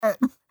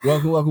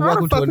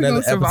Welcome to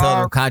another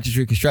episode of Conscious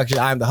Reconstruction.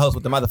 I'm the host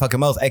with the motherfucking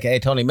most, aka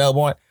Tony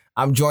Melbourne.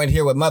 I'm joined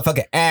here with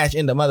motherfucking Ash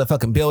in the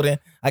motherfucking building.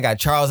 I got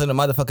Charles in the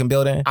motherfucking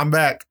building. I'm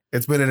back.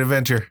 It's been an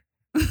adventure.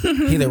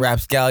 He the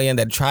rapscallion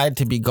that tried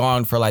to be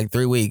gone for like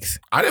 3 weeks.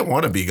 I didn't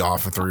want to be gone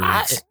for 3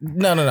 weeks.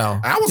 No.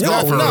 I was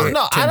gone for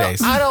 10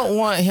 days. I don't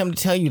want him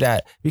to tell you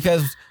that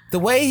because the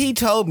way he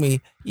told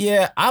me,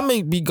 yeah, I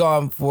may be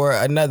gone for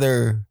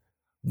another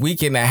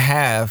week and a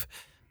half,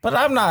 but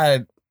I'm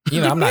not,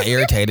 I'm not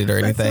irritated or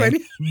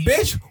anything.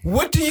 Bitch,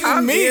 what do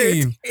you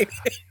mean?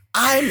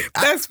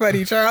 That's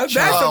funny, Charles.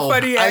 That's a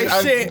funny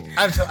ass shit.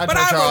 But I'm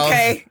Charles,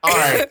 okay. All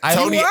right.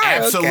 Tony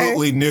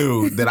absolutely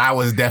knew that I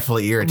was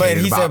definitely irritated.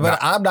 But he said, but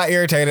I'm not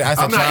irritated. I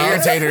said, I'm not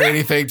irritated or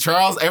anything.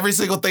 Charles, every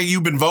single thing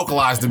you've been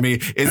vocalized to me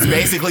is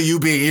basically you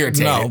being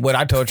irritated. No, but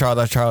I told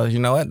Charles, you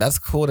know what? That's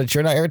cool that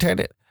you're not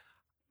irritated.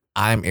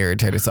 I'm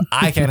irritated, so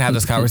I can't have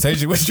this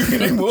conversation with you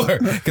anymore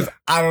because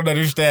I don't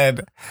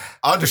understand.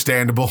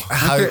 Understandable.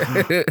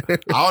 I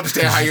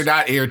understand how you're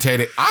not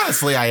irritated.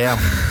 Honestly, I am.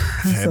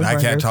 And I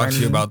can't talk to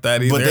you about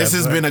that either. But this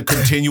has been a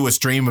continuous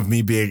stream of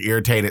me being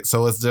irritated.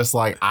 So it's just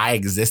like I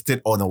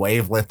existed on the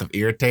wavelength of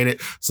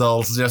irritated. So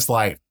it's just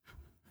like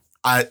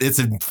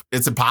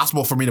it's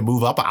impossible for me to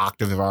move up an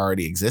octave if I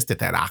already existed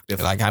that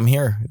octave. Like I'm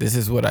here. This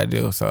is what I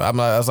do. So I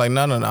was like,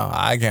 no.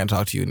 I can't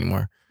talk to you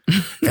anymore.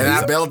 And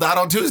I bailed out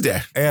on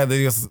Tuesday. Yeah,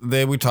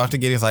 then we talked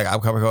again. He's like, I'm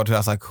coming home too. I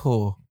was like,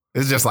 cool.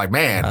 It's just like,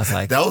 man,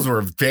 those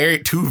were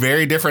two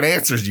very different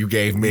answers you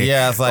gave me.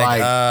 Yeah, it's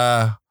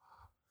like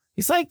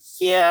he's like,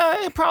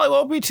 yeah, it probably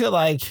won't be till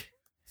like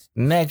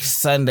next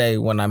Sunday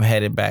when I'm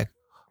headed back.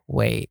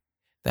 Wait,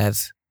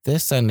 that's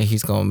this Sunday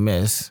he's gonna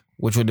miss,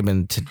 which would have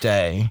been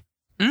today.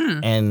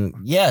 And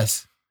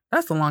yes,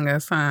 that's the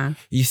longest time.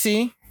 You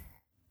see?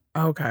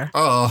 Okay.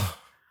 Oh.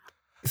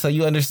 So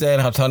you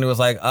understand how Tony was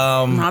like,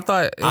 I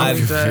thought it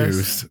was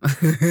confused.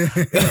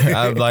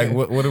 I was like,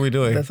 what are we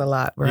doing? That's a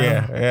lot, bro.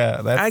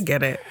 Yeah. I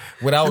get it.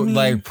 Without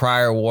like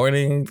prior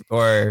warning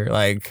or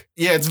like.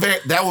 Yeah,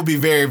 that would be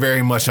very,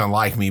 very much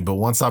unlike me. But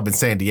once I'm in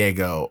San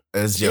Diego,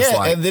 it's just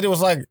like. And then it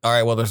was like, all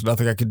right, well, there's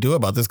nothing I could do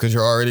about this because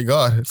you're already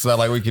gone. It's not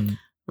like we could.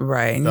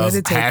 Right. And you had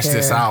to take hash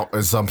this out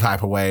in some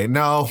type of way.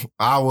 No,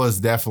 I was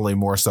definitely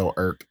more so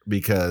irked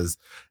because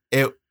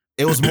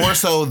it was more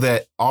so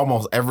that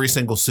almost every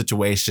single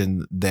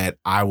situation that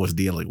I was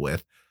dealing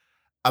with.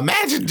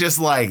 Imagine just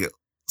like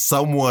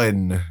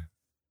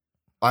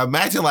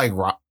imagine like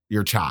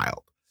your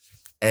child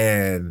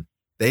and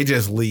they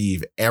just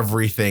leave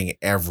everything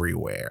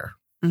everywhere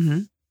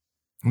and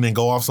then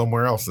go off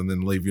somewhere else and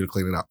then leave you to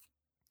clean it up.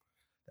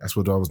 That's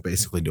what I was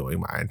basically doing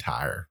my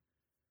entire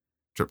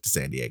trip to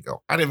San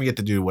Diego. I didn't even get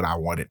to do what I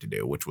wanted to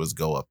do, which was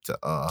go up to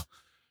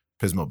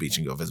Pismo Beach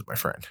and go visit my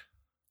friend.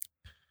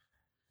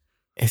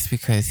 It's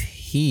because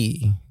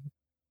he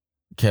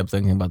kept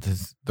thinking about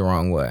this the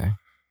wrong way.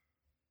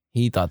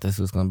 He thought this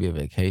was going to be a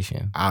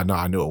vacation. No,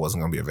 I knew it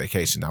wasn't going to be a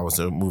vacation. I was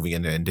moving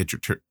into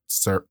indentured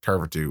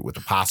servitude with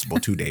a possible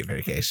 2-day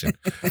vacation.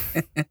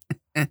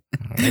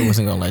 It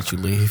wasn't going to let you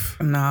leave.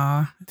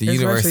 No. The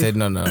universe said,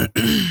 no.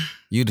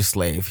 You the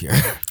slave here.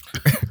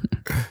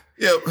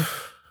 Yep.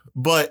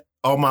 But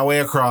on my way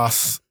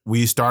across,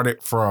 we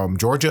started from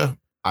Georgia.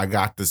 I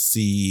got to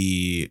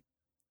see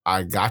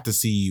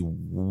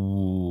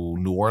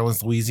New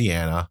Orleans,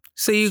 Louisiana.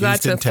 So you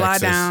got to fly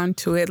down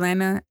to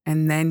Atlanta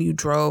and then you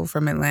drove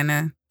from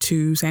Atlanta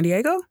to San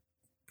Diego?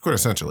 Quite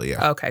essentially,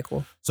 yeah. Okay,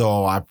 cool.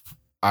 So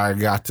I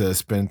got to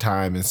spend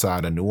time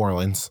inside of New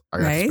Orleans. I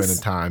got to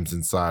spend time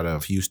inside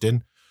of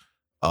Houston,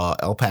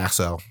 El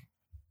Paso.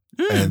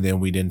 And then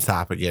we didn't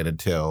stop again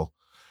until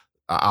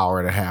an hour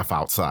and a half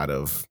outside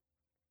of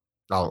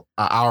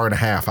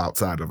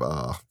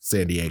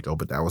San Diego,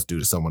 but that was due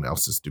to someone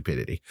else's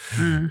stupidity,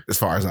 as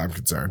far as I'm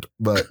concerned.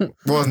 But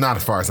well, it's not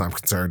as far as I'm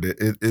concerned.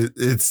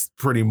 It's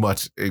pretty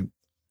much.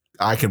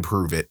 I can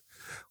prove it.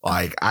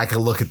 Like I can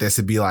look at this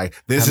and be like,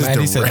 "This is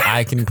direct." Said,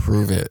 I can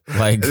prove it.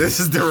 Like this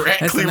is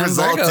directly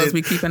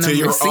resulted to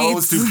your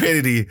own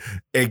stupidity.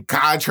 In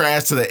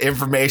contrast to the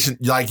information,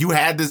 like you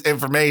had this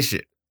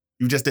information,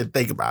 you just didn't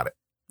think about it.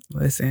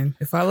 Listen,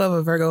 if I love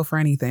a Virgo for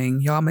anything,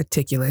 y'all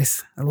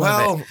meticulous. I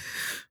love it.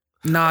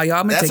 No,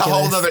 y'all meticulous. That's a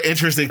whole other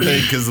interesting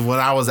thing because when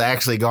I was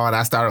actually gone,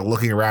 I started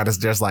looking around. It's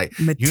just like,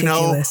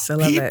 meticulous.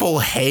 People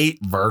hate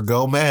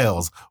Virgo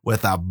males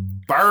with a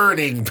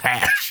burning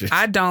passion.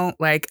 I don't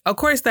like, of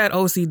course, that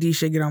OCD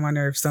shit get on my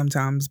nerves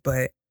sometimes,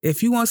 but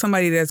if you want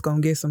somebody that's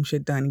going to get some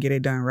shit done, get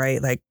it done right.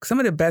 Like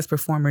some of the best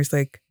performers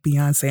like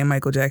Beyonce and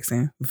Michael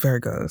Jackson,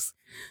 Virgos.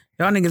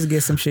 Y'all niggas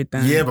get some shit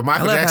done. Yeah, but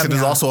Michael Jackson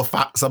is also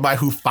somebody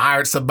who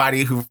fired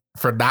somebody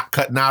for not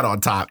cutting out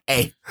on time.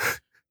 Hey,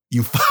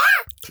 you fired.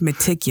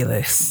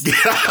 Meticulous.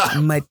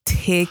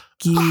 Meticulous.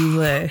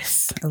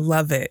 I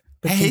love it.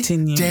 But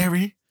continue.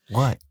 Jerry.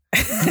 What?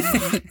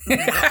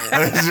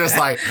 It's just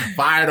like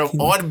fired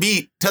on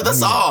beat to the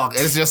song.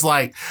 It's just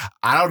like,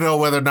 I don't know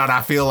whether or not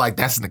I feel like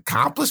that's an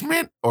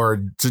accomplishment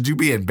or should you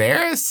be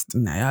embarrassed?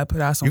 Nah, I put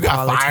out some. You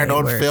got fired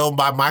on film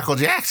by Michael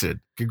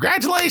Jackson.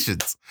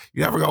 Congratulations.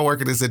 You're never gonna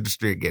work in this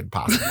industry again,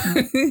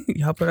 possibly.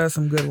 Y'all put out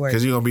some good work.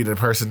 Because you're gonna be the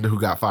person who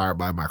got fired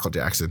by Michael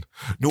Jackson.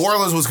 New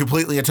Orleans was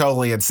completely and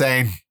totally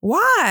insane.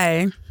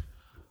 Why?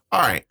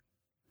 All right.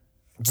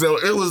 So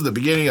it was the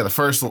beginning of the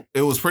first,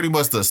 it was pretty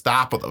much the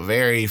stop of the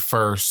very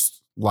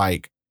first,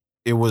 like,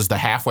 it was the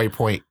halfway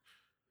point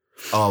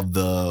of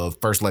the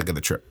first leg of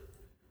the trip.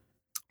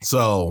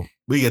 So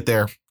we get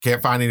there,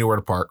 can't find anywhere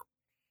to park.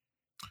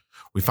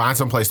 We find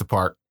some place to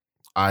park.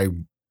 I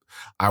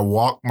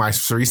walk my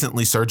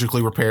recently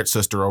surgically repaired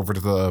sister over to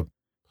the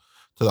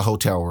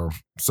hotel room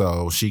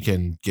so she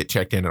can get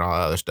checked in and all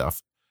that other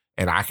stuff.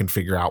 And I can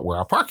figure out where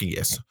our parking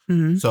is.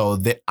 Mm-hmm.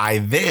 So I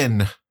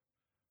then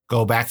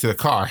go back to the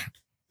car.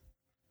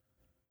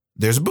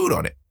 There's a boot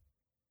on it.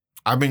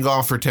 I've been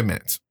gone for 10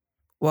 minutes.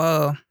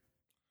 Whoa.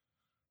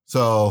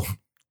 So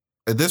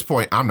at this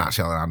point, I'm not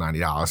shelling out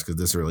 $90 because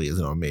this really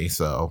isn't on me.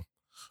 So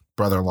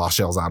brother-in-law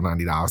shells out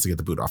 $90 to get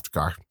the boot off the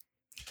car.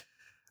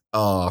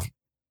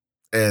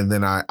 And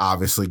then I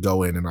obviously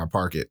go in and I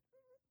park it.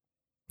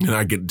 And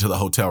I get into the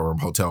hotel room.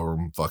 Hotel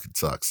room fucking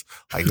sucks.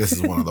 Like, this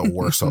is one of the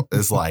worst.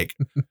 It's like,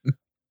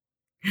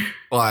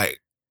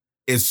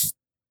 it's,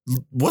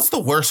 what's the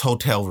worst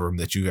hotel room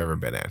that you've ever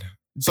been in?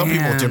 Some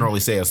people generally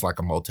say it's like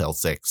a Motel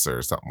 6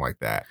 or something like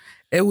that.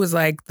 It was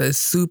like the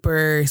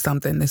Super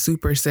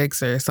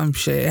 6 or some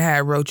shit. It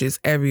had roaches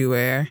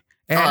everywhere.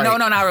 No,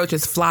 not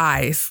roaches,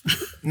 flies.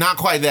 Not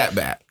quite that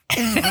bad.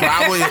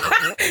 Probably.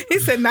 He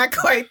said not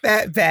quite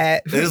that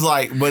bad. It's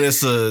like, but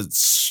it's a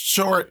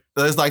short,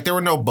 it's like there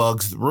were no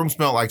bugs. The room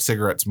smelled like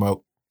cigarette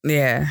smoke.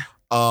 Yeah.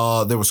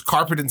 There was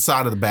carpet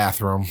inside of the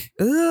bathroom.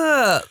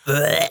 Ugh.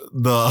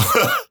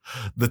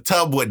 The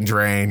tub wouldn't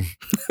drain.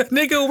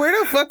 Nigga, where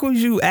the fuck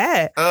was you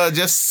at?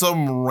 Just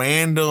some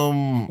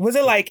random. Was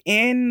it like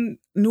in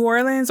New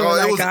Orleans or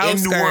like it was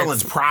outskirts? in New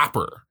Orleans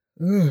proper.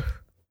 Ugh.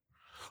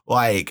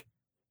 Like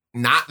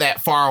not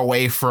that far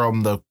away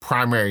from the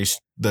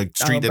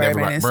street that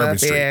everybody, Bourbon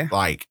Street. Yeah.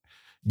 Like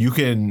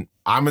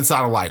I'm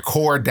inside of like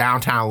core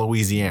downtown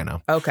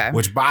Louisiana. Okay.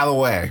 Which, by the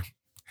way,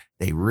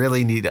 they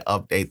really need to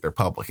update their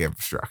public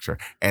infrastructure.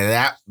 And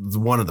that's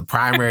one of the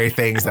primary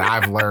things that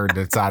I've learned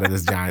inside of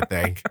this giant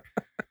thing.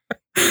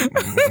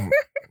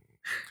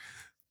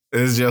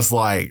 It's just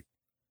like,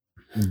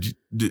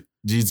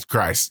 Jesus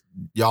Christ,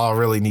 y'all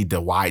really need to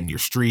widen your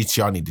streets.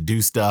 Y'all need to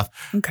do stuff.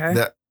 Okay.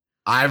 That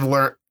I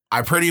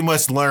pretty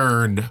much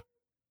learned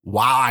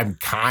while I'm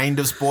kind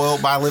of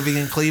spoiled by living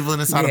in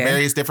Cleveland inside of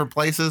various different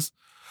places.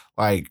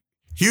 Like,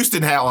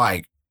 Houston had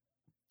like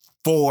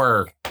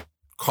 4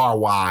 car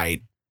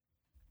wide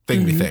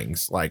thingy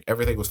things. Like,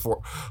 everything was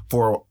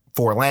four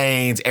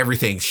lanes.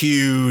 Everything's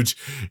huge.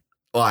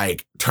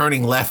 Like,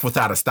 turning left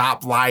without a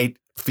stoplight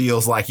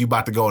feels like you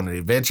about to go on an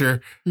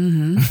adventure.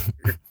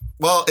 Mm-hmm.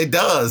 Well, it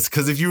does,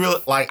 because if you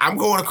really like, I'm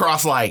going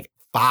across like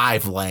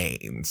 5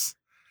 lanes.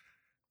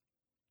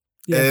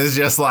 Yeah. And it's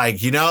just like,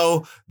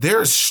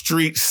 there's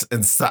streets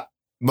inside.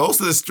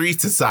 Most of the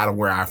streets inside of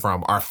where I'm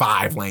from are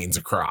 5 lanes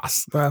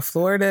across. Bro,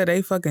 Florida,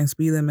 they fucking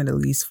speed limit at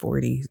least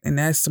 40. And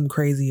that's some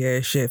crazy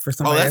ass shit for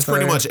somebody. Oh, that's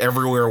pretty much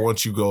everywhere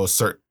once you go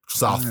south.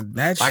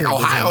 Like,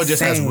 Ohio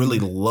just has really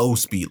low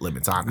speed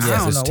limits, honestly. I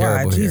don't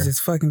know why. Jesus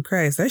fucking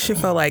Christ. That shit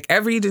felt like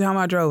every time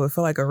I drove, it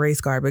felt like a race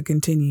car, but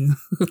continue.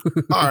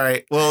 All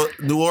right. Well,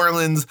 New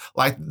Orleans,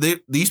 like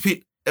these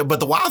people, but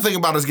the wild thing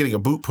about us getting a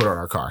boot put on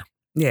our car.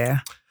 Yeah.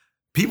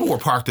 People were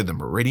parked in the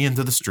meridians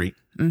of the street.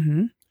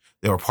 Mm-hmm.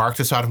 They were parked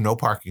inside of no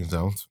parking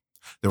zones.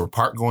 They were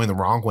parked going the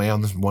wrong way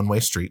on the one-way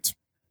streets.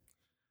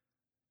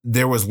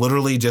 There was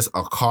literally just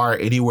a car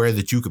anywhere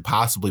that you could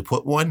possibly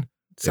put one.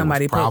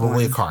 Somebody put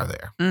probably one. A car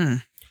there.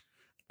 Mm.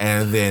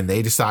 And then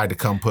they decided to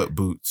come put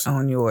boots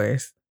on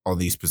yours, on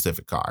these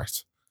specific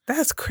cars.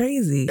 That's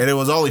crazy. And it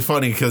was only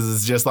funny because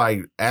it's just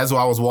like, as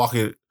I was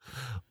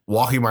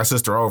walking my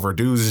sister over,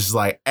 dude was just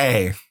like,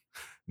 hey,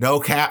 no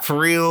cap for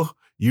real.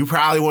 You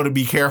probably want to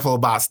be careful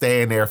about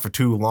staying there for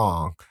too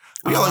long.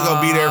 We only gonna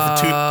be there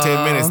for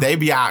 10 minutes. They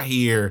be out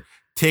here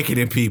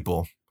ticketing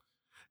people.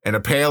 And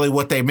apparently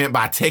what they meant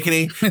by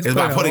ticketing is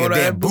by putting a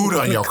damn boot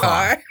on your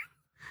car.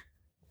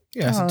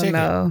 Yeah, it's a ticket.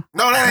 No,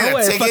 that ain't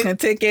a ticket. Fucking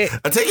ticket.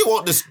 A ticket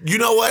won't just, you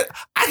know what?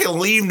 I can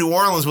leave New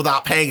Orleans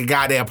without paying a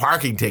goddamn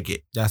parking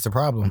ticket. That's the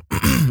problem.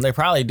 They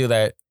probably do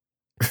that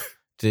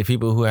to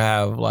people who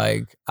have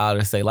like out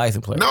of state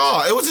license plates.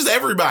 No, it was just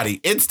everybody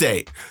in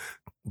state.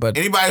 But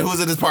anybody who's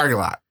in this parking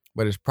lot.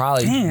 But it's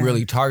probably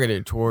really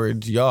targeted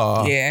towards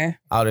y'all,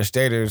 out of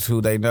staters who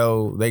they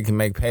know they can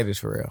make pay this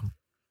for real.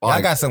 Like,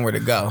 I got somewhere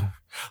to go.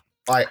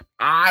 Like,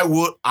 I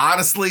would,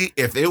 honestly,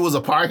 if it was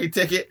a parking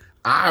ticket,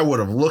 I would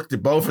have looked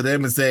at both of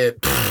them and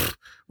said,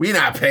 we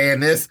not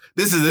paying this.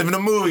 This is even a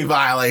movie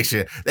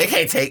violation. They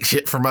can't take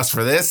shit from us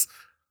for this.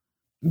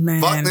 Man,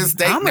 fuck this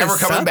state, never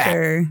coming back.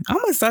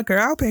 I'm a sucker.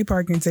 I'll pay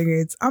parking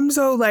tickets. I'm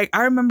so like,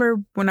 I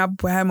remember when I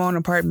had my own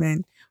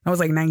apartment, I was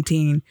like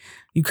 19.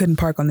 You couldn't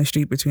park on the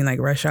street between like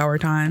rush hour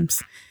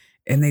times,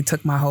 and they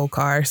took my whole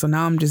car. So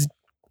now I'm just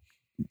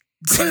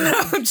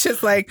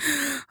like,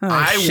 shit.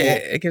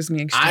 It gives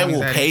me extreme I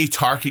will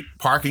anxiety. pay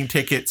parking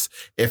tickets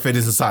if it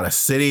is inside a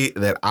city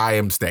that I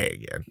am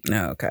staying in.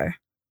 No, okay.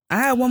 I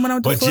had one when I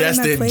was But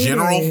just in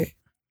general,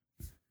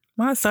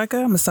 my sucker.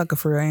 I'm a sucker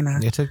for real, ain't I?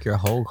 They took your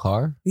whole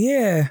car?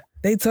 Yeah.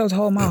 They took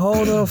my whole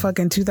little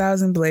fucking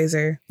 2000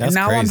 Blazer. That's and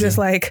now crazy. I'm just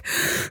like,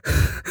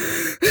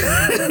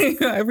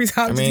 every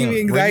time just give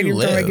me anxiety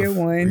every time I get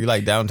one. Were you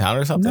like downtown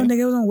or something? No,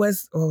 nigga, it was on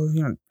West, I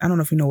don't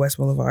know if you know West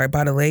Boulevard,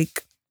 by the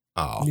lake.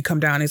 oh, You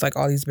come down, it's like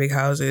all these big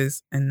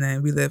houses. And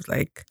then we lived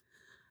like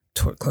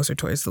closer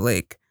towards the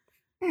lake.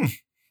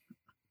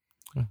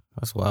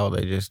 That's wild.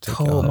 They just took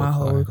Told your my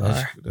whole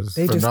car.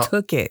 They just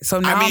took it.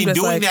 So now I'm just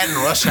doing like, that in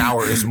rush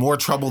hour is more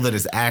trouble than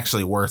it's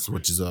actually worth,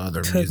 which is the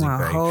other took music my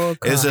thing. whole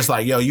car. It's just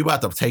like, yo, you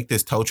about to take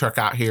this tow truck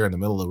out here in the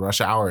middle of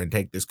rush hour and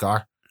take this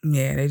car?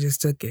 Yeah, they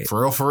just took it.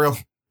 For real?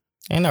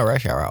 Ain't no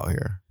rush hour out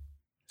here.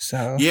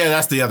 So Yeah,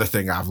 that's the other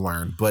thing I've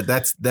learned. But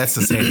that's the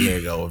San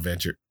Diego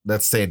adventure.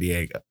 That's San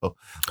Diego.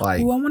 Like,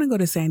 Ooh, I want to go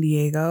to San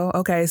Diego.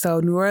 Okay, so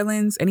New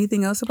Orleans.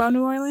 Anything else about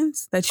New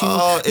Orleans that you?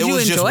 it did you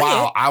was just enjoy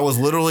wild. it? I was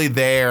literally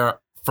there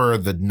for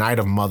the night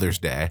of Mother's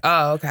Day.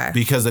 Oh, okay.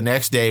 Because the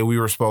next day we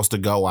were supposed to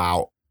go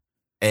out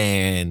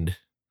and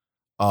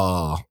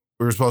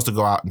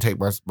take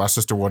my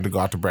sister wanted to go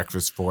out to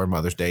breakfast for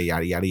Mother's Day,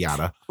 yada yada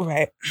yada.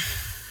 Right.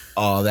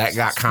 That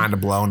got kind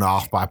of blown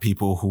off by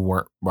people who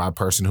weren't by a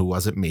person who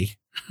wasn't me.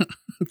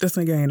 This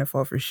nigga ain't a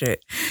fault for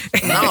shit.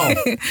 No.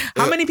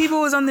 How many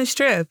people was on this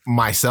trip?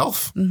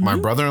 Myself, my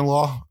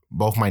brother-in-law,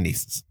 both my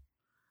nieces.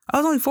 I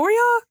was only 4 of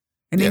y'all,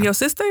 and then Yeah. your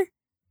sister.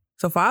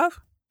 So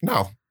 5.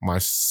 No,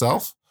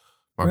 myself,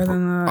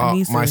 Brother-in-law,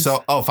 nieces.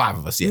 myself. Oh, 5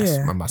 of us. Yes,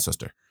 Yeah. my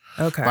sister.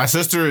 Okay. My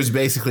sister is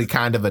basically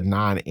kind of a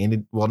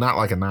non-entity. Well, not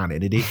like a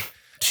non-entity.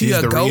 She She's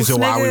a the ghost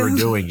reason why we nigga? were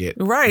doing it.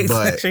 Right.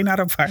 But She not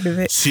a part of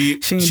it. She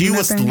ain't do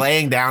was nothing?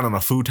 laying down on a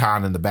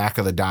futon in the back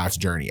of the Dodge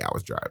Journey I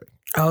was driving.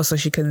 Oh, so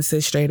she couldn't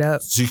sit straight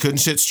up. She couldn't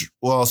sit.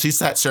 Well, she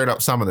sat straight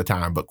up some of the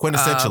time, but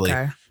quintessentially,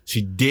 Oh, okay.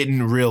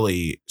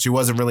 she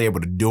wasn't really able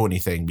to do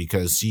anything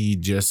because she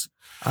just.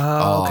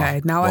 Oh,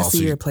 okay. Now I well,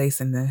 see your place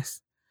in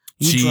this.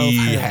 You she drove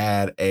her.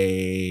 had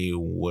a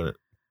what?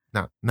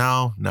 No.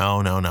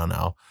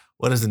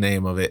 What is the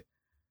name of it?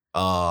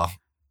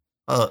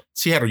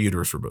 She had her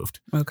uterus removed.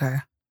 Okay.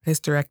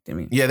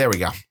 Hysterectomy. Yeah, there we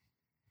go.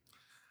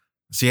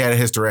 She had a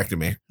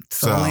hysterectomy.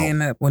 So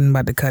laying up wasn't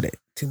about to cut it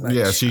too much.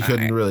 Yeah, she All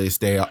couldn't right. really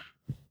stay up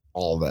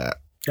all that.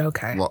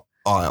 Okay.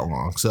 All that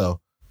long.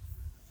 So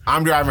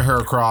I'm driving her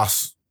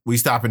across. We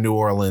stop in New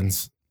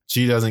Orleans.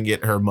 She doesn't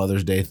get her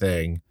Mother's Day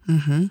thing.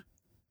 Mm-hmm.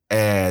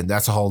 And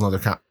that's a whole nother,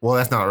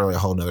 that's not really a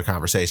whole nother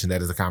conversation.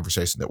 That is a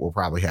conversation that we'll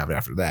probably have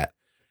after that.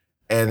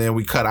 And then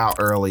we cut out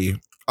early.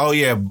 Oh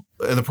yeah. In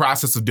the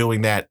process of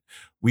doing that,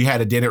 we had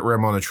a dent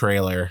rim on the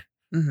trailer.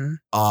 Mm-hmm.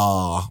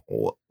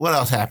 What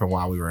else happened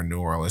while we were in New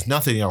Orleans?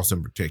 Nothing else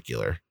in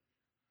particular.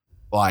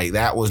 Like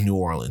that was New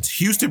Orleans.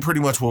 Houston pretty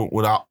much went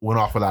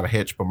off without a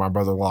hitch, but my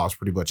brother-in-law is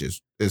pretty much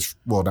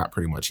not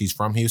pretty much. He's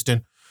from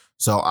Houston.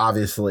 So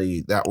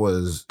obviously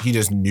he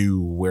just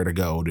knew where to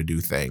go to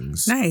do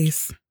things.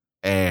 Nice.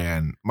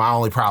 And my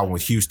only problem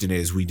with Houston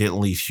is we didn't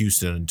leave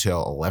Houston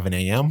until 11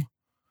 a.m.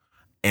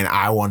 And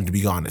I wanted to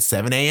be gone at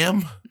 7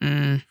 a.m.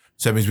 Mm.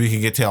 So that means we can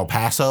get to El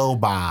Paso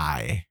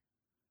by,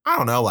 I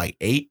don't know, like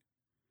 8.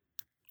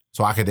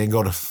 So I could then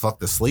go to fuck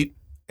to sleep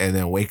and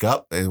then wake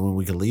up and when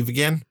we could leave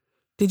again.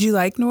 Did you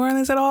like New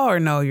Orleans at all, or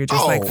no? You're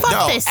just like,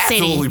 fuck this city.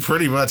 Absolutely,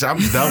 pretty much. I'm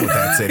done with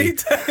that city.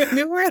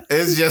 New Orleans.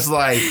 It's just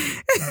like,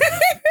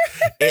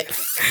 it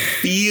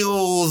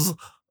feels,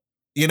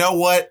 you know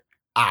what?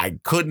 I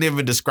couldn't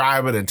even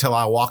describe it until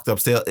I walked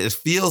upstairs. It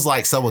feels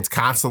like someone's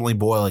constantly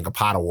boiling a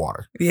pot of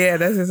water. Yeah,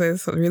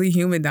 it's really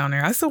humid down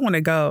there. I still want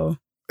to go.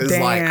 It's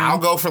Damn. like, I'll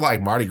go for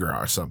like Mardi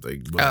Gras or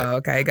something. But Oh,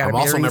 okay. Got I'm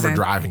also never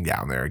driving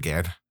down there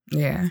again.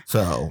 Yeah.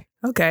 So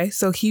Okay.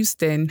 So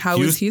Houston. How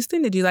was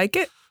Houston? Did you like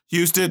it?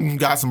 Houston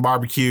got some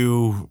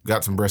barbecue,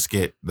 got some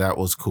brisket. That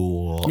was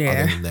cool. Yeah.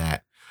 Other than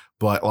that,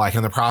 but like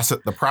in the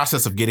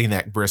process of getting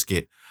that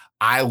brisket,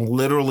 I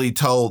literally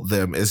told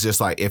them it's just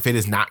like, if it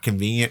is not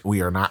convenient,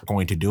 we are not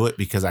going to do it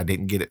because I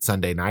didn't get it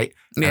Sunday night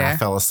and I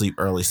fell asleep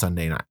early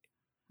Sunday night.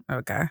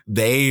 Okay.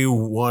 They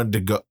wanted to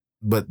go,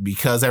 but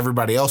because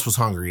everybody else was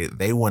hungry,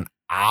 they went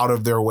out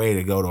of their way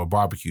to go to a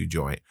barbecue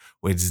joint,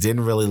 which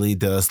didn't really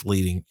lead to us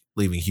leaving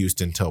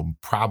Houston until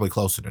probably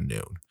closer to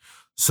noon.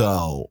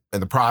 So in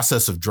the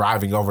process of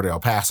driving over to El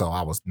Paso,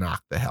 I was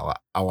knocked the hell out.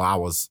 Oh, I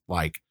was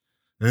like,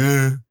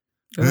 It's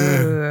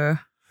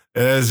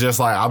just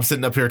like, I'm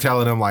sitting up here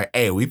telling them like,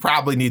 hey, we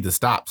probably need to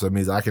stop. So it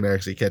means I can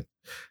actually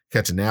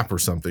catch a nap or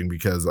something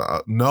because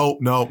nope,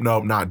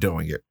 not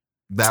doing it.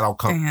 That'll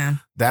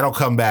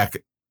come back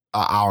an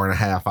hour and a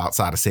half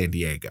outside of San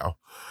Diego.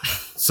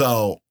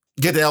 So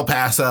get to El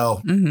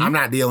Paso. Mhm. I'm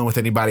not dealing with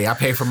anybody. I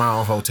pay for my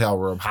own hotel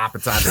room, hop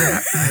inside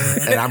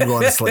that, and I'm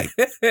going to sleep.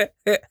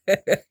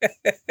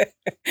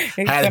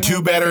 Had a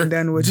 2-bedder,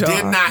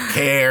 did not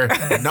care.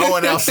 No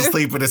one else is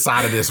sleeping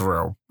inside of this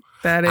room.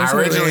 That is I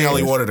originally hilarious.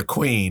 only wanted a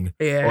queen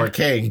Yeah. or a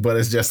king, but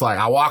it's just like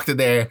I walked in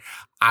there.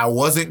 I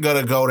wasn't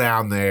gonna go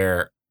down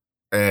there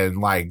and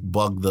like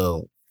bug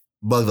the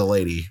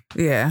lady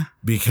Yeah.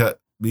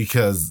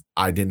 because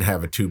I didn't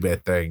have a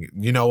 2-bed thing.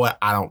 You know what?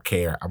 I don't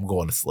care. I'm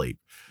going to sleep.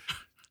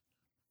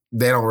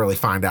 They don't really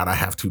find out I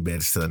have 2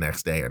 beds to the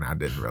next day, and I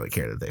didn't really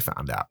care that they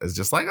found out. It's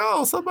just like,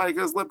 oh, somebody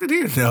could have slept in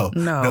here. No,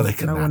 they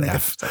could not one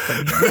have. could sleep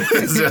in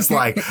here. It's just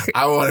like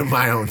I wanted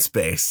my own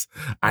space.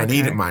 I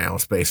needed my own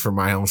space for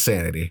my own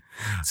sanity.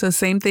 So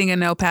same thing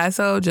in El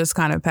Paso, just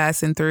kind of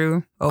passing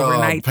through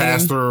overnight.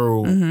 Pass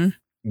through.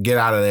 Mm-hmm. Get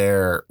out of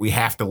there. We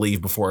have to leave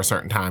before a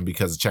certain time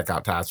because of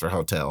checkout times for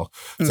hotel.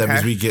 So that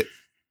means we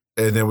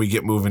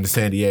get moving to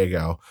San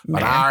Diego. An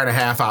hour and a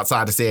half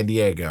outside of San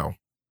Diego.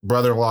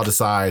 Brother-in-law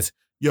decides,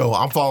 yo,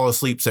 I'm falling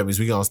asleep. So that means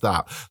we gonna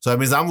stop. So that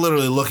means I'm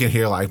literally looking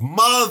here like,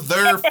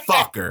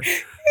 motherfucker.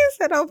 He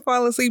said, I'll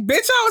fall asleep.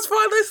 Bitch, I was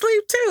falling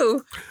asleep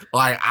too.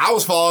 Like, I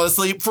was falling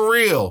asleep for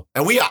real.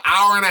 And we an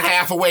hour and a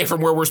half away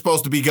from where we're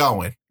supposed to be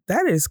going.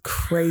 That is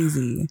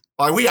crazy.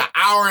 Like, we an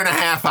hour and a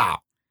half out.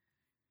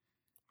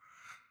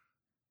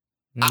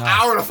 An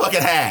hour and a fucking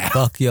half.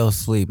 Fuck your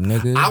sleep,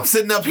 nigga. I'm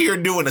sitting up here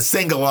doing a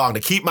sing-along to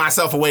keep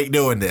myself awake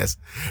doing this.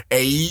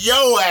 And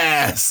yo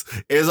ass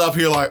is up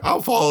here like,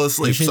 I'm falling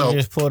asleep. You should have So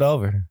just pulled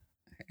over.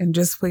 And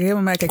just give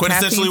him like a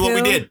caffeine quintessentially what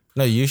we pill? did.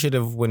 No, you should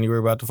have when you were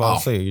about to fall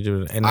asleep. You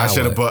did, and I now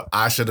should have, what?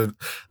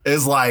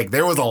 it's like,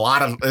 there was a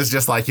lot of, it's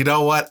just like, you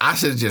know what? I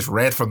should have just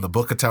read from the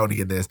book of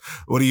Tony in this.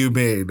 What do you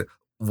mean?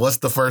 What's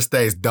the first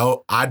days?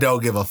 I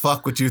don't give a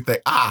fuck what you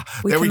think.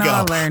 There we can go.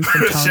 all learn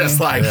from It's just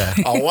Tony. like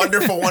a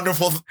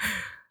wonderful.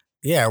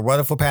 Yeah,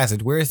 wonderful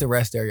passage. Where's the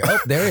rest area? Oh,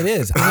 there it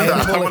is.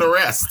 I'm going to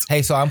rest.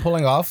 Hey, so I'm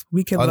pulling off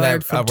We can on learn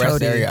that from rest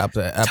Tony. area up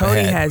Tony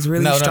ahead. has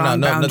really strong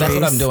No, boundaries. that's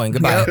what I'm doing.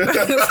 Goodbye. Yep.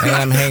 And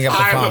I'm hanging up the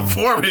I'm phone.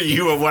 informing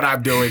you of what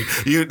I'm doing.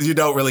 You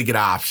don't really get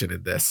an option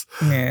in this.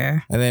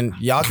 Yeah. And then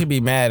y'all can be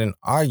mad and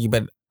argue,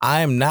 but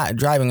I'm not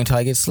driving until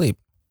I get sleep.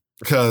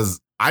 Because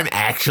I'm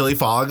actually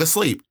falling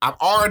asleep. I'm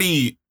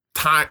already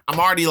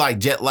like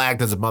jet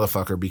lagged as a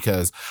motherfucker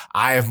because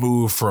I have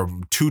moved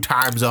from 2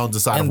 time zones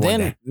inside And of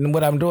one then day.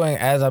 what I'm doing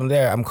as I'm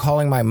there, I'm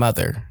calling my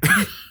mother.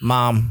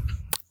 Mom,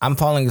 I'm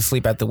falling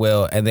asleep at the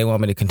wheel and they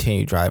want me to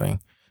continue driving.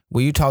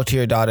 Will you talk to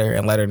your daughter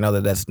and let her know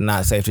that that's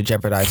not safe to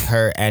jeopardize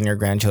her and your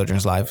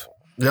grandchildren's life?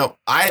 Yep.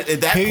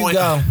 At that Here point, you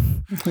go.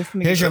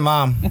 Here's your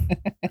mom.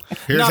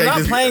 No, I'm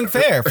not playing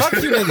fair. Fuck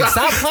you niggas.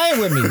 Stop playing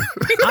with me.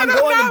 I'm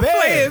going to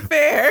bed. Playing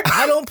fair.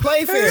 I don't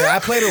play fair. I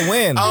play to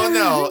win. Oh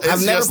no, it's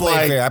I've never just played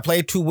like fair. I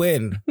play to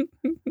win.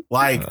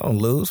 like I don't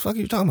lose. Fuck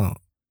you talking about?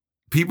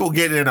 people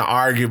getting into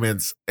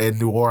arguments in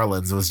New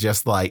Orleans was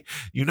just like,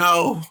 you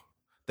know,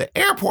 the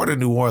airport in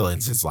New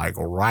Orleans is like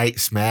right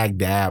smack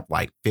dab,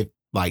 like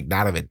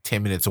not even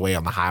 10 minutes away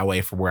on the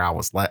highway from where I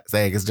was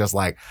saying. It's just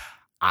like,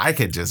 I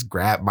could just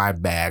grab my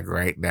bag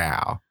right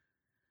now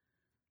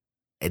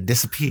and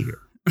disappear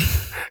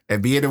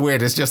and be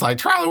anywhere. It's just like,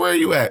 Charlie, where are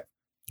you at?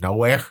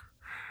 Nowhere.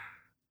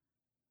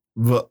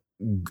 But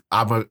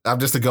I'm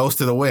just a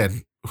ghost of the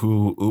wind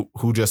who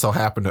just so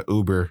happened to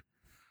Uber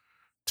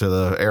to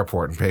the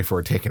airport and pay for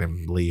a ticket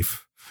and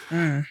leave.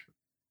 Mm.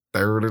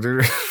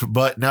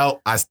 But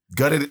no, I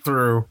gutted it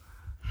through.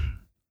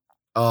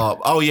 But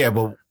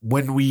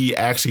when we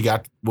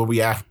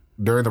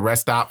during the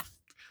rest stop,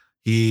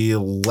 he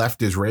left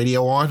his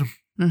radio on,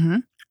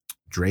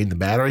 drained the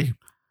battery,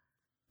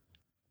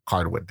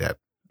 car went dead.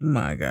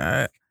 My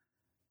God.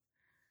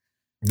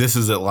 This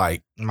is at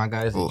like My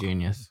guy is a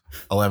genius.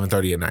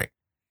 11:30 at night.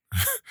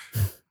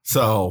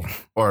 So,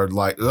 or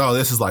like, no,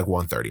 this is like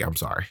 1:30. I'm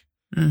sorry.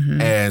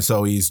 And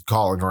so he's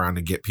calling around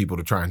to get people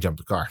to try and jump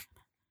the car.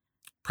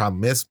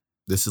 Problem is,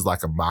 this is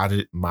like a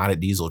modded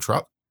diesel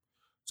truck.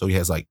 So he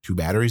has like 2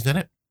 batteries in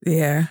it.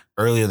 Yeah.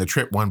 Earlier in the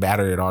trip, 1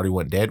 battery had already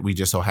went dead. We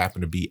just so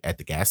happened to be at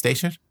the gas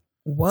station.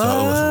 What? So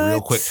it was a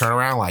real quick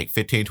turnaround, like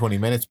 15, 20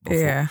 minutes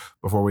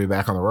before we were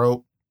back on the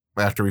road.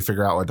 After we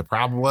figure out what the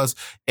problem was,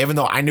 even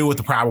though I knew what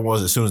the problem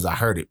was as soon as I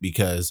heard it,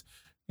 because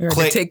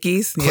click, the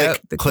tickies.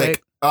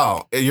 Click.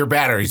 Oh, your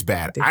battery's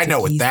bad. I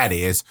know what that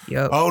is.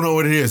 Yep. Oh, no,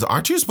 what it is.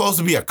 Aren't you supposed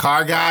to be a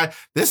car guy?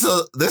 This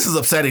is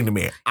upsetting to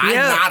me. I'm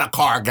not a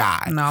car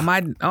guy. No, I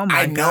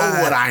know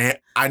God.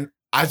 What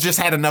I just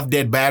had enough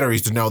dead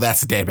batteries to know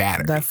that's a dead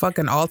battery. That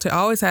fucking I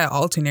always had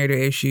alternator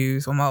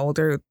issues on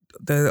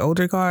the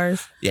older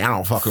cars. Yeah, I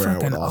don't fuck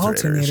around with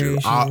alternator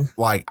issues.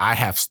 I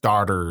have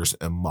starters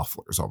and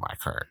mufflers on my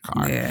current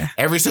car. Yeah.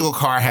 Every single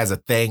car has a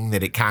thing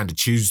that it kind of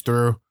chews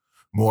through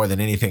more than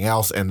anything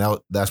else, and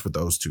that's what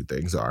those 2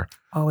 things are.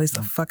 Always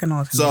the fucking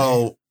alternator.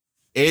 So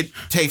it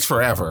takes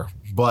forever,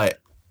 but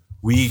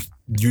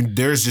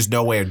there's just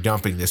no way of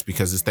dumping this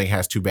because this thing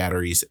has 2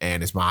 batteries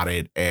and it's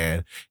modded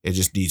and it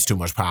just needs too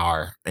much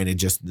power and it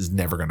just is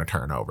never going to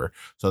turn over.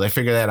 So they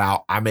figure that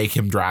out. I make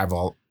him drive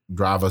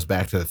us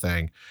back to the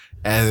thing.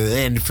 And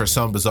then for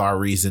some bizarre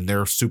reason,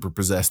 they're super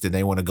possessed and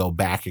they want to go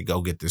back and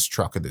go get this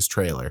truck and this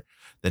trailer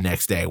the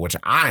next day, which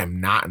I am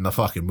not in the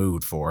fucking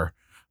mood for.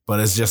 But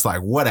it's just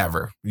like,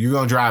 whatever. You're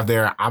going to drive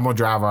there. I'm going to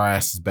drive our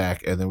asses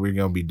back and then we're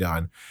going to be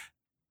done.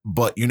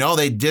 But,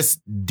 they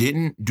just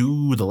didn't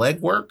do the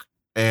legwork,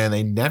 and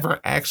they never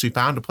actually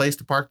found a place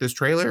to park this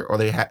trailer, or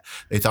they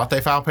thought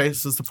they found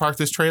places to park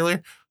this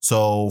trailer.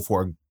 So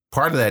for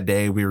part of that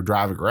day, we were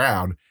driving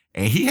around,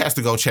 and he has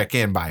to go check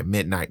in by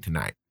midnight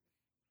tonight.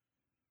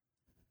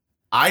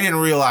 I didn't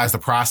realize the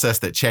process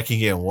that checking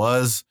in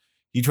was.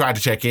 He tried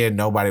to check in.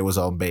 Nobody was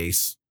on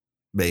base,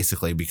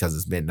 basically, because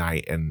it's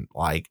midnight and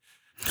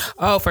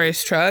Oh, for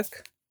his truck?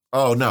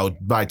 Oh, no.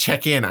 By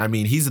check in, I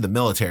mean, he's in the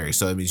military.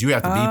 So it means you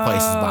have to be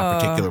places by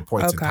particular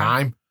points in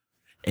time.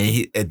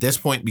 And at this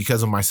point,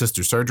 because of my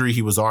sister's surgery,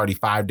 he was already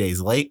 5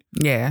 days late.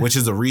 Yeah. Which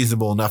is a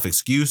reasonable enough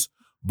excuse.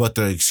 But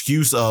the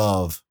excuse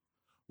of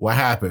what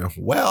happened?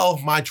 Well,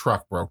 my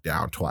truck broke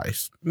down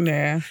twice.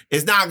 Yeah.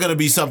 It's not going to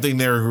be something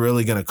they're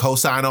really going to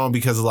co-sign on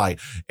because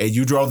hey,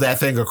 you drove that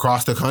thing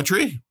across the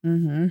country?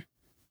 Mm-hmm.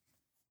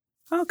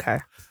 Okay.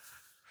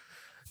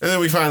 And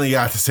then we finally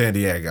got to San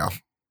Diego.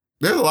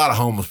 There's a lot of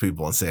homeless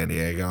people in San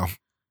Diego.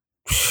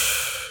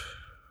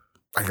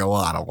 A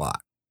lot.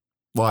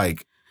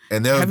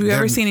 And have you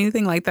ever seen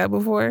anything like that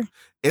before?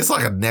 It's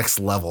like a next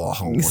level of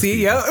homeless.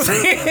 See, people.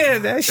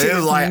 That shit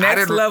is like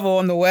next level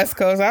on the West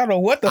Coast. I don't know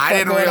what the fuck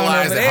going on over there. I didn't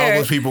realize that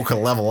homeless people could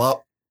level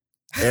up.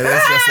 And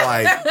it's just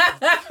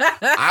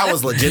I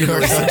was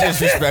legitimately so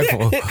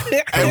disrespectful.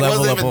 It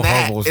wasn't even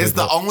that. It's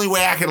the only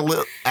way I can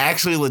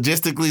actually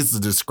logistically to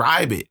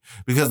describe it,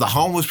 because the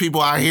homeless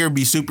people out here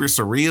be super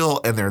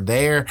surreal and they're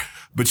there.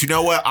 But you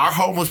know what? Our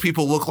homeless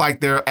people look like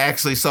they're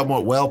actually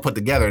somewhat well put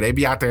together. They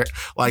be out there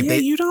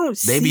you don't.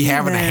 They be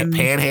having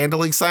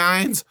panhandling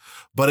signs.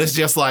 But it's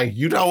just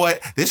you know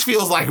what? This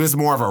feels like it's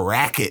more of a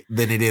racket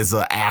than it is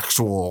an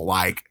actual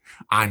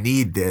I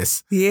need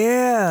this.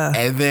 Yeah.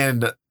 And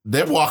then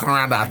they're walking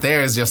around out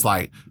there is just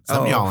some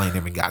of y'all ain't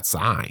even got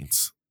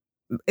signs.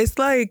 It's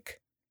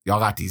y'all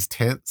got these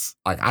tents.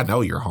 I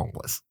know you're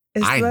homeless.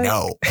 I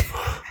know.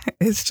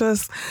 It's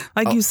just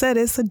you said,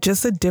 it's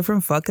just a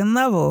different fucking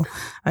level.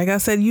 Like I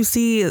said, you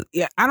see,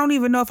 I don't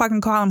even know if I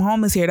can call them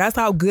homeless here. That's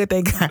how good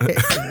they got it.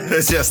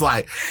 It's just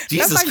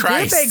Jesus That's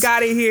Christ. Good they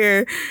got it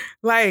here.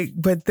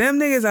 But them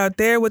niggas out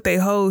there with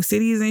their whole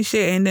cities and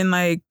shit, and then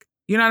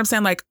you know what I'm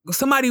saying?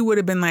 Somebody would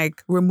have been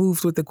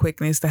removed with the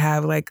quickness to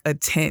have a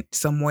tent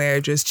somewhere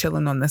just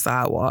chilling on the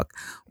sidewalk.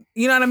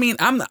 You know what I mean?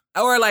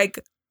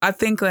 I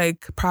think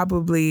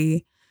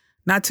probably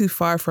not too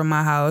far from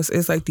my house,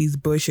 it's these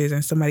bushes,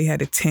 and somebody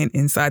had a tent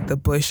inside the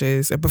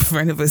bushes in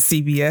front of a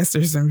CVS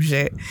or some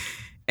shit.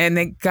 And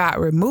they got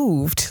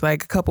removed a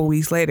couple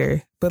weeks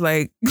later. But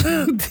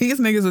these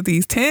niggas with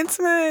these tents,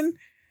 man,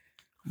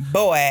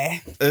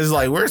 boy. It's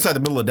we're inside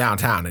the middle of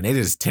downtown and they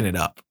just tinted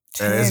up.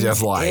 And it's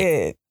just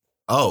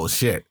oh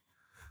shit.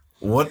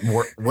 What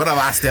have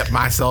I stepped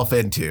myself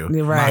into?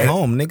 Right. My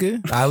home,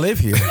 nigga. I live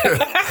here.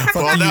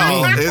 Well,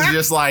 no, it's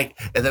just and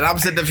then I'm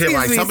sitting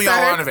there some of y'all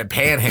aren't even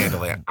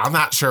panhandling. I'm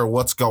not sure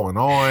what's going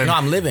on. No,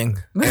 I'm living.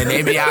 And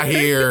they be out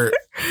here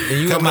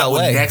coming up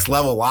with next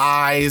level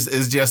lies.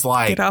 It's just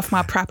get off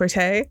my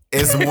property.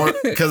 It's more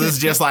because it's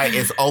just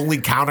it's only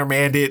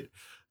countermanded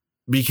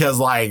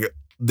because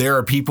there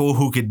are people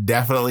who could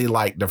definitely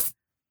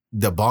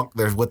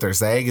debunk what they're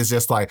saying. It's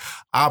just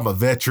I'm a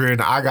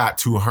veteran. I got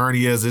 2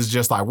 hernias. It's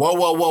just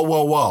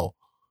whoa.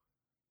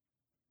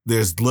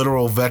 There's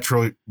literal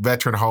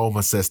veteran home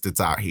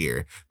assistance out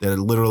here that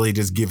literally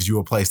just gives you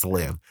a place to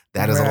live.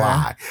 That is a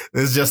lie.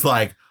 It's just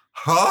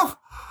huh?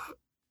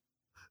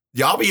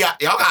 Y'all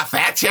got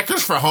fact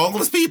checkers for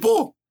homeless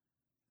people?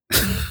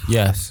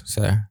 Yes,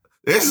 sir.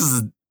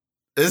 It's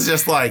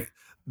just the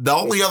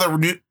only other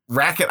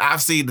racket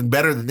I've seen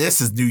better than this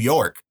is New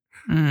York.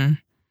 Mm.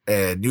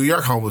 And New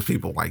York homeless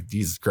people,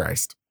 Jesus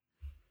Christ.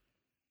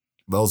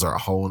 Those are a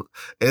whole...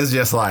 It's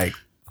just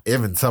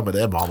even some of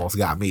them almost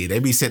got me. They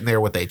be sitting there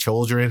with their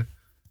children.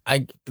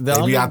 They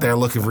be out there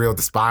looking real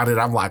despondent.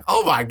 I'm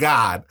oh my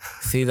God.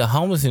 See, the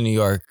homeless in New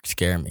York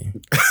scare me.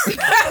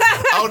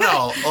 Oh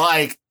no.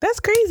 That's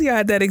crazy I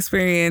had that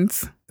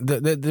experience.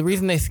 The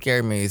reason they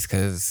scare me is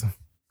because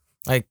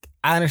I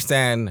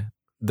understand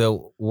the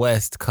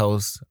West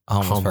Coast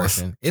homeless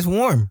person. It's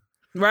warm.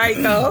 Right,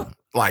 though.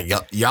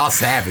 Y'all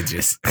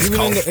savages.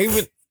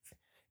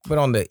 But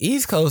on the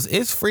East Coast,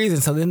 it's freezing,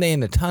 so then they in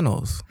the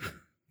tunnels.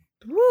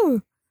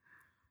 Woo.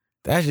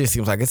 That just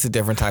seems like it's a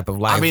different type of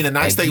life. I mean, the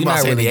nice thing about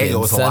San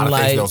Diego is a lot of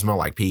things don't smell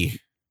like pee.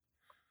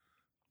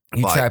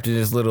 You trapped in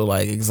this little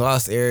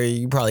exhaust area.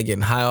 You probably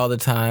getting high all the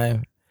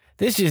time.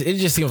 It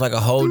just seems like a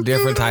whole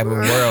different type of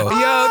world.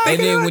 And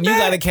then when you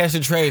got to catch the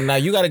train, now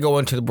you got to go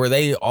into where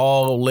they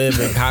all live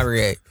and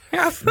congregate.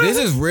 This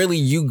is really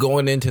you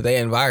going into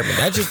their environment.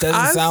 That just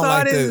doesn't sound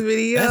like this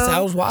video. That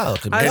sounds wild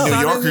to me. And New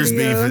Yorkers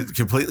be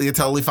completely and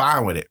totally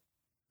fine with it.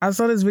 I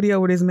saw this video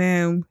where this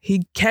man,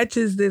 he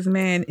catches this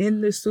man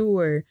in the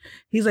sewer.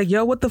 He's like,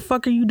 yo, what the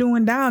fuck are you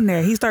doing down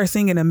there? He starts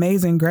singing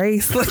Amazing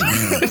Grace.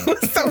 It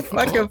was so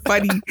fucking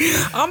funny.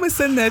 I'm going to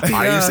send that to you.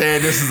 Are you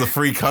saying this is a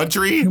free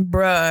country?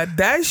 Bruh,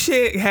 that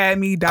shit had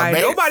me die.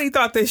 Nobody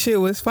thought this shit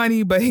was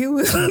funny, but he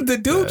was the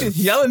dude just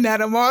yelling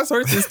at him all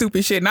sorts of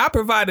stupid shit, not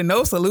providing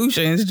no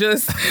solutions,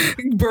 just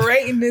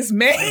berating this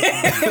man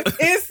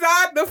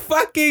inside the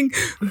fucking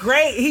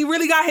grate. He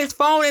really got his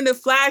phone and the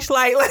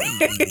flashlight. Like,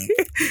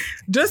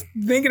 just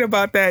thinking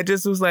about that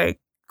just was like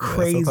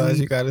crazy. Yeah, sometimes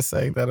you gotta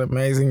say that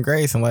Amazing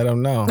Grace and let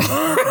them know.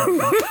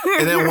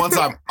 And then once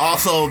I'm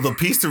also the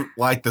piece to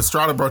like the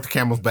straw that broke the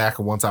camel's back,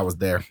 and once I was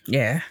there,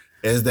 yeah,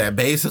 is that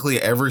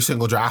basically every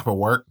single drop of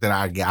work that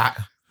I got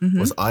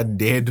was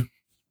undid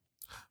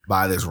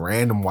by this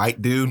random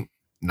white dude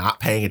not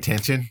paying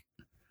attention.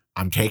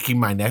 I'm taking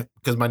my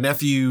because my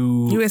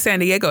nephew. You in San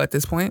Diego at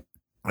this point?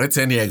 It's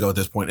San Diego at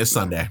this point. It's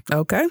Sunday.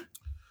 Okay.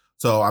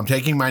 So I'm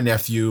taking my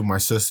nephew, my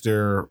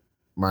sister,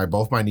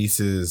 both my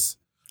nieces.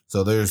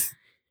 So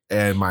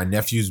and my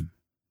nephew's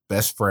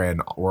best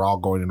friend. We're all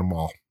going to the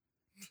mall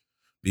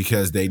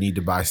because they need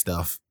to buy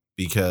stuff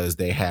because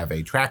they have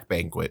a track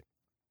banquet.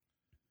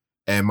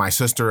 And my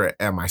sister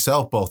and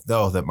myself both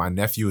know that my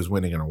nephew is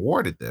winning an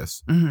award at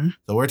this. Mm-hmm.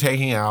 So we're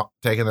taking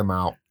them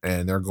out,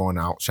 and they're going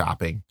out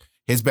shopping.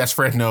 His best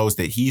friend knows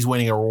that he's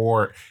winning an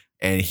award,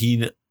 and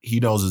he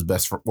knows his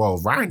best friend. Well,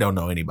 Ryan don't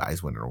know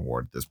anybody's winning an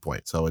award at this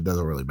point, so it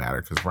doesn't really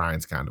matter because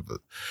Ryan's kind of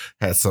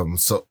has some.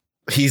 So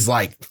he's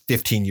like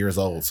 15 years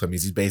old, so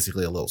he's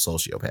basically a little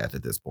sociopath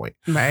at this point.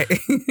 Right.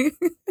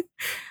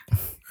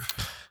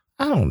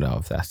 I don't know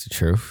if that's the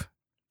truth.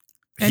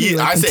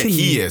 I said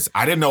he is.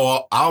 I don't know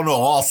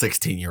all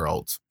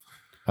 16-year-olds.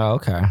 Oh,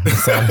 okay.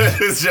 So,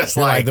 it's just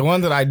like the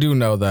one that I do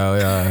know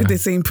though. They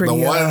seem pretty.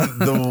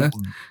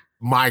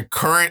 My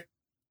current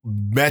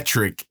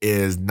metric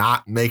is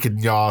not making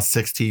y'all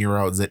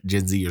 16-year-olds at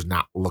Gen Zers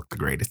not look the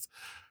greatest.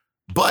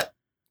 But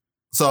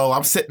so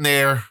I'm sitting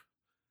there,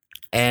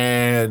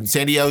 and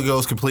San Diego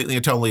is completely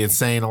and totally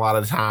insane a lot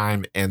of the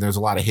time, and there's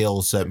a lot of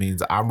hills, so that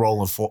means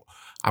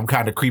I'm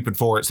kind of creeping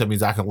forward, so that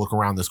means I can look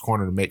around this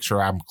corner to make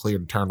sure I'm clear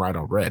to turn right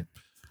on red.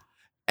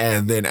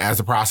 And then as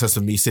the process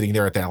of me sitting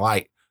there at that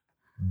light,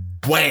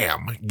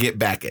 wham, get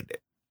back in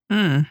it.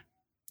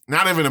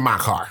 Not even in my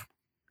car.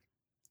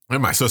 In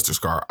my sister's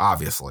car,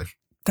 obviously.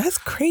 That's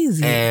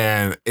crazy.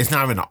 And it's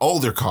not even an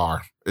older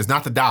car. It's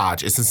not the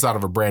Dodge. It's inside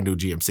of a brand new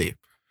GMC.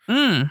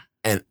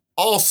 And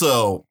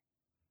also,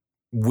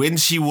 when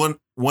she went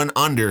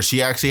under,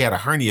 she actually had a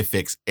hernia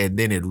fix, and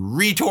then it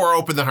re-tore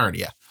open the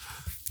hernia.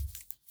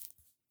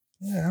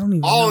 Yeah, I don't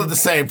even all know. at the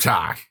same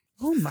time.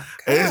 Oh my God.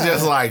 It's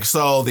just like,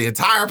 so the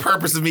entire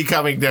purpose of me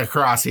coming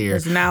across here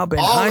has now been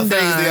all undone. the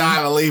things that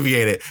I've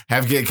alleviated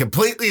have get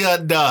completely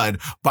undone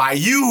by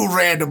you,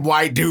 random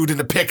white dude in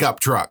the pickup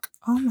truck.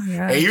 Oh my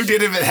God. And you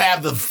didn't even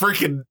have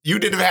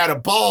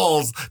the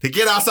balls to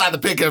get outside the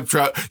pickup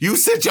truck. You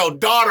sent your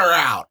daughter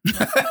out.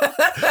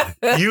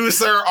 You,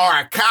 sir, are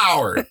a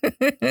coward.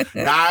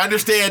 Now, I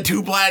understand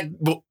two black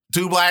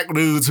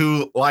dudes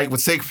who, like,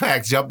 with six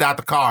packs jumped out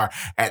the car,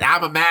 and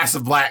I'm a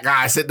massive black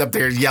guy sitting up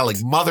there yelling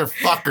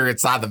motherfucker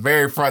inside the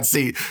very front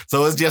seat.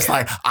 So it's just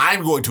like,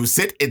 I'm going to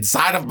sit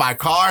inside of my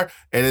car,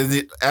 and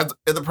in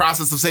the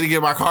process of sitting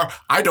in my car,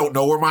 I don't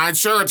know where my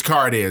insurance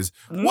card is.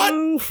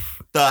 What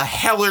the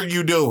hell are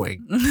you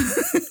doing?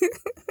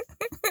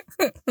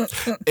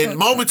 In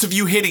moments of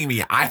you hitting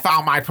me, I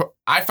found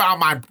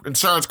my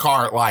insurance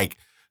card like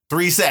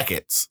 3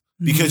 seconds.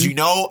 Because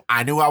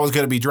I knew I was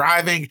going to be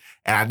driving,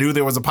 and I knew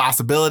there was a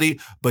possibility,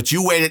 but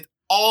you waited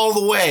all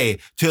the way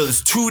till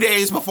it's 2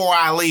 days before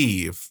I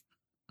leave,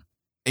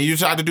 and you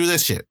tried to do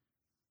this shit.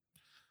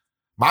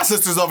 My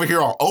sister's over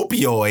here on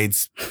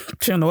opioids.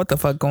 She don't know what the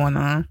fuck going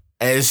on.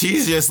 And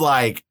she's just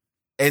like,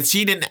 and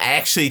she didn't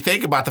actually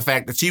think about the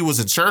fact that she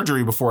was in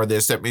surgery before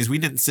this. That means we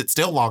didn't sit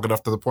still long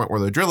enough to the point where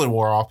the drilling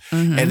wore off.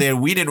 And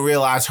then we didn't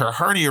realize her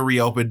hernia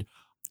reopened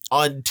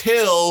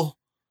until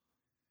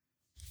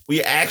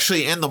we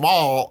actually in the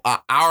mall an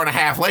hour and a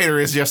half later.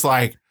 Is just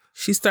like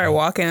she started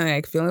walking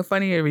like feeling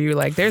funny, or you were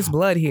like, "There's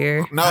blood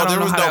here." No, there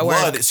was no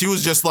blood. She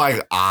was just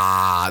like,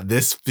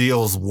 this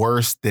feels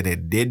worse than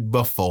it did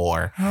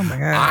before. Oh my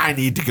God! I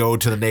need to go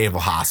to the Naval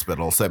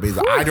Hospital. So that means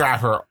I drive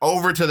her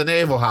over to the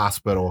Naval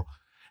Hospital,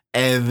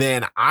 and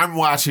then I'm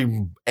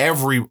watching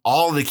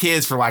all the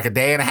kids for like a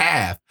day and a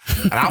half,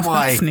 and I'm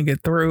like, this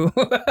nigga through.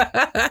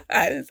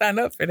 I didn't sign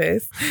up for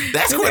this.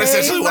 That's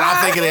quintessentially what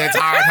I'm thinking the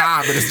entire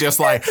time. But it's just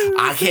like,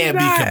 I can't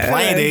be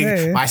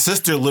complaining. My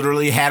sister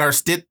literally had her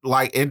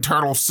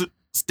internal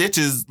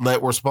stitches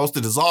that were supposed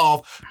to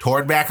dissolve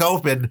torn back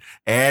open,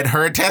 and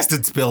her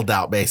intestines spilled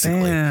out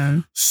basically.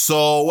 Damn.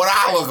 So what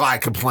I look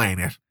like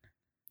complaining?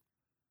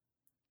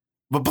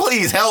 But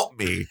please help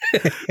me.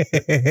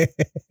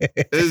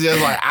 It's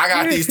just like, I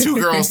got these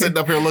two girls sitting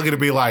up here looking at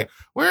me like,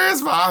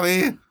 where's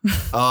mommy?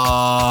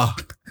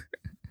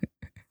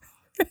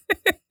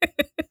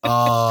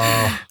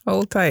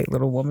 Hold tight,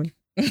 little woman.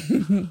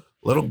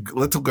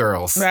 little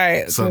girls.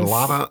 Right.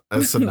 Solana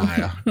and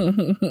Sanaya.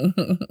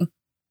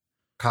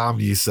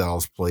 Calm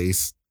yourselves,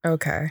 please.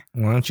 Okay.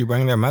 Why don't you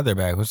bring their mother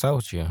back? What's up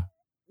with you?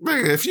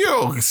 Nigga, if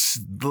you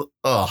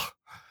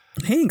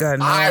He ain't got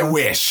no. I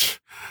wish.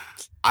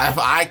 If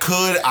I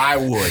could, I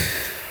would.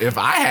 If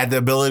I had the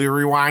ability to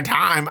rewind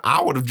time,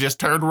 I would have just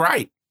turned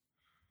right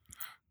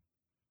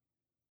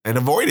and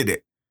avoided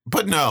it.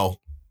 But no,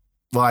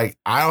 like,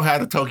 I don't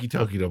have the Toki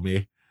to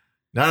me.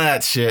 None of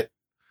that shit.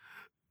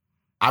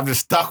 I'm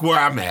just stuck where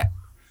I'm at.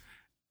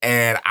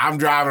 And I'm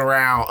driving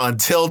around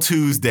until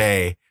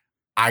Tuesday.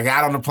 I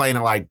got on the plane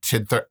at like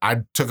 10:30.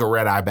 I took a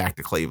red eye back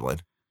to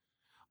Cleveland.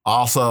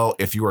 Also,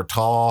 if you are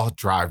tall,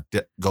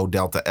 go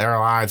Delta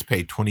Airlines,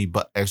 pay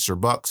 $20 extra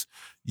bucks.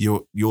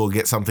 You will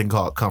get something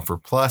called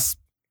Comfort Plus.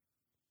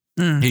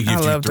 I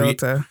love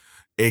Delta.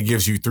 It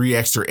gives you 3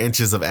 extra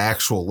inches of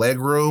actual leg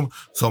room.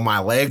 So my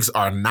legs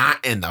are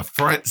not in the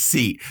front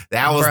seat.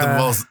 That was the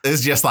most,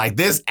 it's just like,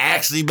 this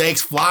actually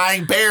makes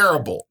flying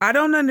bearable. I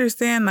don't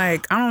understand.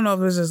 Like, I don't know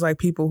if it's just like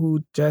people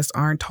who just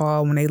aren't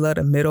tall when they let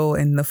a middle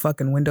in the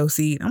fucking window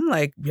seat. I'm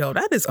like, yo,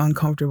 that is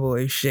uncomfortable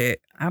as shit.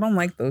 I don't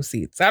like those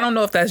seats. I don't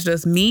know if that's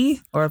just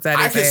me or if that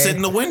is. I could sit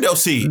in the window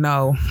seat.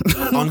 No.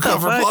 On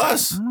Comfort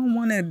Plus. I don't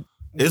want to.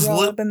 It's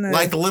like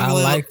the little.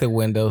 I like the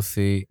window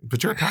seat.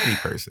 But you're a tiny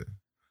person.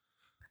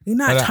 You're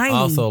not but tiny. I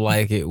also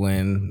like it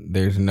when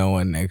there's no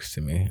one next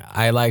to me.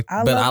 I like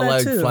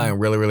flying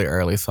really, really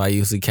early. So I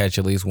usually catch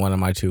at least one of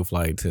my 2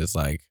 flights is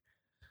like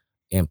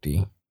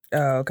empty.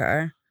 Oh,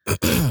 okay.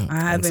 I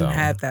haven't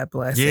had that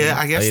blessing. Yeah,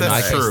 I guess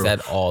that's true. I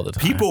that all the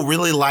time. People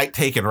really like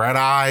taking red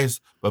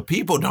eyes, but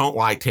people don't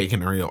like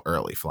taking real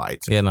early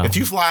flights. Yeah, no. If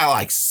you fly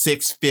like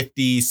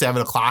 6:50,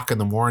 7 o'clock in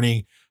the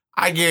morning,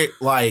 I get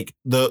like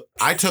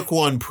I took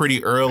one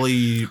pretty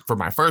early for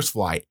my first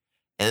flight.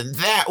 And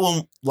that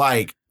one,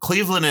 like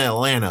Cleveland and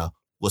Atlanta,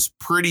 was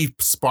pretty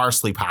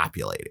sparsely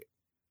populated.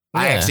 Yeah.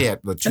 I actually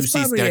had the 2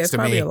 seats next to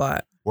me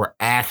were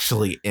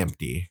actually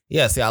empty.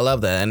 Yeah, see, I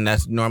love that. And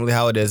that's normally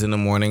how it is in the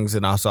mornings.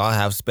 And also I'll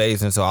have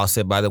space. And so I'll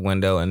sit by the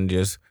window and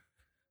just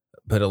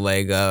put a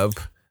leg up.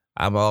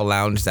 I'm all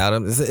lounged out.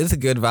 It's a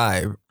good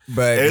vibe.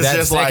 But it's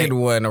that second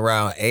one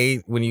around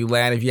 8, when you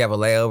land, if you have a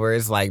layover,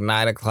 it's like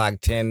 9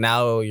 o'clock, 10.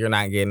 Now you're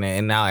not getting it.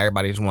 And now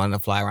everybody's wanting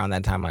to fly around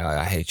that time. Like,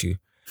 I hate you.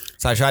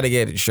 So I try to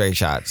get straight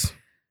shots.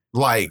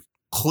 Like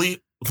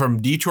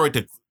from Detroit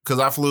to, because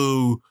I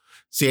flew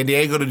San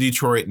Diego to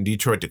Detroit and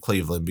Detroit to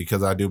Cleveland,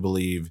 because I do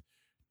believe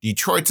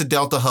Detroit's a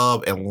Delta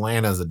hub,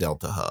 Atlanta's a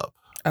Delta hub.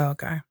 Oh,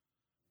 okay.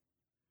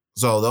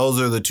 So those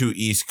are the 2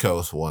 East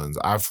Coast ones.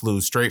 I flew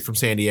straight from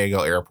San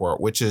Diego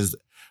Airport, which is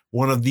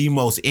one of the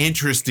most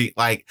interesting,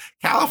 like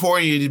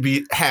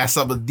California has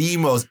some of the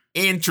most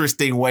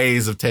interesting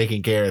ways of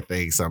taking care of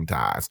things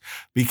sometimes,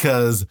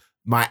 because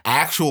my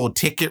actual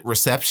ticket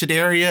reception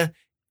area,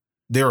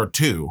 there are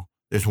 2.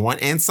 There's one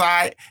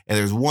inside and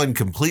there's one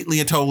completely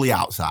and totally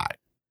outside.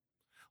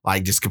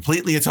 Like just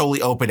completely and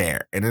totally open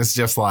air. And it's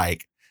just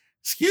like,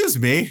 excuse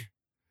me,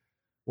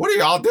 what are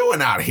y'all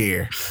doing out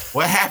here?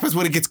 What happens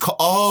when it gets cold?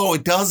 Oh,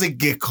 it doesn't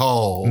get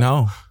cold.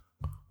 No.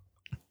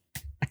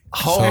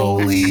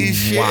 Holy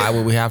shit. Why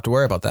would we have to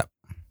worry about that?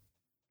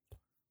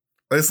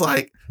 It's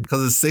like,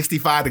 because it's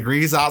 65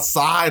 degrees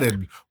outside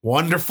and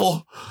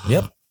wonderful.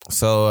 Yep.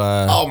 So,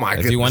 oh my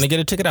goodness. If you want to get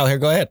a ticket out here,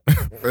 go ahead.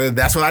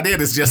 That's what I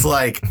did. It's just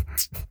like,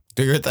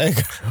 do your thing.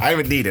 I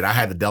even need it. I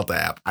had the Delta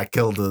app. I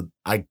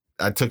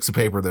took some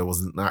paper that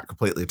was not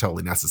completely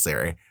totally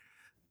necessary.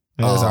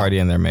 It was already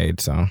in there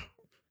made, so.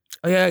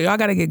 Oh yeah, y'all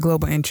got to get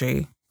global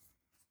entry.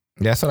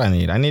 That's what I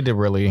need. I need to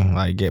really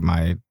like get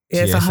my.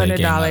 It's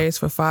 $100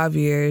 for 5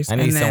 years. I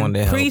need someone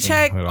to help.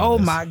 Pre-check. Oh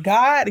my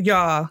God,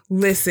 y'all!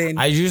 Listen.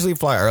 I usually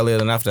fly earlier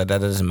enough that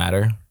doesn't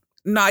matter.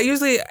 No,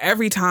 usually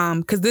every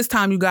time, because this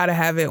time you got to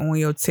have it on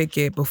your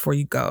ticket before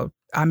you go.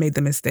 I made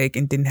the mistake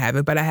and didn't have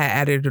it, but I had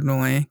added it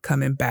on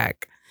coming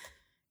back.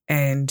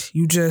 And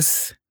you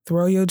just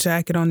throw your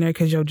jacket on there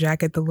because your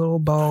jacket, the little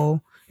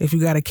bow. If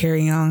you got a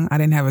carry-on, I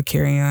didn't have a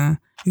carry-on.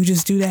 You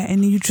just do that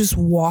and then you just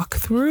walk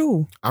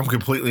through. I'm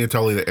completely and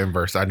totally the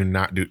inverse. I do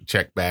not do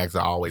check bags.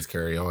 I always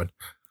carry on.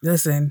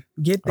 Listen,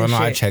 get this shit.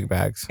 I check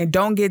bags. And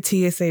don't get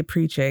TSA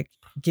pre-check.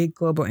 Get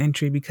global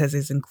entry because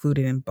it's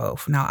included in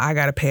both. Now, I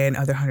got to pay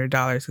another $100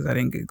 because I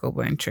didn't get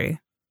global entry.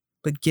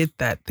 But get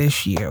that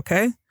this year,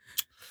 okay?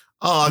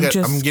 Oh,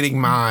 I'm getting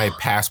my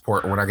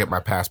passport. When I get my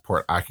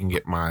passport, I can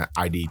get my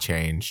ID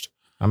changed.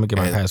 I'm going to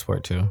get my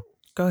passport too.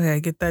 Go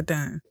ahead, get that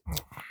done.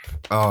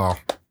 Oh.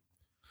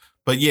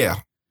 But yeah,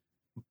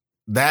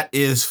 that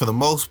is for the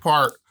most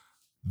part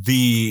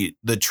the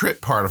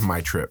trip part of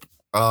my trip.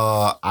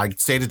 I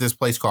stayed at this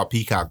place called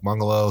Peacock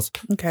Bungalows.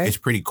 Okay. It's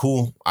pretty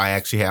cool. I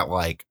actually had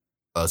like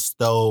a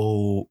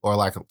stove or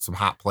like some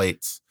hot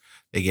plates.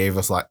 They gave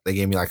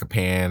me like a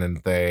pan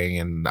and thing,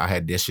 and I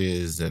had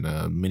dishes and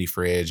a mini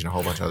fridge and a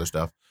whole bunch of other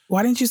stuff.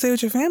 Why didn't you stay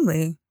with your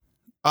family?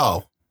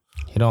 Oh.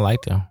 You don't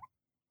like them?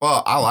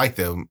 Well, I like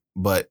them,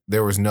 but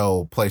there was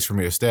no place for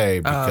me to stay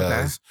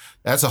because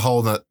that's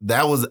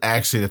that was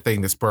actually the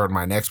thing that spurred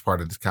my next part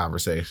of this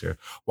conversation.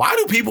 Why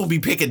do people be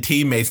picking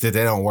teammates that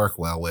they don't work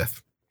well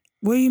with?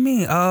 What do you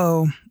mean?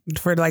 Oh,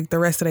 For like the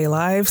rest of their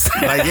lives.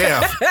 Like,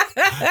 yeah.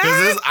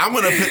 Because I'm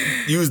going to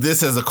use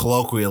this as a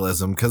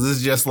colloquialism because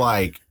it's just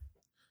like,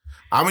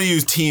 I'm going to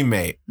use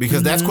teammate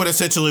because that's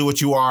quintessentially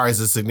what you are as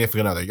a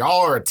significant other.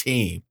 Y'all are a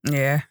team.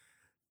 Yeah.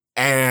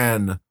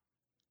 And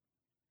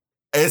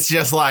it's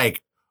just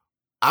like,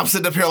 I'm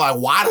sitting up here like,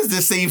 why does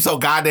this seem so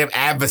goddamn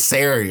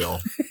adversarial?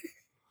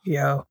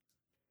 Yo.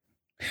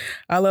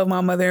 I love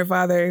my mother and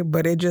father,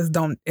 but it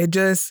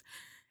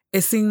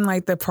seemed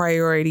like the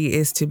priority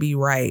is to be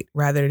right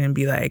rather than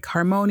be like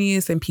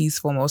harmonious and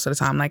peaceful most of the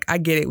time. Like, I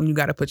get it when you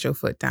got to put your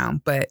foot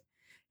down, but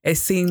it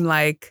seemed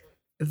like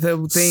the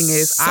thing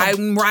is,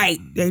 I'm right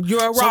and you're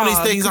wrong. Some of these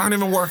things aren't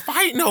even worth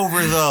fighting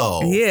over,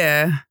 though.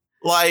 Yeah.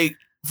 Like,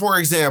 for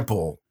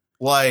example,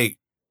 like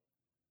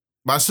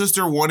my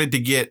sister wanted to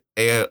get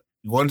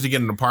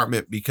an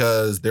apartment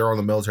because they're on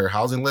the military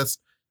housing list.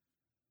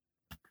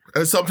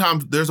 And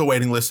sometimes there's a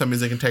waiting list. That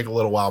means it can take a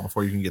little while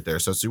before you can get there.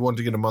 So she wanted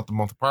to get a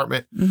month-to-month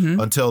apartment.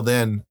 Until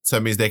then, so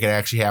that means they can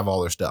actually have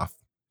all their stuff.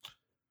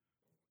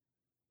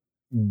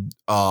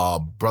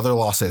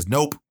 Brother-in-law says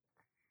nope.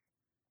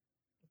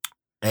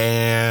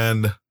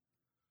 And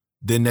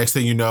then next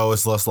thing you know,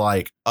 it's just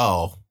like,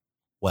 oh,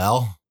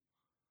 well.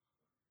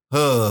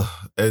 And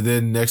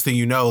then next thing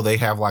you know, they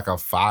have like a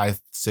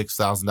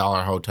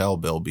 $5,000-$6,000 hotel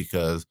bill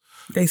because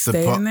they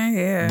stay in there.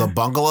 Yeah. The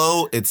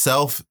bungalow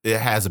itself, it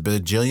has a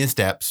bajillion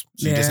steps.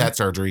 She just had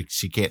surgery.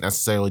 She can't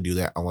necessarily do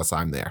that unless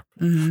I'm there.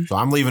 So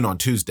I'm leaving on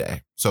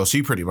Tuesday. So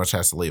she pretty much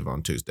has to leave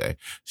on Tuesday.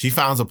 She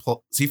finds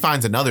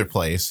another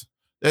place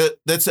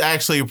that's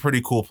actually a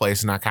pretty cool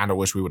place, and I kind of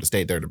wish we would have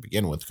stayed there to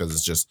begin with because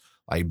it's just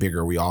like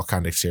bigger. We all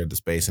kind of shared the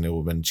space, and it would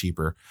have been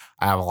cheaper.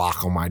 I have a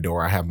lock on my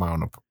door. I have my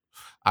own.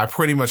 I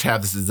pretty much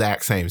have this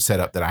exact same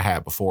setup that I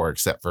had before,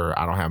 except for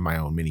I don't have my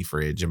own mini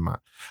fridge and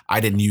I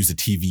didn't use the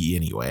TV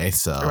anyway.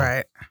 So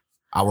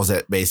I was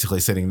basically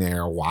sitting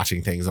there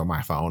watching things on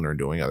my phone or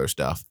doing other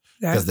stuff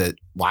because the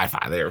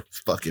Wi-Fi there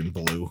fucking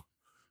blew.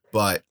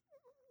 But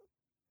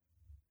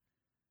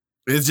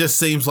it just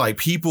seems like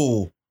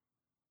people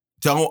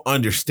don't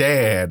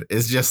understand.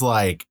 It's just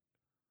like,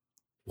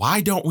 why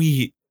don't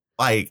we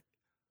like,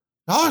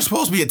 y'all are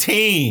supposed to be a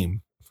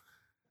team.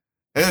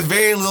 There's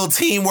very little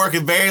teamwork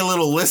and very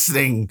little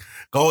listening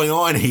going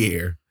on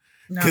here.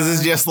 Because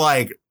it's just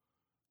like,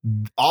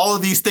 all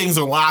of these things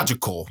are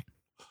logical,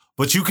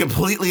 but you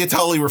completely and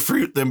totally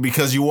refute them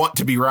because you want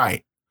to be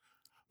right.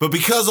 But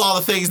because all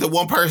the things that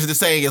one person is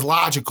saying is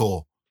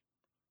logical,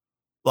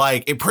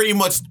 like, it pretty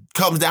much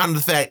comes down to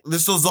the fact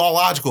this is all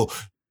logical.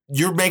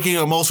 You're making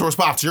an emotional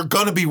response. You're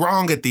going to be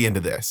wrong at the end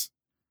of this.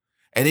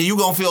 And then you're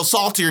going to feel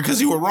saltier because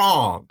you were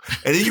wrong.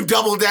 And then you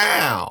double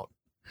down.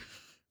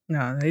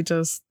 No,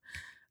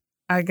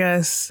 I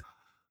guess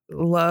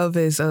love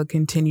is a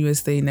continuous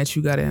thing that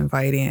you got to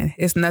invite in.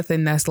 It's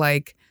nothing that's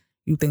like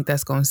you think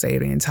that's going to save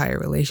the entire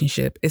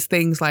relationship. It's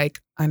things like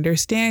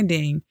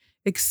understanding,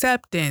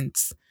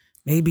 acceptance.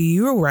 Maybe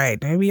you're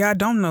right. Maybe I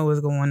don't know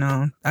what's going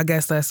on. I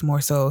guess that's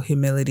more so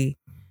humility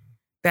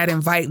that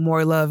invite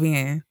more love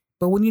in.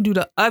 But when you do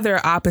the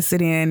other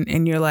opposite end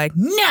and you're like,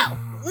 no,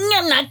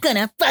 I'm not going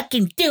to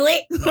fucking do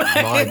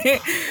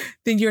it.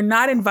 Then you're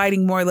not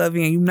inviting more love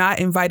in. You're not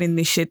inviting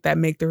the shit that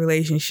make the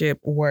relationship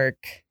work.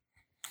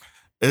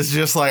 It's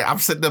just like, I'm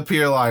sitting up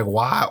here like,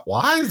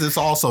 why is this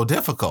all so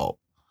difficult?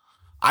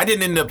 I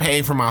didn't end up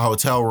paying for my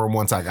hotel room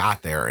once I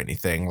got there or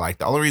anything. Like,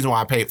 the only reason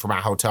why I paid for my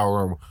hotel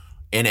room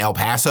in El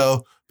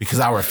Paso, because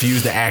I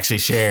refused to actually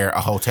share a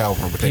hotel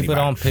room with anybody. People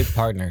don't pick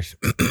partners.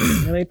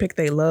 They pick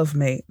their love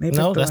mate.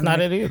 No, that's not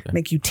it either.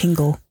 Make you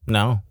tingle.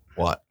 No.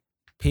 What?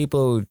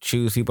 People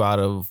choose people out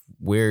of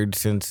weird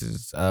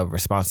senses of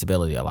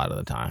responsibility a lot of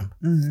the time.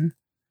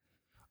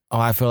 Oh,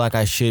 I feel like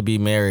I should be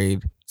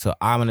married, so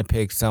I'm going to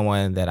pick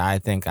someone that I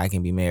think I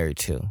can be married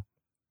to.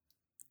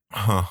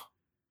 Huh.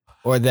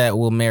 Or that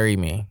will marry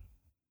me.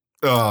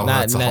 Oh,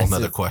 that's a whole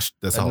nother question.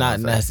 That's not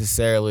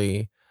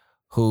necessarily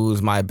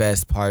who's my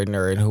best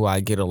partner and who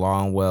I get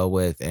along well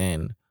with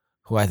and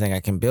who I think I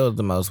can build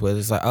the most with.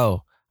 It's like,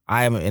 oh,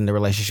 I am in the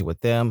relationship with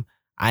them.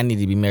 I need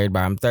to be married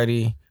by I'm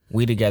 30.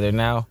 We together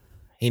now.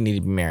 He need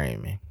to be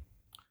marrying me.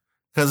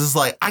 Because it's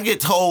like, I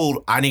get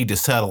told I need to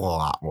settle a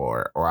lot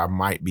more, or I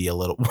might be a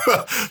little,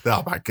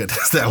 oh my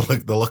goodness,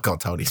 the look on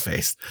Tony's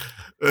face.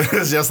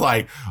 It's just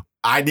like,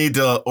 I need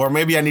to, or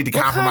maybe I need to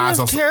compromise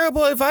on. What kind of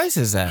terrible advice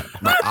is that?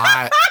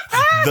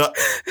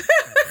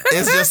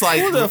 It's just like,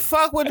 who the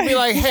fuck would be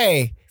like,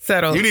 hey,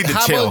 settle. You need to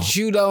how chill. about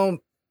you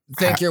don't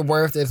think you're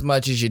worth as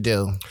much as you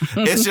do?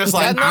 It's just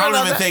like, I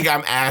don't even think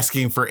I'm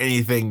asking for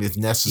anything that's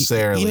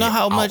necessarily. You know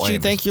how much outlandish. you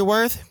think you're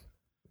worth?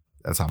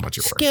 That's how much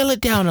you're worth. Scale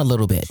it down a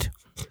little bit.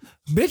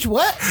 Bitch,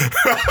 what?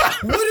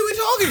 What are we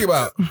talking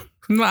about?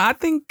 No, I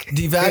think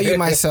devalue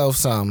myself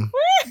some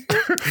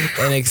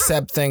and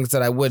accept things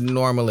that I wouldn't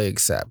normally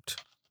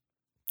accept.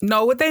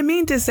 No, what they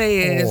mean to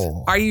say is,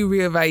 are you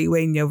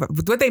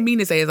reevaluating what they mean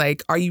to say is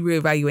like, are you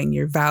reevaluating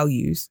your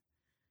values?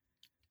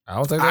 I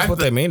don't think that's what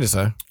they mean to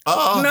say.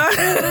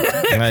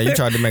 No. You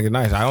tried to make it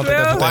nice. I don't think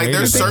that's what they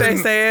mean to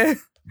say.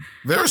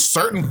 There are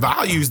certain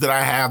values that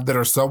I have that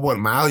are somewhat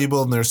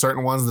malleable, and there's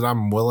certain ones that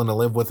I'm willing to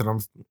live with,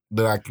 and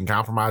that I can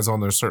compromise on.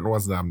 There's certain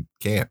ones that I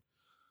can't.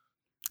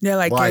 Yeah,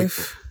 like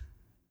if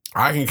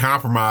I can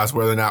compromise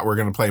whether or not we're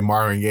going to play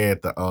Marvin Gaye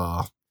at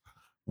the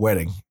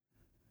wedding,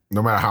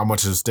 no matter how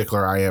much of a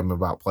stickler I am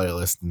about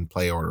playlist and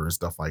play order and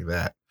stuff like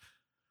that.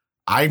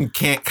 I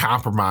can't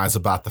compromise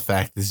about the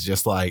fact it's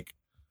just like,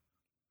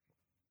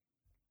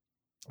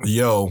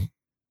 yo,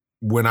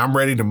 when I'm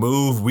ready to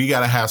move, we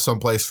got to have some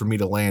place for me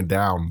to land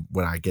down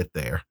when I get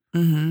there.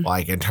 Mm-hmm.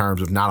 Like in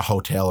terms of not a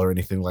hotel or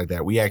anything like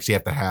that. We actually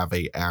have to have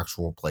a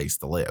actual place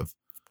to live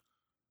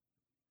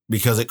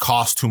because it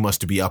costs too much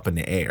to be up in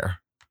the air.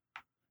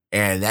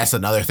 And that's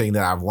another thing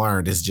that I've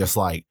learned is just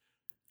like,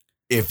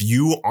 if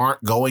you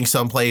aren't going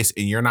someplace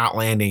and you're not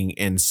landing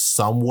in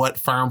somewhat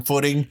firm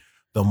footing,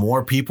 the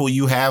more people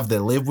you have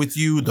that live with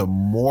you, the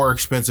more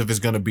expensive it's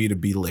going to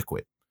be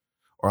liquid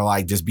or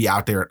like just be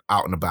out there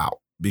out and about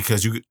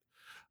because you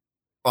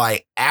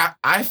like,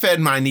 I fed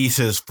my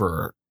nieces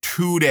for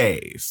 2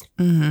 days.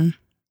 Mm-hmm. And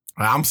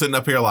I'm sitting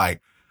up here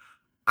like,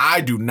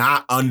 I do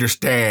not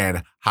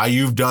understand how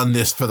you've done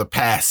this for the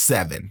past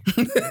 7.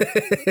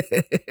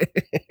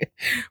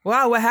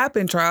 Wow, what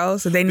happened,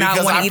 Charles? Did they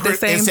not want to eat the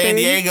same thing? In San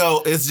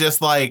Diego, it's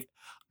just like,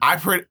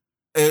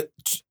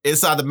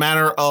 it's either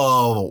matter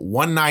of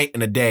one night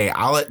and a day.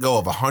 I let go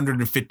of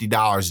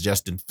 $150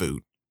 just in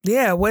food.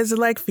 Yeah, what is it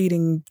like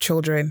feeding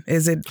children?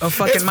 Is it a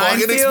fucking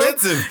minefield? It's fucking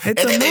expensive.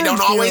 It's and then they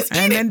don't always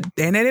eat it. And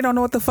then they don't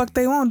know what the fuck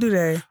they want, do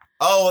they?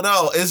 Oh,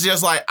 no. It's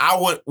just like I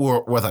went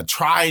with a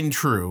tried and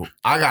true.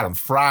 I got them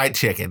fried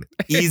chicken.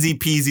 Easy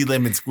peasy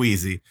lemon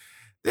squeezy.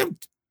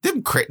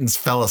 Them crittens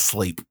fell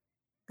asleep.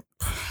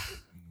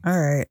 All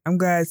right. I'm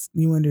glad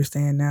you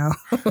understand now.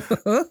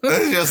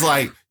 It's just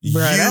like,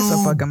 bruh, that's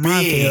a fucking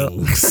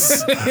minefield.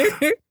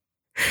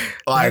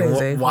 Like,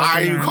 why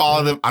are you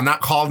calling them? I'm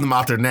not calling them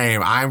out their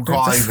name. I'm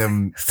calling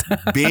them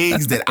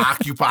beings that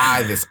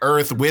occupy this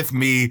earth with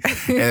me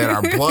and that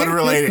are blood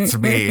related to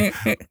me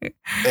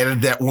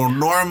and that will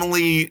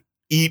normally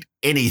eat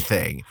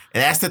anything.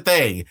 And that's the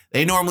thing.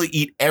 They normally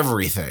eat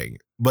everything.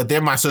 But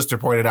then my sister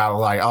pointed out,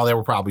 like, oh, they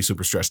were probably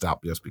super stressed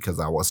out just because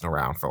I wasn't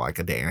around for like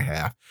a day and a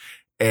half.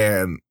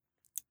 And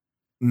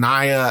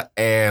Naya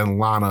and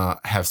Lana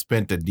have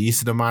spent a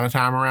decent amount of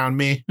time around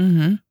me,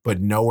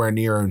 but nowhere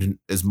near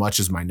as much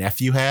as my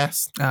nephew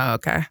has. Oh,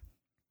 okay.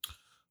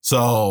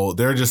 So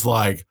they're just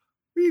like,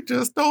 we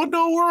just don't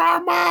know where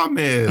our mom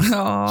is.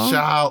 Aww.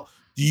 Child,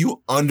 do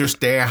you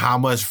understand how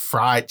much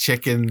fried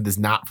chicken that's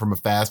not from a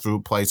fast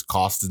food place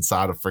costs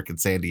inside of freaking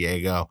San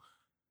Diego?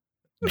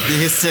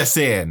 It's just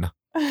in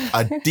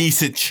a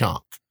decent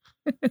chunk.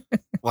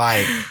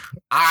 Like,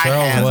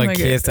 Charles want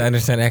kids to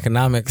understand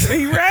economics.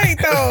 You're right,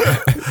 though.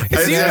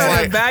 It's you just know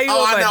like, the value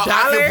oh, of I know. a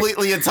dollar? I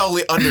completely and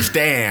totally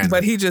understand.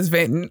 But he just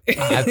venting.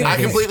 I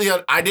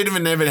didn't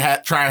even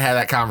try and have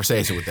that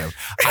conversation with them.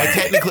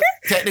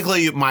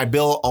 Technically, my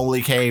bill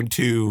only came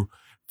to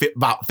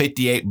about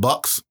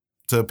 $58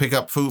 to pick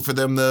up food for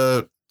them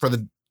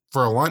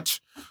for a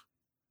lunch.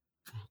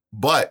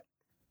 But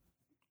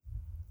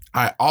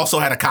I also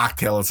had a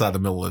cocktail inside the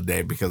middle of the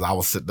day because I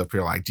was sitting up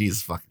here like,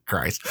 Jesus fucking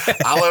Christ.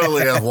 I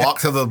literally just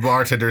walked to the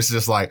bartenders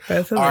just like,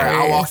 all right,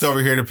 I walked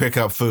over here to pick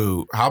up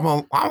food. How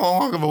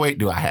long of a wait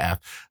do I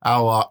have?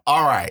 All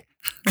right,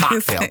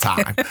 cocktail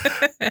time.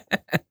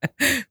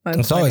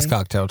 It's always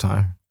cocktail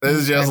time.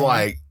 It's just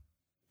like,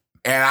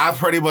 and I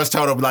pretty much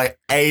told them like,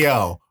 hey,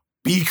 yo,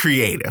 be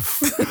creative.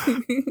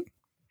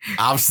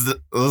 It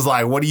was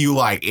like, what do you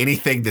like?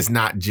 Anything that's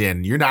not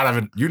gin. You're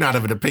not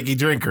even a picky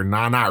drinker.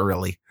 Nah, not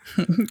really.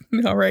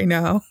 Not right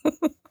now.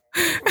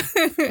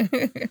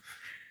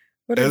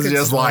 It's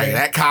just like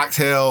that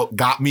cocktail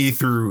got me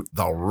through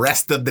the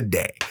rest of the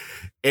day.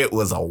 It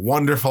was a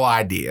wonderful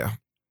idea.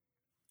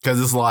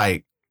 Because it's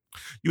like,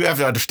 you have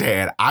to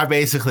understand, I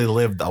basically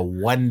lived a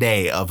one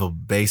day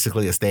of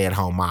basically a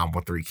stay-at-home mom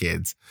with 3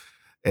 kids.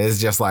 It's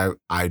just like,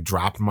 I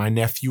dropped my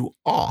nephew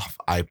off.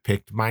 I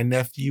picked my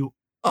nephew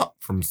up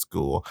from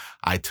school.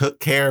 I took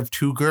care of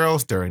 2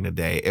 girls during the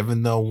day,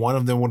 even though one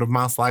of them would have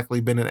most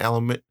likely been in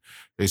elementary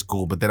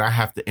school. But then I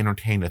have to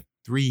entertain a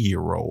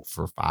 3-year-old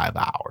for 5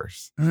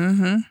 hours.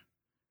 Mm-hmm.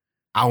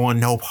 I want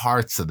no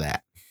parts of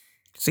that.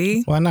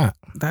 See? Why not?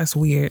 That's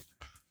weird.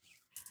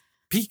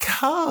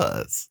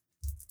 Because.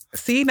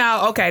 See,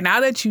 now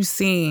that you've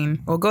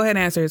seen, well, go ahead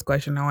and answer his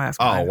question. I'll ask.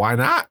 Oh, why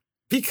not?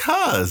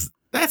 Because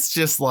that's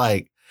just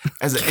like,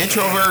 as an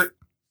introvert,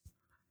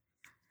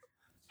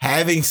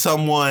 having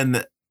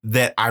someone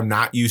that I'm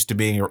not used to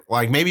being,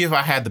 like, maybe if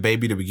I had the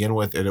baby to begin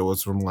with and it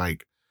was from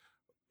like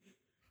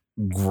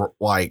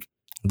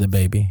the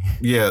baby.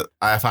 Yeah.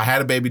 If I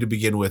had a baby to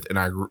begin with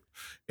and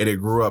it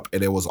grew up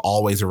and it was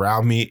always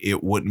around me,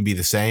 it wouldn't be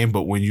the same.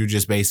 But when you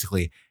just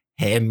basically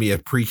hand me a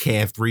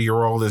pre-canned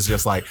 3-year-old, it's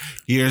just like,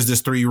 here's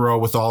this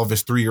 3-year-old with all of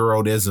his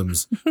 3-year-old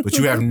isms, but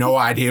you have no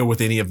idea what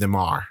any of them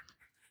are.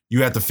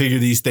 You have to figure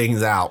these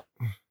things out.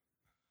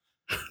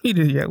 He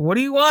just, yeah, what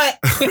do you want?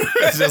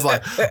 It's just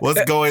like,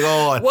 what's going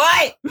on?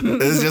 What?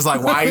 It's just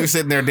like, why are you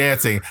sitting there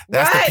dancing?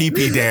 That's What? the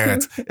pee-pee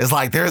dance. It's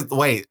like,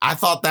 wait, I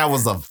thought that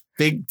was a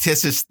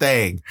fictitious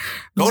thing.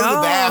 Go to the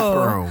No.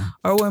 bathroom.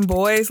 Or when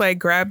boys like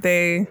grab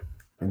they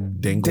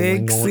Dingle,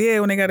 dicks, wingle. yeah,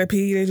 when they gotta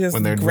pee, they just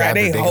When they're grab,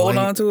 they grabbing hold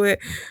dingling. on to it.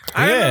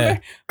 I Yeah.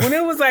 remember when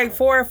it was like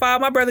 4 or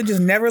 5, my brother just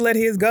never let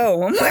his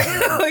go. I'm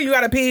like, you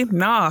gotta pee?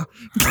 Nah.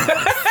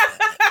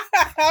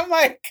 I'm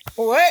like,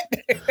 what?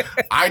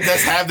 I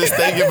just have this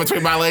thing in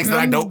between my legs that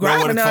I don't know what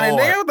Grabbing it's on it. for.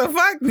 Nigga, what the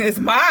fuck? It's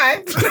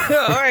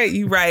mine. All right,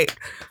 you right,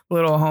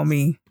 little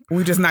homie.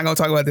 We just not gonna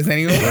talk about this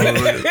anymore.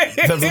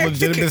 That's a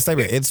legitimate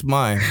statement. It's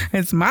mine,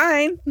 It's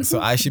mine.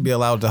 so I should be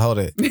allowed to hold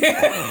it.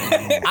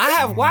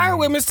 Why are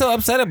women still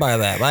upset by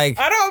that? Like,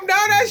 I don't know.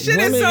 That shit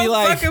is Women so be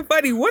like, fucking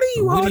funny. What are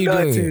you what do holding you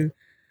on do? to?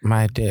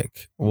 my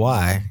dick.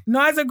 Why?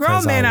 No, as a grown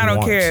 'Cause man, I I don't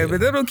want care. to.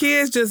 But little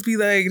kids just be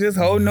like, just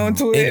holding on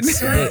to it. It's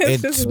just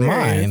it's weird.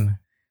 mine.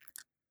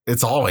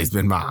 It's always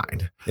been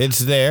mine. It's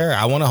there.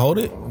 I want to hold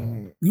it.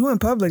 You in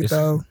public It's-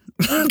 though.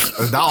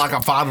 It's not like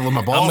I'm fondling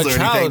my balls I'm a or anything.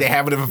 child. They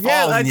haven't even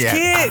Yeah, fallen like yet.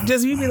 kid,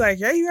 just you be like,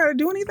 yeah, you gotta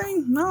do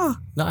anything? No,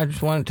 No, I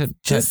just wanted to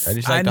check. I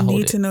just I like to hold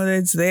need it. to know that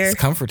it's there. It's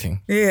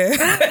comforting. Yeah.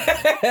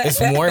 It's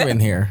warm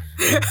in here.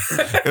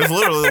 It's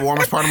literally the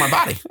warmest part of my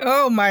body.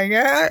 Oh my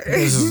god.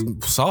 This is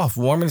soft,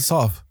 warm and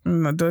soft.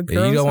 My dog Yeah,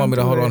 you girls don't want me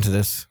to hold do on it. to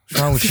this.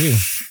 What's wrong with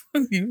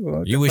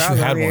you? You wish you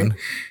had one.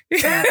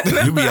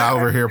 You be out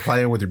over here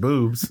playing with your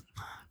boobs.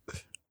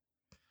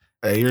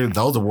 Hey,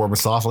 those are warm and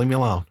soft. Leave me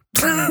alone.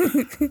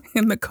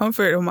 In the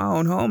comfort of my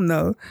own home,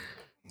 though.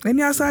 Then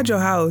you outside your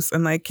house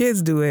and like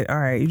kids do it. All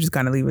right, you just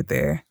kind of leave it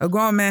there. A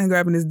grown man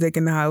grabbing his dick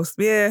in the house.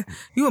 Yeah,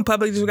 you in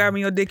public just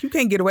grabbing your dick. You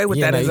can't get away with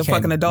Yeah, that no, as you a can't-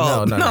 fucking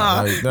adult. No,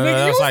 Nah. that's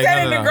Nigga, you like,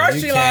 stand in the grocery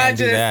you line can't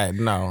do just. that.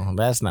 No,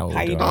 that's not what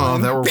How we're you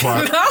doing.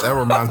 doing? That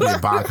reminds me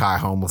of Bankai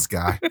homeless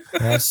guy.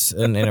 That's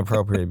an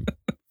inappropriate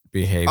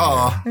behavior.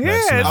 Oh, Yeah,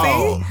 That's not- see?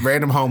 Oh,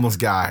 random homeless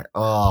guy.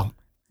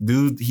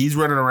 Dude, he's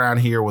running around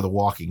here with a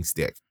walking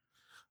stick.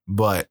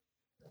 But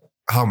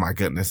oh my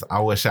goodness, I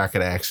wish I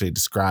could actually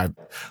describe.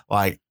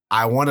 Like,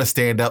 I want to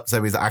stand up so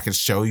that means I can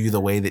show you the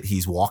way that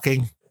he's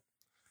walking.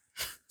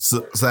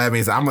 So that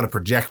means I'm going to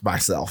project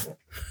myself.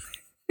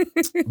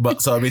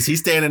 But so it means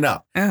he's standing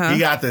up. Uh-huh. He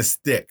got this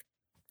stick,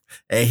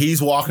 and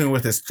he's walking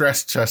with his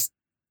chest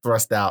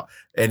thrust out,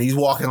 and he's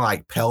walking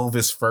like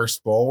pelvis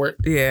first forward.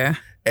 Yeah.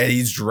 And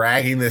he's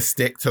dragging this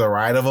stick to the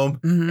right of him.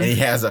 Mhm. And he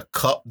has a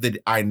cup that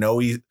I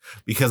know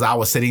because I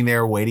was sitting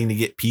there waiting to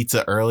get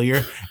pizza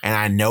earlier, and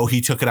I know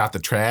he took it out the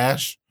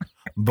trash.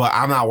 But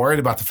I'm not worried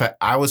about the fact.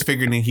 I was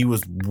figuring he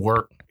was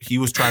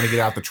trying to get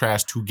out the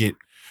trash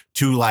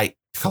to like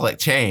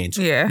collect change.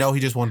 Yeah. No, he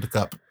just wanted the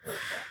cup.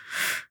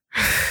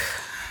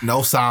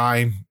 No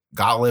sign.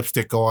 Got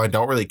lipstick on.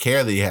 Don't really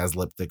care that he has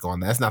lipstick on.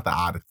 That's not the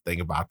oddest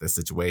thing about this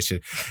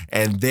situation.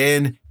 And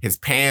then his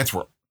pants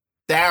were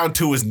down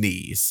to his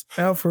knees.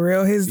 Oh, for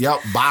real? Yep,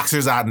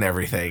 boxers out and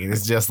everything. And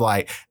it's just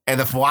like, and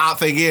the wild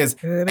thing is,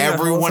 They got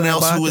everyone wholesale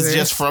else who is boxers.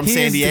 just from He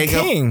San is the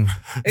Diego, king.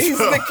 He's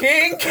the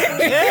king.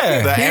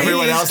 Yeah.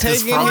 Everyone He else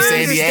is taking from I his-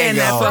 San understand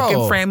that Diego. fucking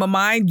Bro. frame of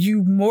mind.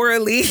 You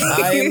morally.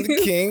 I am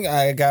the king.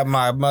 I got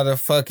my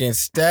motherfucking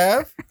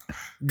staff.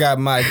 Got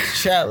my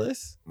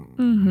chalice.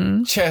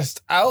 Mm-hmm.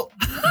 Chest out.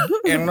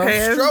 And I'm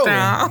Hands strolling.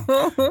 down.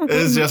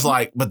 It's just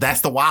like, but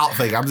that's the wild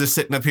thing. I'm just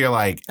sitting up here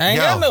like, I ain't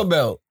yo. got no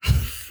belt.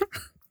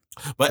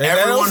 But They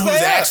everyone don't who's say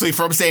that. actually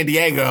from San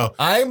Diego,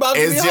 I ain't about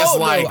to It's be just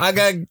holding like- no. I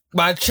got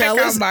my Check out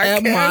chalice my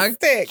and my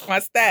stick, my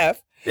staff.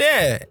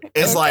 yeah.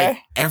 it's Okay. like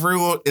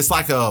everyone, it's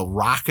like a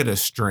rock in a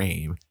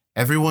stream.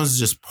 Everyone's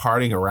just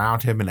partying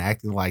around him and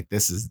acting like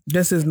this is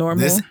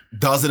normal. this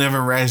doesn't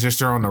even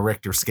register on the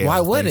Richter scale. Why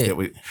of would things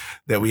it?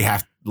 That we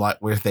have, like,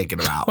 we're thinking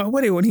about. Why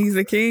would it when he's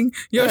the king?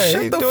 Yo, Yeah,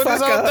 shut he the doing fuck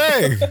his own up.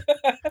 thing.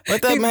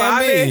 Let that He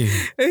man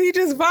vibing. be. He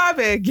just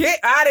vibing. Get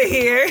out of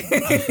here.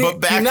 But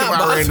back He to not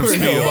my random bothering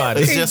spiel.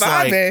 nobody. It's He just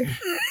like, vibing.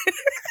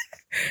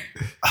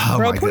 oh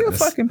Bro, my pull your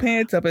goodness. fucking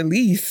pants up at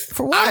least.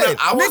 For I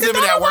what? wasn't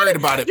even that worried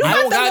about it. You I got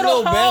don't the got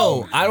little no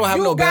hole. belt. I don't have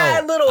You no got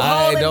belt. a little I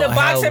hole in the don't have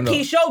boxer no-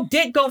 piece. Your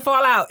dick gonna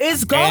fall out.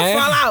 It's gonna And-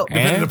 fall out.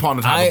 Depending and upon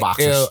the type of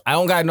boxers. I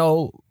don't got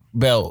no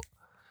belt.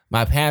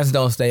 My pants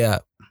don't stay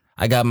up.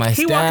 I got my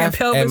He walking staff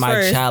pelvis and my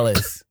first.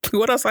 chalice.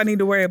 What else I need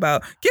to worry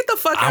about? Get the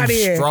fuck I'm out of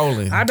here.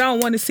 strolling. I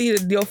don't want to see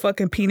your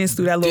fucking penis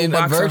through that little In the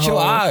boxer virtual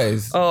hole.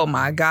 eyes. Oh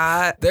my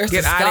God. There's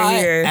Get the out of sky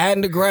here.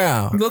 and the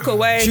ground. Look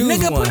away. Choose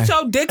Nigga, one. put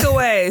your dick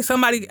away.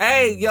 Somebody,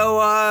 hey, yo,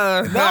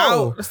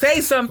 No. say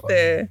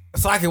something.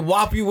 So I can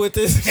whop you with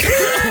this with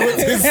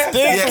this stick.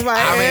 Yeah,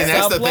 I mean, that's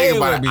Stop the playing thing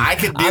about with it. me. I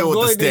can I'm deal with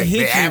going the to stick. hit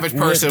The you average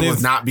with person would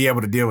this. not be able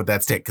to deal with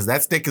that stick because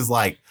that stick is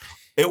like,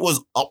 it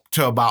was up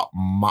to about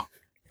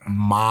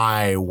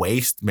my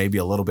waist, maybe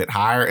a little bit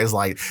higher. Is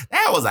like,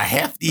 that was a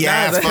hefty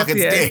That ass was a fucking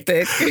hefty-ass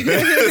stick. stick.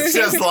 It's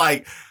just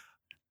like,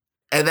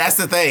 and that's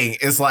the thing.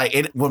 It's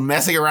like, when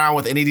messing around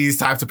with any of these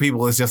types of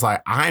people, it's just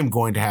like, I'm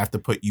going to have to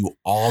put you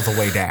all the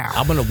way down.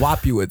 I'm gonna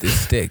whop you with this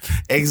stick.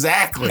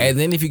 Exactly. And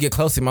then if you get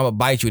close to him, I'm gonna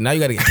bite you. Now you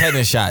gotta get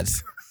tetanus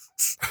shots.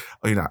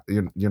 Oh,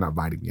 you're not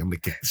biting me. I'm gonna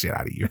kick the shit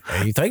out of you.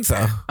 You think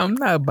so? I'm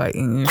not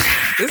biting you.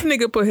 This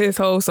nigga put his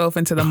whole self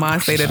into the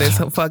mind state of this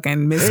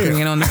fucking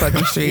miscreant on the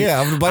fucking street. Yeah,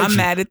 I'm gonna bite I'm you.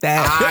 mad at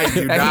that. I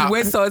do Like, not. he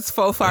went so it's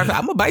so far. I'm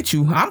gonna bite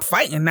you. I'm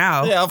fighting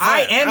now. Yeah, I'm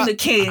fighting. I am the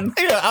king.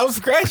 Yeah, I was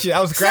scratching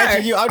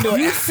you. I'm doing.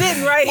 You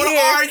sitting right What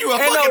here. are you, a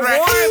fucking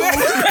raccoon?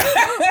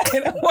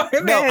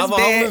 No, I'm a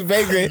homeless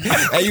vagrant,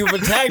 and you've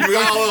attacked me.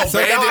 Oh, So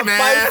now I'm bandit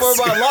fighting man.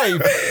 for my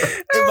life.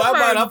 In my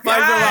mind, I'm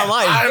fighting for my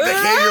life. I'm the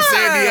king of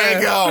San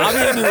Diego. I'm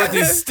hitting you with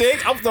this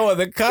stick. I'm throwing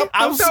the cup.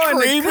 I'm throwing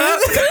the screaming.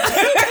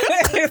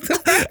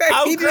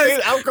 He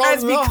just I'm has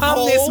causing the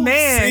become this whole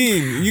man.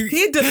 scene.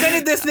 He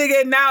defended this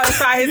nigga now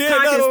inside his Yeah, no,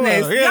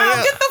 consciousness. yeah, no,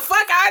 yeah. get the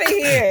fuck out of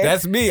here.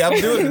 That's me. I'm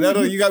doing it.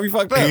 No, you got me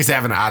fucked up. He's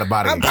having an out of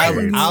body I'm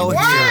experience. biting.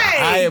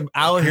 I am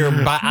out here.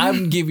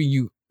 I'm giving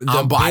you the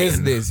I'm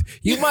biting. business.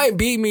 You might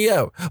beat me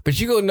up, but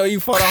you gonna know you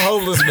fought a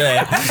homeless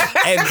man.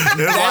 And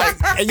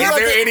Is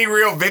there any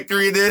real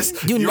victory in this?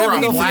 You You're never a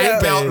know black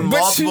who belt that in is. But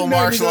multiple you know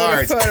martial you're gonna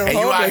arts, fight a and you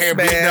out homeless here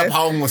beating man. up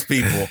homeless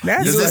people.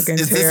 That's is fucking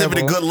this even a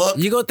terrible. good look?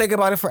 you gonna think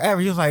about it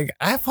forever. You're like,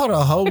 I fought a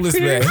homeless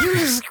man. He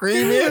was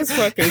screaming. He was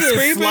fucking He was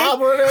screaming.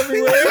 slobbering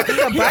everywhere. Look at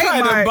the He bite tried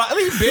to mark. bite-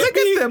 he bit Look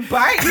me. at the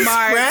bite He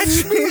mark.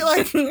 scratched me.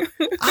 Like,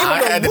 I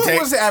I had don't to know take-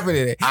 what was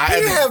happening. I He had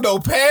didn't to- have no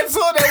pants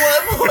on at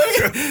one point.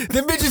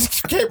 The bitches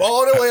came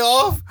all the way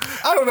off.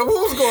 I don't know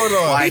what was going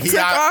on. Like, He he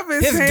took got- off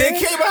his His hand.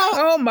 dick came out.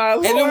 Oh my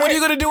lord! And then what are you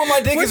gonna do when my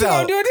dick What is you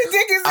out? gonna do when his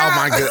dick is out? Oh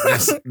my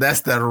goodness,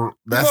 that's gonna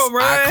I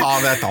run?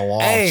 call that the law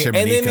Hey, of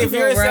and then Chiminica. if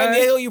you're in San Right.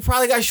 Diego, you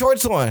probably got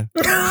shorts on.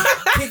 Kick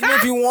me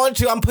if you want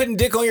to. I'm putting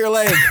dick on your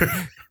leg.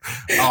 Oh,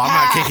 I'm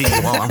not kicking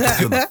you. I'm kicking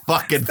you in the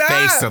fucking Stop.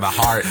 face or the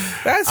heart.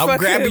 That's I'm fucking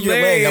grabbing your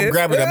leg. I'm hilarious.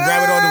 grabbing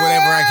onto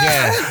whatever I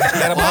can.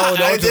 And I'm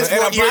holding At on to this it.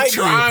 And point, I'm you're biting you.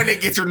 trying to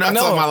get your nuts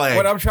No, on my leg.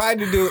 what I'm trying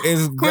to do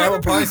is grab a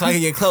part so I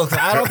can get close. 'Cause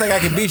I don't think I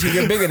can beat you.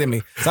 You're bigger than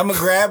me. So I'm going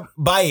to grab,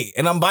 bite,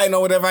 and I'm biting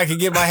on whatever I can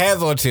get my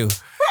hands onto.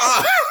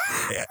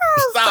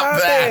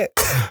 Stop that.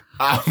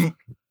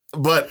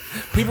 But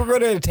People are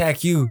going to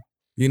attack you.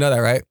 You know that,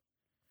 right?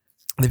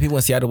 The people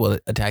in Seattle will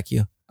attack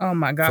you. Oh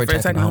my god! For For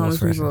attacking homeless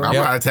person. people. I'm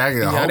Yep. not attacking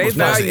a Yeah, homeless they person.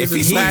 value If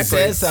this he back.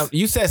 says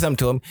You said something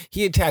to him.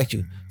 He attacked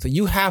you. So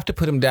you have to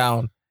put him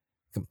down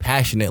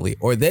compassionately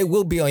or they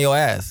will be on your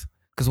ass.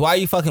 Because why are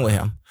you fucking with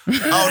him?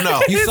 oh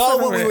no, You saw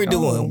what we were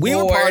doing. Oh,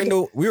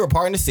 we were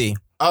parting to see.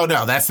 oh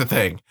no, that's the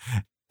thing.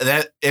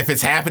 That if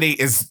it's happening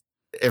is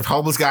if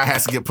homeless guy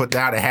has to get put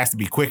down, it has to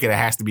be quick and it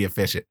has to be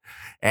efficient.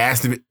 It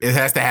has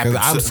to happen.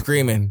 Because I'm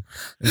screaming.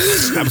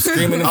 I'm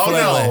screaming and Oh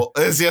flailing. no!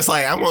 It's just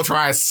like I'm gonna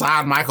try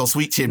Side Michael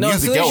Sweet Chin No,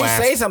 as music. soon as Your you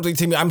ass. say something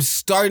to me, I'm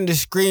starting to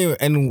scream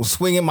and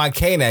swinging my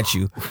cane at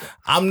you.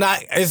 I'm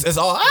not. It's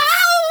all.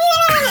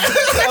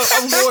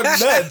 I'm going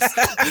nuts.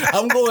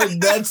 I'm going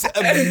nuts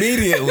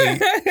immediately.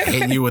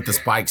 Hit you with the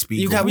spike speed.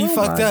 You got me Oh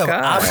fucked my up.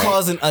 God. I'm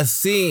causing a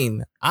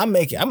scene. I'm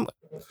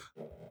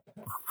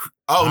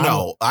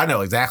no, I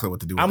know exactly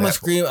what to do. With gonna that.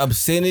 scream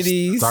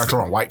obscenities. Start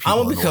throwing white people. I'm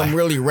gonna in the become way.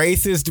 really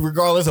racist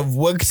regardless of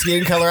what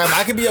skin color I'm.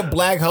 I could be a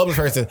black homeless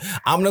person.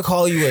 I'm gonna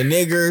call you a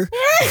nigger.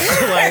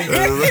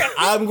 Like,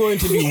 I'm going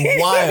to be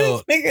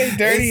wild. Nigga,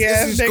 dirty This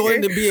ass is nigga.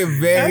 going to be a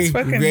very, That's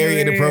fucking very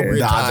hilarious. inappropriate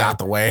Dodge time. out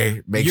the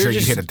way. Make You're sure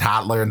just- you hit a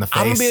toddler in the face.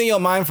 I'm gonna be in your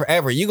mind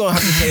forever. You're gonna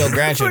have to tell your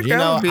grandchildren. You Fuck,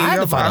 know, I'm being I had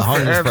your to find a mind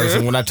homeless forever.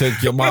 person when I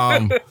took your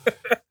mom to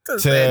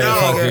no,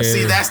 fucking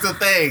see that's the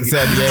thing.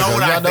 San Diego. You know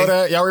what I Y'all know think?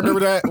 that? Y'all remember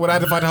that when I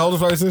had to find a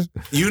homeless person?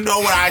 You know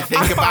what I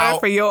think I about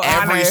for your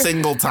every honor.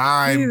 single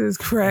time Jesus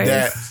Christ.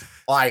 that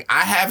like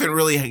I haven't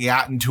really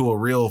gotten to a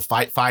real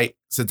fight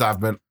since I've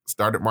been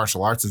started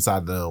martial arts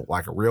inside the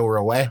like a real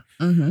way.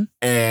 Mm-hmm.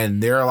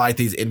 And there are like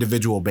these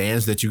individual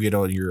bands that you get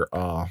on your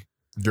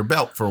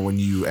belt for when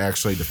you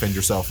actually defend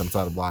yourself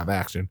inside of live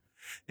action.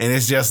 And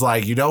it's just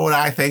like, you know what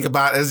I think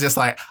about? It's just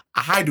like,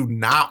 I do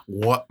not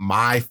want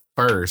my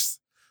first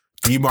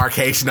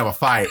demarcation of a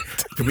fight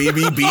to be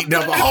me beating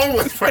up a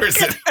homeless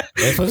person.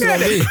 That's what it's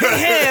gonna be.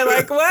 Yeah,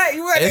 like what?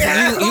 You want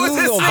It's- you who's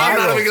this go I'm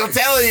not viral. even gonna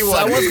tell anyone.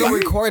 Someone's gonna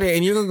record it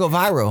and you're gonna go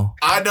viral.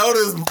 I know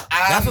this.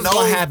 That's what's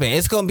gonna happen.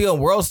 It's gonna be on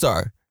World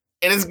Star.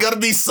 And it's gonna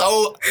be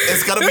so.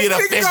 It's gonna be an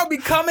This nigga official. gonna be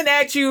coming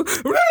at you.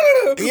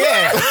 Yeah,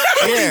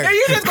 yeah. And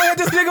you just gonna hit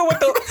this nigga with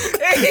the.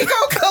 And he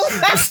gonna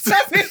collapse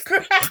up and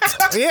crack.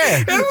 Yeah.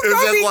 It was It's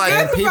gonna just be like-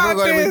 good People are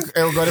about gonna, this.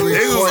 record It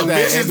was a that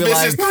vicious, and be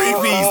vicious like,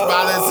 three-piece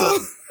by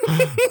this.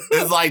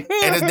 It's like,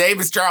 and his name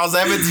is Charles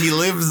Evans. He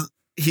lives.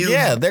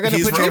 yeah, they're gonna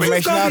he's put your from-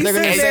 information out. They're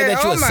gonna sitting say there,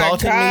 that you oh my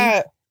assaulted me.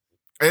 God.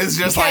 It's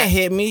You just can't like,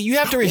 hit me. You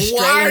have to why are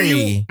restrain you,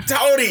 me.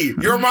 Tony?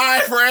 You're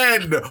my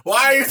friend.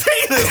 Why are you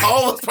taking this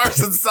homeless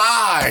person's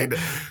side?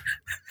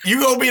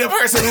 You gonna be the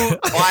person who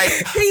like.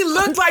 He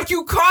looked like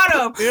you caught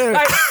him. Yeah.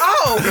 Like,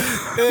 oh,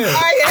 Yeah.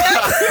 I am.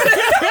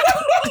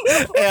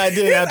 Yeah, I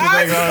did have to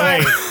I think all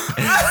right. was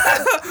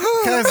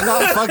Cause no,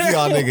 fuck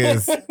y'all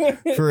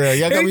niggas. For real,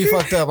 y'all got me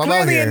fucked up. I'm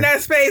out Clearly here. in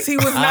that space, he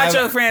was not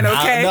your friend.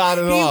 Okay, Not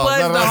at all. He was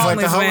No, the it's like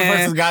homeless the homeless man.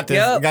 person got this.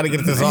 Yep. Got to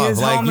get this off. He's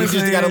Like you homeless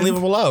just got to man. leave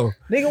him alone.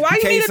 Nigga, why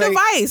you need a say-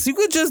 device? You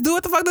could just do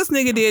what the fuck this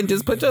nigga did and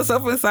just put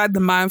yourself inside the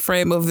mind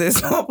frame of this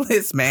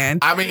homeless man.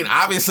 I mean,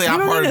 obviously, You I'm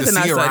don't part need of the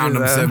nothing sea outside around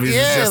him. yourself. So it's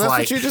Yeah, just that's like,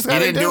 what you just he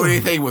gotta didn't do do.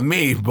 anything with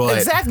me, but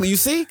Exactly. You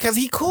see, because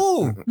he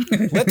cool.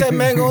 Let that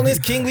man go on his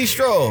kingly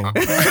stroll.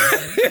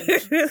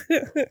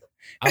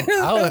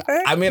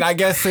 I mean, I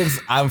guess since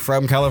I'm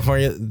from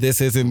California, this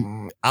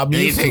isn't. I'm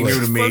used to anything new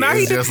to it. me. So now It's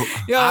he just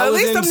Yo, I at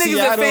was least in them niggas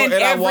Seattle defend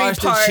and I every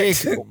watched part. a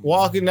chick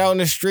walking down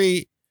the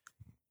street,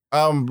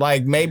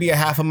 like maybe a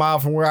half a mile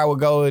from where I would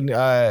go and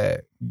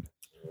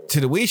to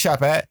the weed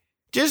shop at.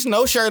 Just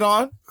no shirt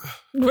on,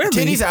 Really?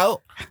 titties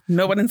out.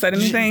 No one said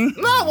anything.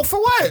 No, well,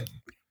 for what?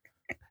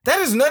 That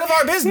is none of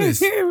our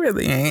business. It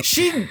really ain't.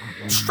 She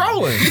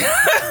strolling.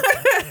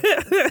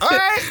 All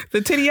right. The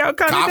titty out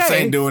kind of cops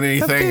day. ain't doing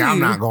anything. I'm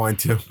not going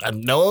to.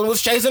 No one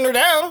was chasing her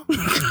down. What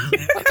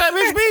that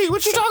bitch be?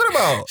 What you talking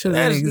about? She was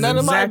That's doing none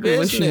of my exactly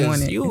what she business.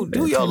 wanted. You do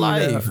That's your what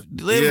life.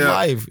 Live Yeah.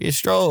 life. It's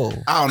stroll.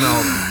 I don't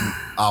know.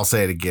 I'll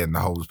say it again. The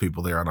homeless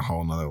people there on a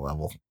whole nother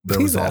level. There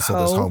was He's a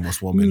also this hoe.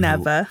 homeless woman who,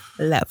 Never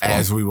left.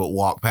 as we would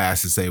walk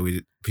past and say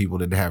people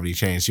didn't have any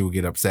change, she would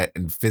get upset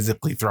and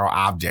physically throw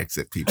objects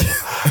at people.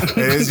 And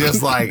it's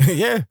just like,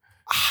 Yeah.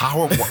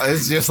 how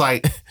it's just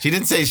like she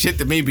didn't say shit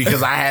to me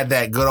because I had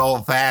that good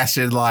old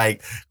fashioned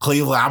like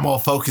Cleveland. I'm gonna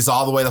focus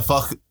all the way the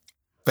fuck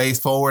face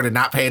forward and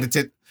not paying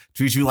attention.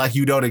 Treat you like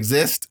you don't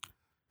exist.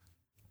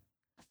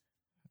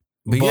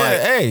 But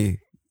yeah, hey,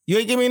 you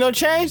ain't give me no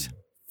change?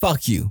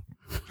 Fuck you.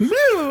 Throwing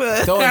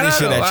this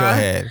shit at your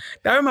head.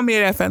 That remind me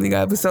of that Family Guy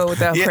episode with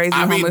that crazy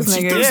I mean, homeless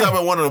she nigga. threw Yeah.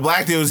 something at one of the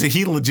black dudes and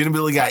he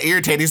legitimately got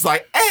irritated. He's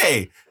like,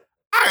 hey,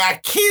 I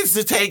got kids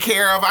to take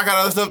care of. I got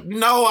other stuff.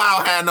 No, I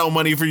don't have no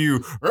money for you.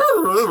 Exactly.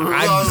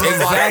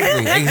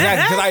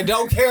 Because I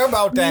don't care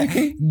about that.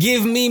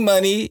 Give me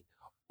money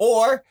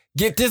or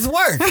get this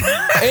work.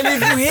 And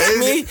if you hit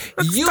me,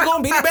 you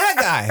gonna be the bad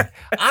guy.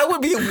 I would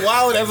be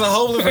wild as a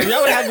homeless person. Y'all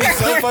would have me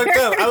so fucked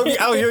up. I would be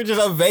out here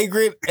just a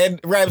vagrant and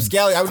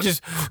rapscallion. I would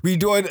just be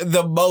doing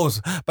the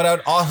most, but I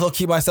would also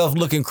keep myself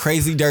looking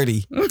crazy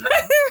dirty.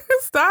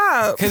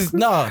 Stop. Because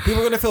no,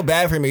 people are gonna feel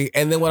bad for me,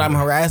 and then when I'm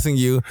harassing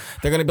you,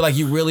 they're gonna be like,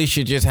 "You really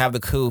should just have the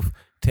coup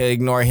to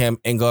ignore him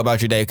and go about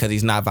your day because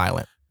he's not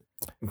violent."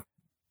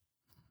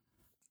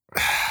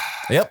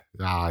 Yep.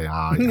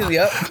 Yeah.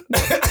 Yep.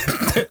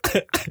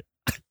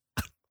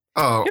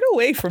 Oh, Get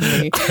away from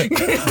me.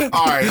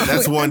 all right.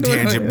 That's one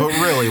tangent. But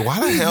really, why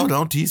the hell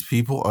don't these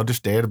people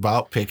understand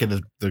about picking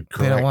the correct?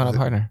 They don't want a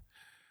partner.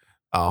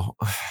 Oh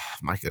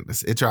my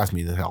goodness. It drives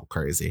me the hell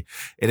crazy.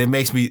 And it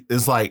makes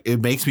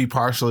me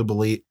partially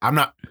believe I'm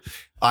not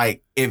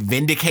like it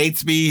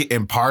vindicates me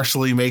and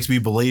partially makes me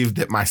believe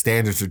that my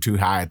standards are too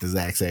high at the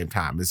exact same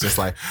time. It's just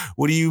like,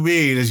 what do you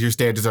mean is your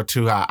standards are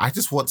too high? I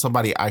just want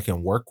somebody I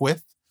can work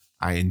with.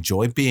 I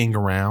enjoy being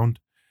around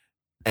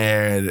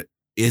and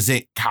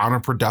isn't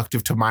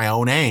counterproductive to my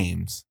own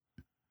aims.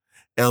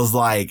 It was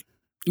like,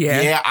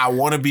 yeah, I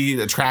want to be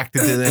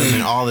attracted to them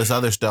and all this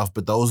other stuff,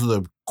 but those are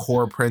the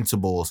core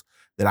principles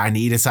that I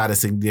need inside a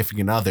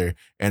significant other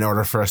in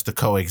order for us to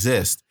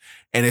coexist.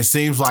 And it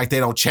seems like they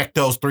don't check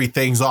those three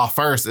things off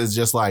first. It's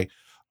just like,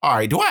 all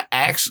right,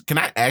 can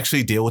I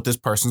actually deal with this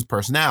person's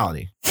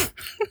personality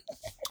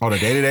on a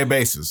day-to-day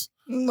basis?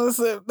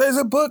 Listen, there's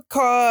a book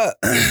called,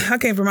 I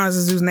can't pronounce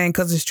this dude's name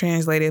because it's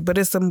translated, but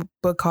it's a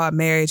book called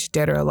Marriage,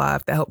 Dead or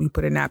Alive that helped me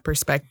put in that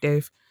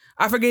perspective.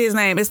 I forget his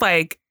name. It's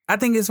like, I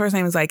think his first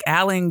name is like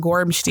Alan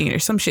Gormstein or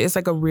some shit. It's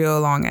like a real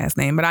long ass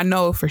name, but I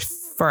know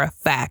for a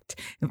fact,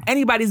 if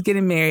anybody's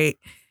getting married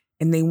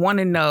and they want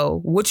to know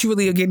what you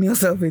really are getting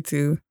yourself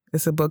into,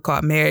 it's a book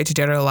called Marriage,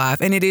 Dead or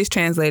Alive, and it is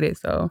translated.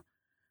 So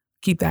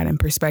keep that in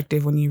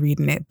perspective when you're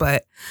reading it.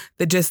 But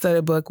the gist of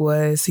the book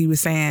was he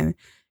was saying,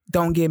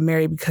 don't get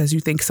married because you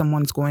think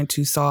someone's going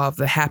to solve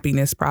the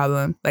happiness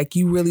problem. Like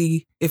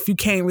if you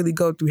can't really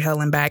go through hell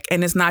and back,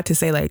 and it's not to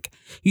say like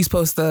you're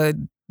supposed to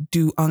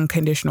do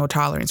unconditional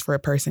tolerance for a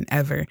person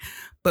ever,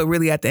 but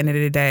really at the end of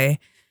the day,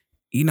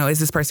 is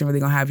this person really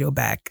gonna have your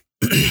back?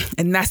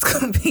 And that's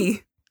gonna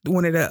be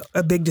one of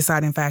a big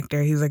deciding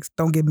factor. He's like,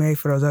 don't get married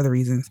for those other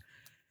reasons.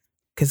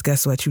 Because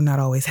guess what? You're not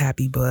always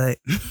happy, but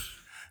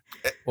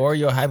Or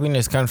your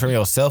happiness comes from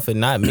yourself and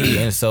not me.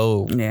 And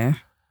so yeah.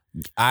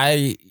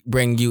 I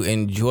bring you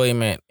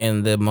enjoyment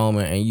in the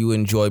moment and you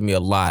enjoy me a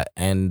lot.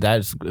 And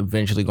that's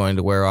eventually going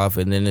to wear off.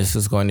 And then this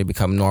is going to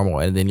become normal.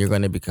 And then you're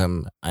going to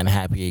become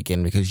unhappy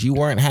again because you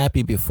weren't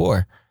happy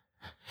before.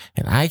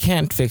 And I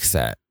can't fix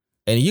that.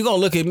 And you're going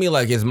to look at me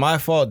like it's my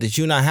fault that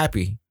you're not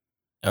happy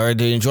or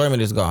the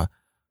enjoyment is gone.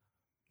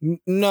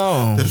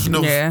 No. There's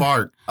no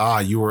spark.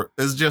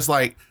 It's just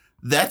like,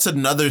 that's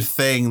another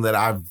thing that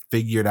I've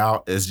figured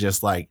out is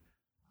just like,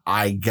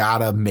 I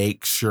gotta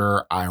make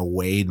sure I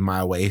wade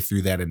my way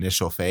through that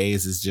initial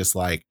phase. Is just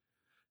like,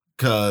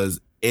 cause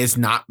it's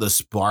not the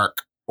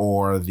spark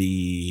or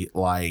the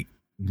like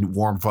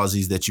warm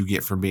fuzzies that you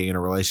get from being in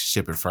a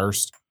relationship at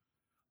first.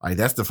 Like,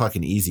 that's the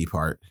fucking easy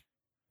part.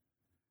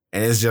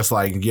 And it's just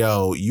like,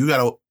 yo, you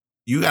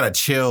gotta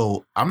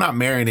chill. I'm not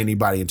marrying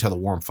anybody until the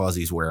warm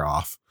fuzzies wear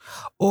off.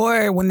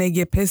 Or when they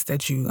get pissed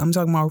at you. I'm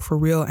talking about for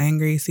real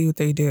angry. See what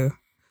they do.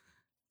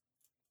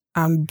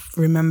 I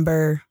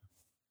remember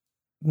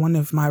one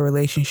of my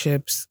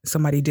relationships,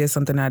 somebody did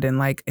something I didn't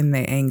like in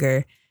their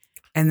anger.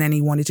 And then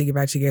he wanted to get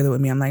back together with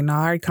me. I'm like, no,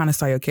 I already kind of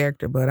saw your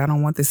character, but I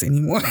don't want this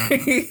anymore.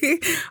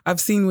 I've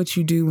seen what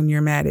you do when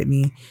you're mad at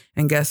me.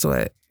 And guess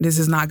what? This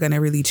is not going to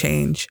really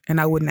change.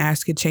 And I wouldn't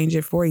ask you to change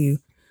it for you.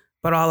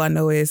 But all I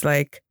know is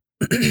like,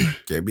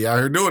 can't be out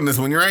here doing this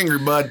when you're angry,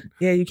 bud.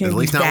 Yeah, you can't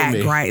be that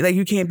grimy. Like,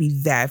 you can't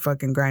be that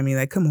fucking grimy.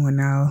 Like, come on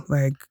now.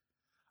 Like,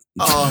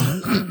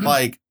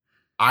 like,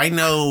 I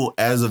know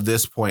as of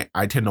this point,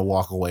 I tend to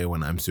walk away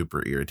when I'm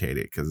super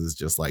irritated because it's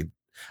just like,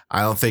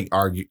 I don't think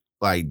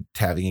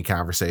having a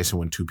conversation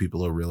when two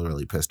people are really,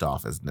 really pissed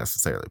off is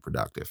necessarily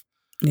productive.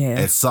 Yeah.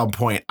 At some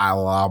point, I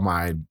allow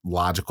my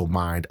logical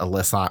mind,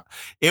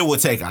 it would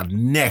take a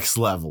next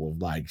level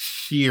of like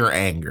sheer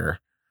anger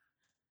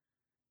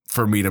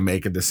for me to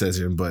make a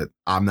decision, but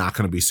I'm not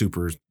going to be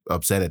super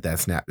upset at that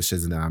snap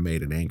decision that I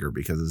made in anger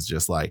because it's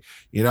just like,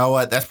 you know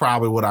what? That's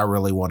probably what I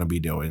really want to be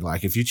doing.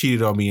 Like, if you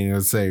cheated on me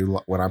and say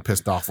when I'm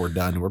pissed off, we're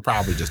done, we're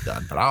probably just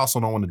done. But I also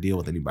don't want to deal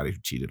with anybody who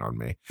cheated on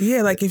me.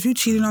 Yeah, like if you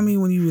cheated on me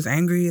when you was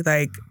angry,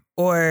 like,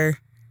 or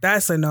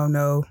that's a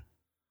no-no.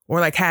 Or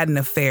like had an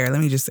affair.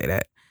 Let me just say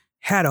that.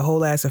 Had a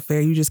whole ass affair.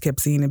 You just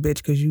kept seeing the bitch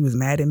because you was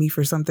mad at me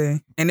for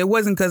something. And it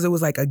wasn't because it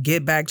was like a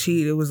get back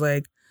cheat. It was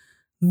like,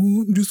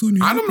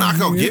 I'm not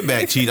going to get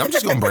back cheat. I'm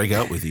just going to break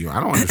up with you. I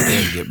don't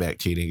understand get back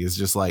cheating. It's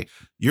just like,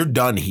 you're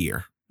done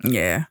here.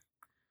 Yeah.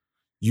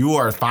 You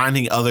are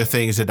finding other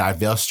things to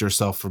divest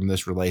yourself from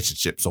this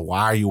relationship. So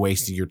why are you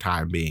wasting your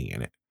time being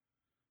in it?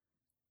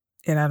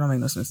 And that don't make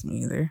no sense to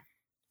me either.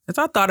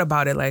 Because I thought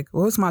about it, like,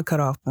 what's my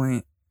cutoff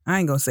point? I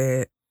ain't going to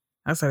say it.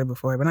 I said it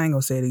before, but I ain't going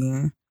to say it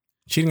again.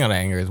 Cheating out of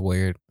anger is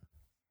weird.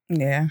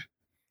 Yeah.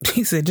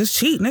 He said, just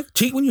cheat, nigga.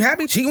 Cheat when you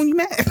happy, cheat when you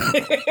mad.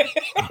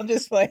 I'm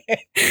just like...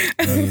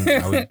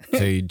 I would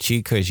say you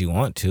cheat because you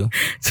want to.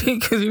 Cheat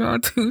because you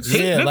want to.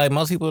 Cheat, yeah, like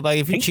most people, like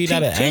if you cheat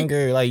out of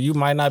anger, like you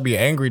might not be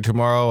angry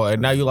tomorrow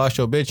and now you lost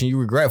your bitch and you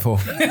regretful.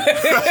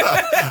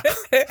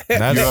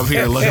 You're up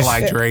here looking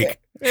like Drake.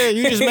 Yeah,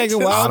 you just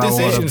making wild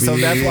decisions. So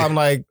that's why I'm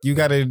like, you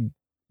got to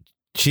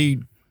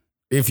cheat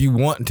if you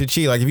want to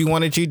cheat. Like if you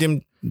want to cheat,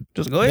 then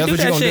just go ahead and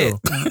do that shit.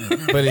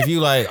 But if you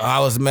like, I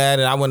was mad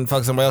and I wouldn't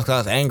fuck somebody else because I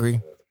was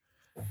angry.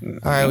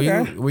 All right,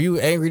 okay. were you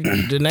angry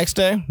the next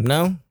day?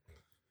 No.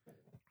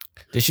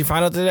 Did she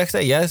find out the next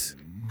day? Yes.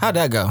 How'd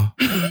that go?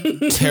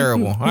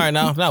 Terrible. All right,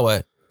 now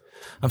what?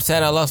 I'm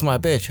sad I lost my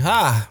bitch.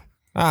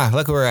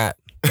 Look where we're at.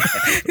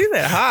 He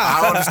said, I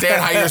don't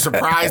understand how you're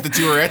surprised that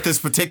you were at this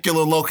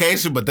particular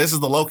location, but this is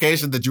the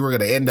location that you were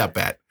going to end up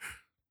at.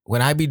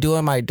 When I be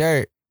doing my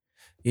dirt,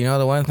 you know,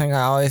 the one thing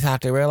I always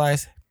have to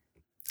realize,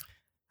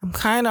 I'm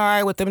kind of all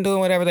right with them doing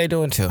whatever they're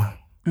doing too.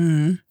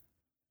 Mm-hmm.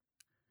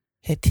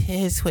 It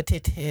is what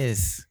it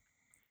is.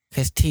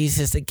 Because these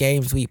is the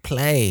games we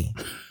play.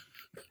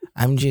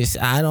 I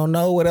don't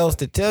know what else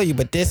to tell you,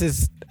 but this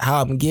is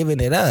how I'm giving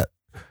it up.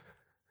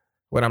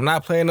 When I'm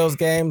not playing those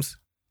games,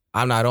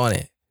 I'm not on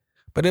it.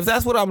 But if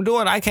that's what I'm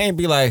doing, I can't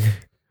be like,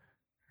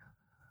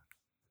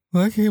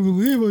 I can't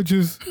believe I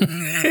just...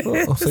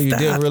 So you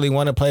didn't really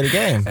want to play the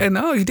game.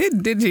 No, you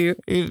didn't, did you?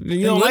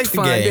 You don't like the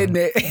fun, game.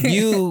 Didn't it?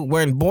 You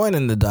weren't born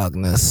in the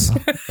darkness.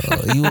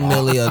 You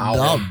merely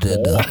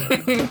adopted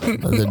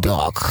the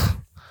dark.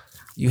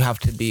 You have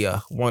to be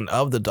one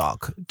of the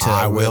dark.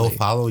 I will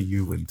follow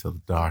you into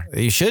the dark.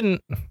 You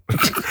shouldn't. You'd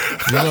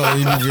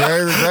be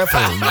very regretful.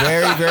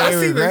 Very,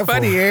 very regretful.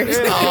 Funnier.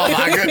 Oh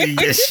my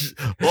goodness!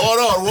 Hold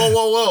on,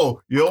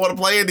 whoa! You don't want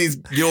to play these.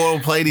 You don't want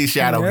to play these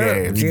shadow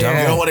games. You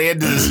don't want to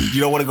end this.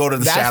 You don't want to go to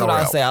the shadow. That's what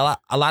I'll say.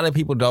 A lot of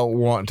people don't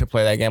want to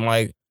play that game.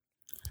 Like,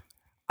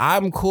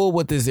 I'm cool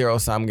with the zero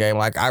sum game.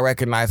 Like, I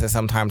recognize that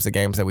sometimes the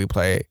games that we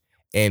play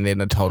end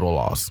in a total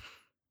loss.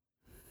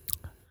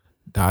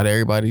 Not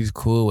everybody's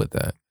cool with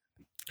that.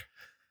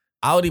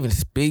 I don't even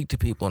speak to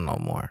people no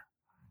more.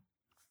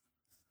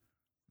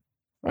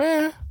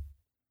 Yeah.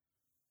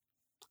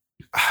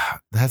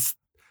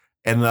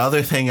 And the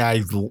other thing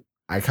I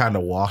kind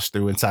of washed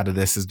through inside of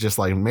this is just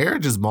like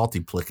marriage is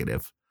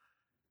multiplicative.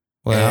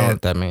 Well, I don't know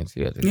what that means.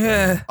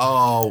 Yeah.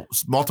 Oh,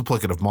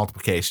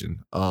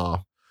 multiplication.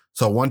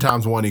 So 1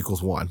 times 1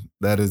 equals 1.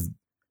 That is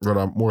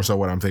more so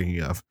what I'm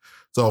thinking of.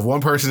 So if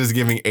one person is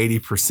giving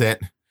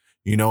 80%,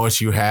 you know what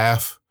you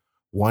have?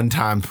 1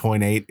 times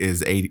 0.8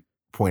 is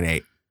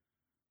 80.8.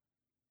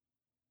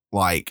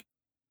 Like,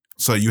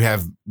 so you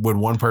have, when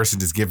one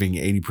person is giving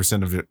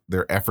 80% of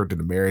their effort in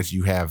a marriage,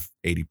 you have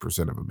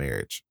 80% of a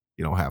marriage.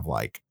 You don't have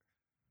like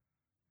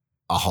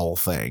a whole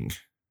thing.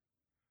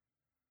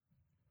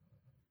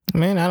 I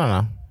mean, I don't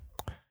know.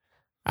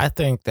 I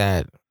think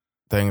that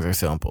things are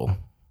simple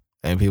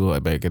and people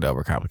make it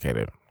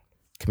overcomplicated.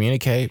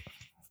 Communicate.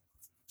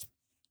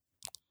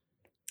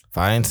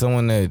 Find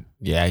someone that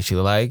you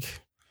actually like.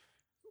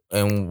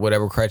 and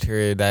whatever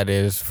criteria that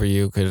is for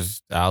you,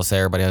 because I'll say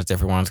everybody has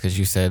different ones. Because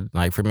you said,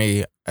 like, for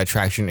me,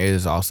 attraction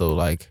is also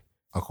like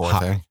A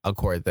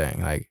core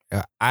thing. Like,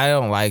 I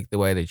don't like the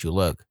way that you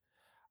look.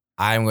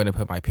 I'm going to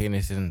put my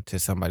penis into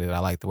somebody that I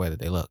like the way that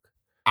they look.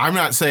 I'm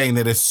not saying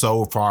that it's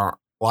so far,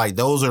 like,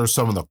 those are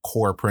some of the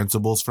core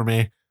principles for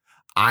me.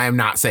 I am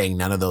not saying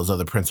none of those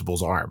other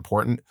principles are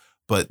important,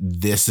 but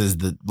this is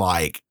the,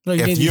 like, No,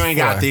 if you ain't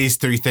got four. these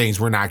 3 things,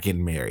 we're not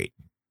getting married.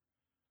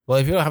 Well,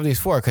 if you don't have these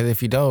 4, because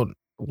if you don't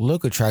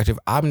look attractive,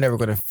 I'm never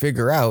going to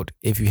figure out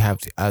if you have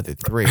the other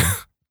 3.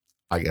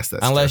 I guess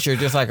that's Unless true.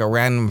 you're just like a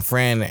random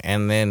friend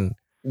and then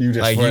You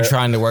just like you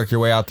trying to work your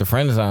way out the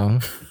friend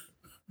zone.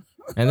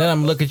 And then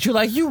I'm looking at you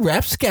like, you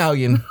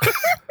rapscallion.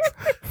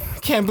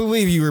 Can't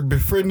believe you were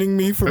befriending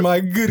me for my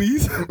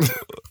goodies.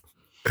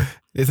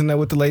 Isn't that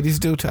what the ladies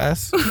do to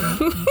us?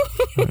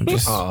 I'm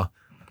just, I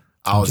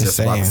was just just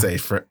about to saying.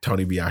 say,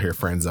 Tony be out here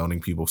friend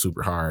zoning people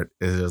super hard.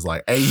 It's just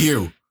like, hey,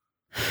 you,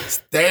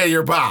 stay in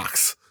your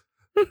box.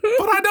 But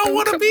I don't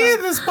want to be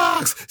in this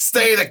box.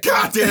 Stay in the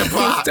goddamn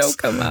box. Don't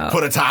come out.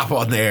 Put a top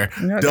on there.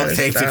 No, Duct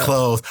tape it stop.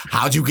 closed.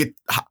 How did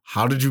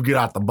you get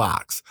out the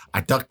box?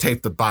 I duct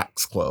taped the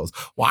box closed.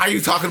 Why are you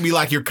talking to me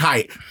like you're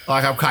kite?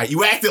 Like I'm kite.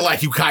 You acting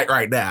like you kite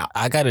right now.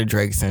 I got a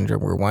Drake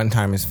syndrome where one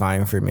time is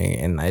fine for me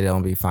and I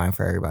don't be fine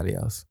for everybody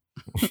else.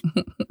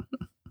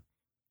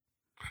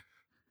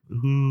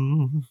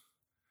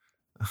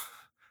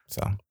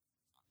 So,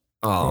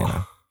 Oh. you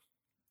know,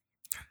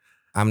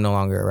 I'm no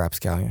longer a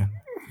rapscallion.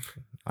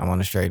 I'm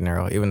on a straight and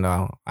narrow, even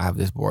though I have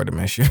this boredom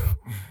issue.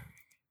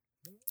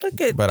 Look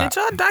at, But did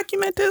y'all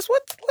document this?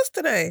 What's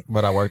today?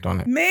 But I worked on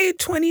it. May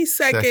 22nd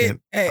Second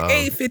at of-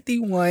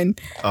 8:51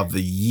 Of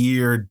the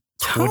year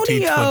Tonio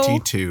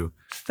 2022.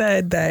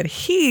 said that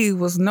he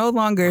was no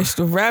longer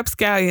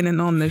rapscallion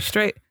and on the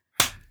straight.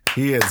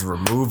 He has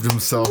removed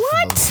himself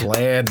from the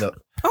land of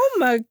Oh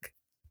my,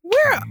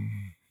 where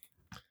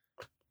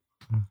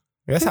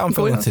That's how I'm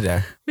feeling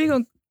today. we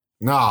gonna?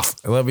 no.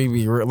 Let me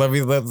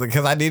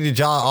because I needed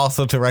y'all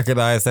also to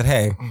recognize that,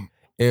 hey,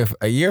 if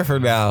a year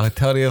from now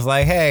Tony is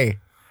like, hey,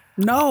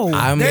 No,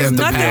 I'm there's in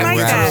the nothing bad like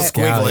that.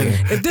 rapscallion.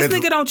 If this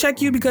nigga don't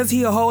check you because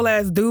he a whole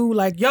ass dude,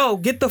 like, yo,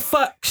 get the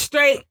fuck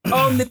straight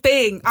on the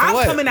thing. I'm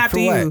what? coming after For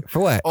you. what? For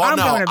what? Oh I'm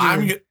no, coming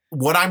after you.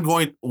 what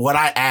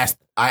I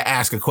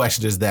ask a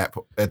question is that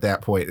at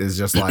that point is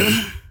just like,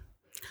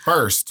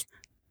 first,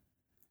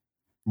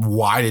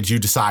 why did you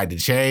decide to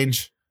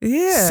change?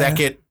 Yeah.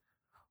 Second,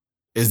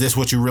 is this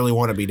what you really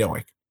want to be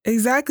doing?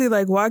 Exactly.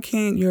 Like, why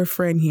can't your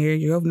friend here,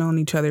 you've known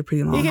each other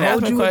pretty long, You can ask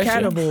hold me a you question.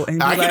 accountable and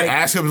be I can like,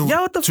 ask him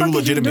yo, what the two fuck is you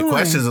legitimate doing?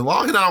 questions as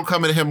long as I don't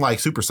come at him like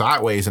super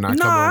sideways and I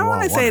No, come I in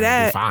wanna say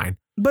that. fine.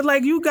 But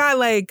like, you got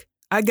like,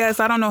 I guess,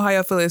 I don't know how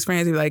y'all feel as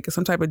friends, like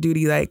some type of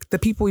duty, like the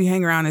people you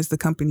hang around is the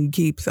company you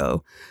keep.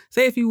 So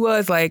say if you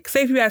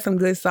had some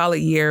good solid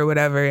year or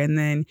whatever, and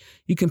then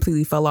you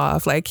completely fell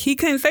off, like he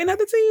couldn't say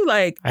nothing to you.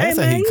 Like, I didn't hey,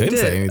 say man, he you couldn't did-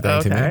 say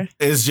anything to me. Okay.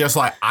 It's just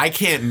like I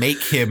can't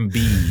make him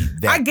be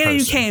that. I get it, you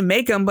person, can't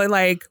make him, but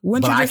like,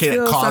 wouldn't but you I just can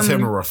feel cause some...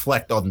 him to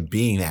reflect on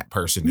being that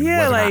person and Yeah,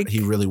 whether or like- not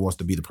he really wants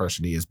to be the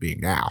person he is being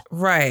now.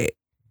 Right.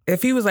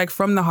 If he was like,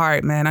 from the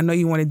heart, man, I know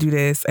you want to do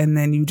this, and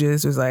then you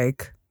just was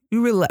like,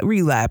 you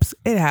relapse.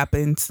 It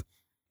happens.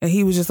 And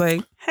he was just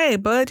like, hey,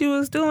 bud, you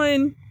was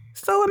doing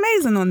so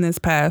amazing on this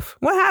path.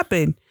 What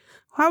happened?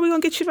 How are we going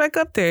to get you back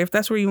up there if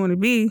that's where you want to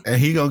be? And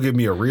he gonna give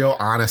me a real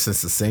honest and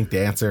succinct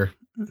answer.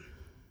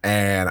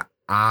 And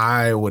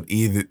I'm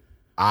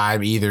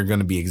either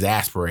gonna be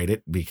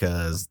exasperated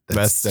because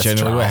That's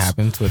generally what Charles.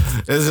 happens with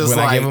It's just when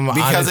like, I give him an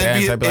because honest it'd be-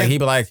 answer. I'd be like, he'd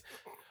be like,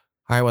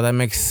 all right, well, that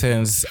makes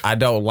sense. I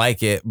don't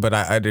like it, but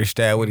I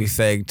understand what he's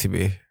saying to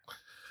me.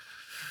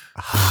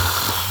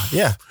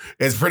 Yeah.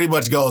 It pretty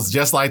much goes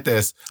just like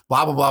this.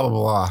 Blah, blah, blah, blah,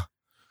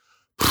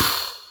 blah.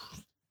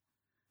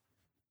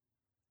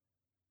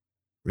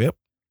 Yep.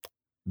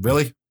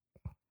 Really?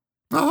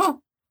 Uh-huh.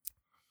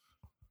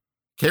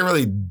 Can't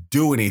really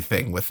do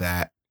anything with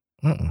that.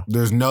 Mm-mm.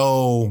 There's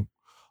no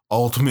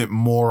ultimate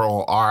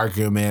moral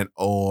argument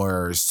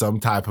or some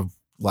type of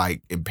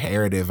like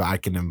imperative I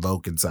can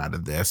invoke inside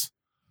of this.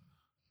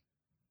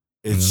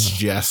 It's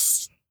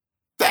just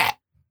that.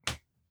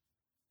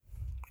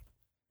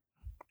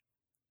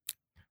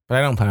 But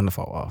I don't plan to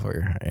fall off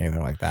or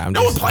anything like that.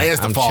 No one plans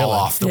to fall chilling.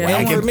 off the Yeah,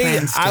 And no for one me,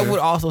 plans I to. would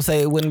also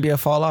say it wouldn't be a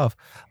fall off.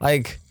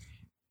 Like,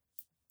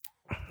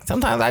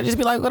 sometimes I just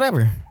be like,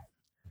 whatever.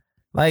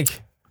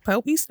 Like,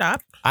 But we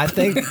stopped. I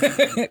think,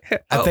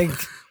 Oh, think,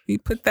 we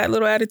put that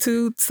little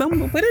attitude put it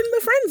in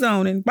the friend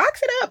zone and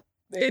box it up.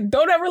 And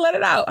don't ever let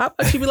it out. How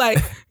about you be like,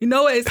 you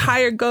know what? It's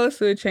higher goals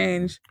to a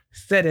change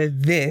instead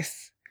of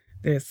this.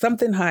 There's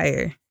something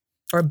higher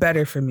or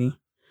better for me.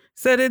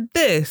 Instead of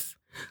this.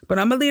 But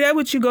I'm going to leave that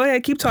with you. Go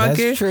ahead. Keep talking.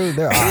 that's true.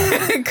 There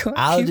are. Go-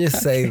 I'll keep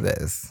just say talking.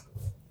 this.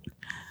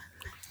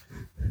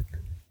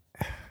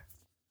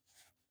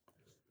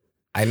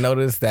 I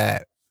noticed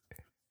that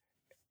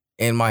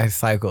in my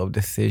cycle of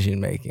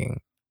decision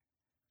making,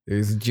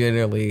 there's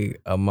generally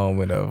a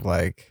moment of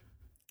like,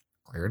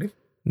 Clarity?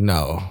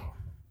 no.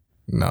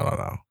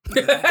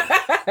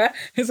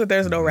 So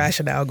there's no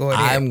rationale going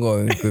in. I'm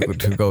going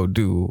to go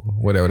do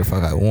whatever the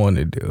fuck I want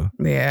to do.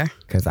 Yeah.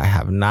 Because I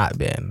have not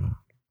been.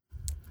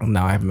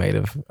 Now I've made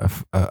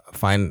a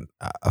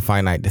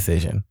finite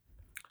decision.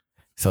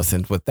 So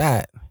since with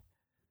that,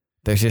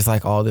 there's just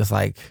like all this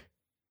like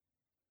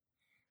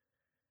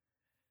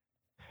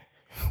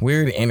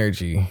weird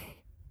energy.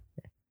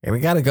 And we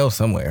got to go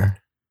somewhere.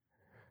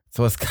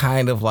 So it's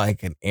kind of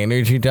like an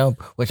energy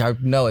dump, which I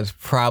know is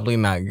probably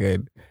not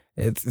good.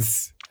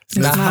 It's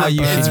not how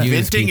you should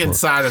use venting people.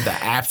 inside of the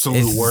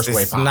absolute worst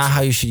way possible. It's not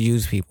how you should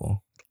use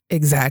people.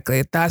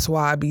 Exactly. That's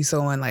why I be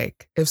so in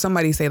like, if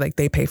somebody say like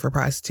they pay for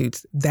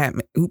prostitutes, that,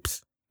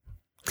 oops.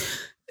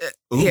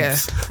 Yeah.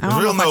 I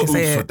don't know if I can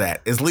say with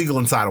that. It's legal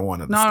inside of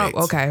one of the states.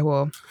 No, okay.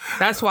 Well,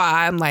 that's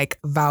why I'm like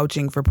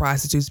vouching for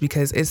prostitutes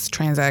because it's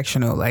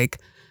transactional. Like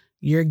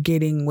you're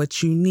getting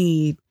what you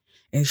need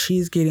and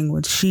she's getting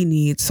what she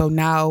needs. So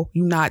now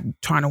you're not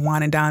trying to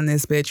wind it down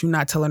this bitch. You're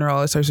not telling her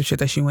all the sorts of shit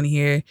that she want to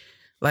hear.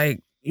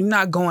 Like you're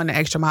not going the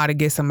extra mile to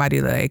get somebody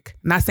like,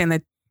 not saying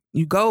that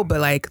you go, but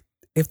like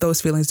if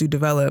those feelings do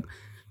develop,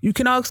 you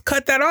can all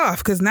cut that off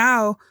because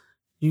now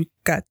you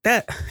got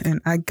that and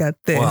I got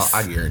this. Well,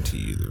 I guarantee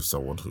you there's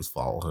someone who's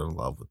fallen in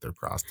love with their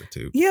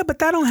prostitute. Yeah, but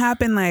that don't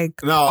happen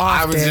like no,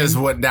 often. I was just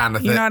went down the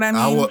thing. You know what I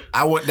mean?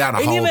 I went down a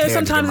and whole even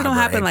tangent sometimes in it my don't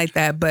happen brain. like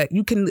that, but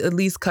you can at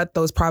least cut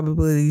those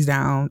probabilities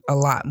down a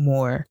lot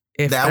more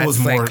if That that's was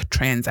more like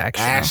transactional.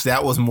 Ash,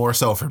 that was more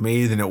so for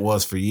me than it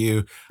was for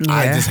you. Yeah.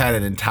 I just had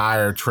an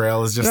entire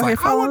trail. It's just You like,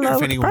 ever I fall in wonder love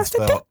if with a anyone's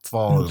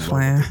fallen in love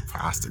playing. with a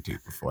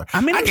prostitute before. I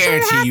mean, I I'm sure it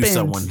guarantee you happens.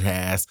 someone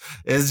has.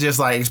 It's just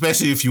like,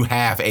 especially if you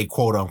have a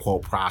quote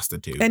unquote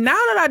prostitute. And now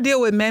that I deal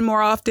with men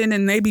more often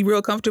and they be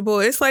real comfortable,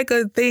 it's like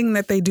a thing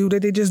that they do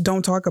that they just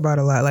don't talk about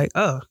a lot. Like,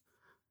 oh,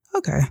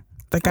 okay.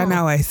 Like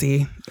now I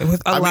see.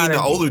 With a lot the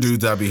of older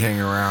dudes I be hanging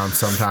around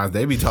sometimes,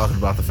 they be talking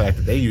about the fact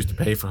that they used to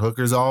pay for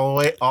hookers all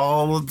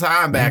the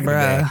time back in the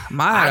day.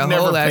 I had a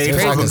whole ass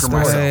crazy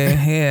story.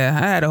 Yeah,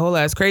 I had a whole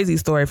ass crazy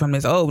story from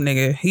this old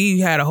nigga.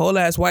 He had a whole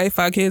ass wife,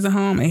 5 kids at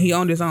home, and he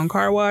owned his own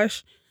car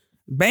wash,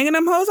 banging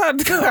them hoes out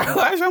the car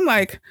wash. I'm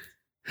like,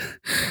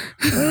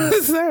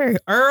 sir,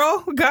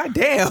 Earl,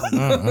 goddamn,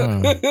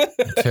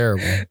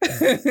 terrible.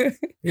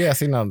 Yeah,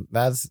 see, no,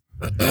 that's.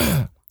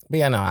 But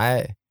yeah, no,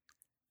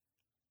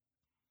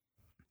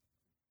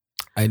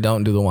 I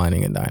don't do the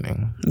whining and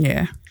dining.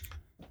 Yeah.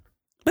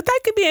 But that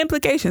could be an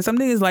implication. Some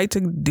niggas like to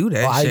do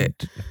that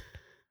shit.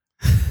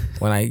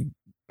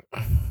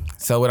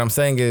 So what I'm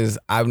saying is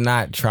I'm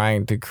not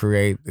trying to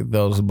create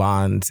those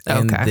bonds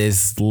in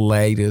this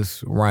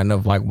latest run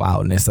of like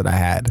wildness that I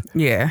had.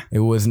 Yeah. It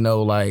was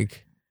no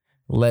like,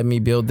 let me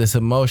build this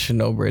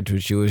emotional bridge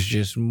with you. It was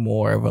just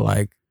more of a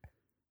like,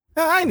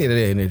 I needed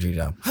an energy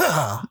jump.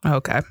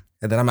 Okay.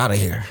 And then I'm out of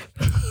here.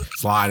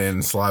 Slide in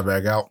and slide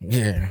back out.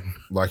 Yeah.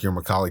 Like you're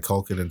Macaulay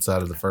Culkin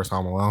inside of the first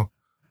Home Alone.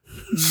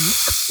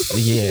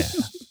 Yeah.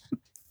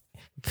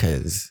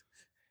 Because,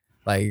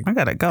 like, I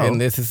gotta go.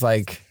 And this is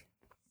like,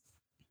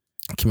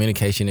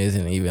 communication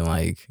isn't even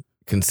like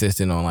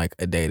consistent on like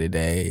a day to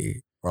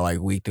day or like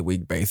week to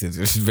week basis.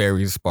 It's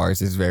very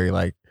sparse. It's very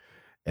like,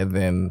 and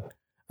then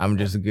I'm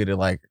just good at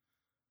like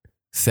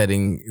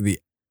setting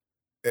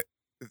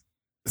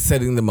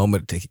the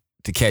moment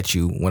to catch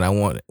you when I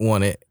want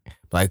it.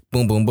 Like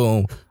boom, boom,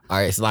 boom. All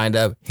right, it's lined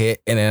up,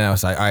 hit, and then I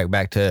was like, all right,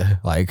 back to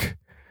like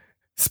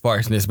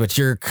sparseness. But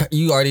you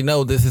already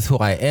know this is who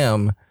I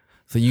am,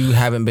 so you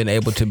haven't been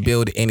able to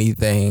build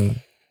anything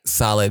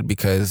solid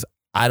because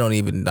I don't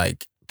even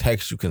like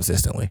text you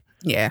consistently.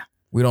 Yeah,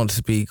 we don't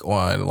speak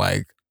on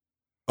like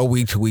a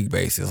week to week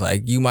basis.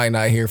 Like you might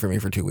not hear from me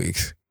for 2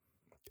 weeks,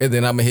 and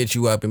then I'm gonna hit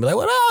you up and be like,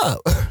 "What up?"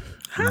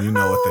 You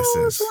know what this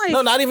is? Like,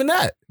 no, not even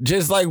that.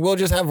 Just like we'll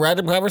just have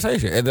random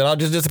conversation, and then I'll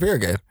just disappear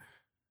again.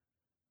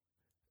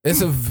 It's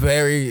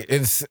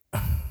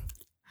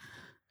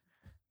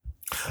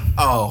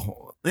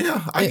Oh,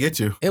 yeah, I get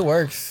you. It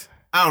works.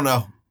 I don't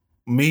know.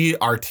 Me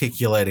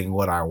articulating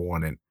what I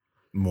wanted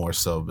more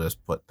so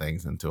just put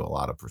things into a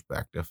lot of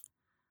perspective.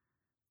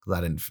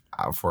 Because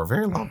for a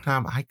very long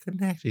time, I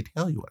couldn't actually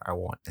tell you what I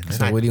want. And then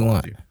so what do you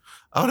want?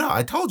 Oh, no,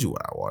 I told you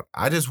what I want.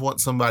 I just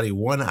want somebody,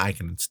 one, I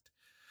can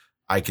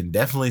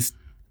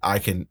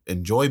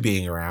enjoy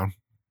being around.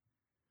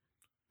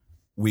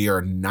 We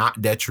are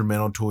not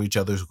detrimental to each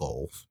other's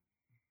goals.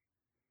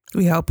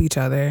 We help each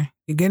other.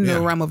 You get into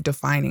the realm of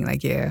defining,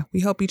 like, yeah, we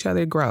help each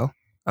other grow.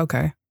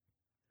 Okay.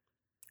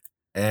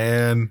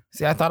 And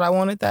see, I thought I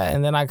wanted that,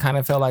 and then I kind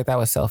of felt like that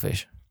was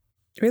selfish.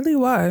 Really?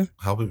 Why?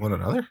 Helping one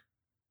another?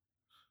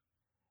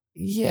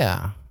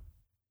 Yeah.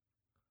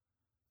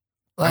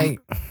 Like,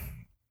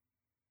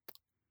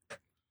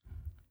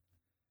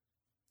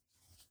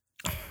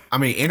 I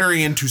mean,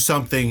 entering into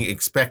something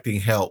expecting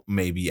help,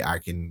 maybe I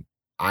can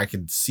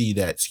see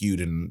that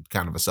skewed in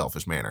kind of a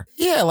selfish manner.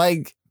 Yeah,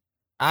 like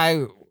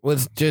I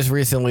was just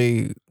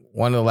recently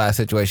one of the last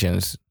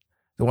situations,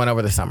 the one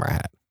over the summer I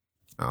had.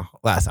 Oh,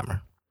 last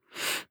summer.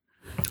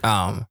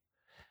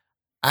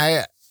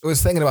 I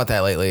was thinking about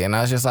that lately, and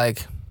I was just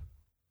like,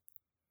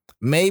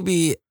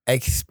 maybe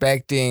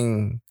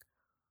expecting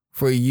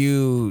for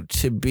you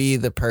to be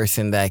the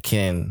person that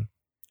can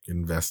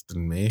invest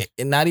in me.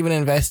 Not even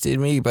invest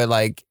in me, but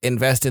like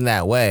invest in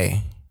that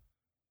way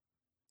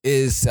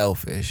is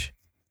selfish.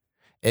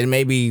 And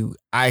maybe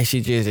I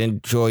should just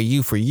enjoy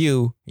you for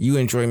you, you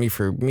enjoy me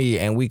for me,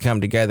 and we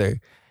come together.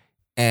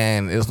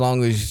 And as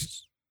long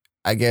as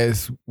I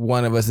guess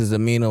one of us is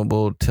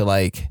amenable to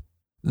like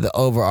the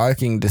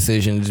overarching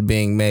decisions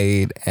being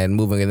made and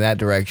moving in that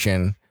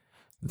direction,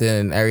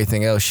 then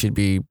everything else should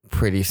be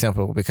pretty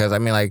simple. Because I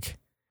mean, like,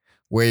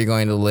 where you're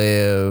going to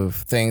live,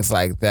 things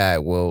like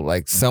that will,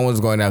 like, someone's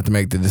going to have to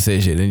make the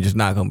decision and just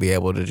not going to be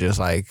able to just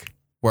like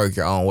work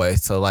your own way.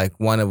 So like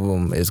one of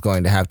them is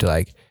going to have to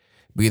like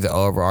be the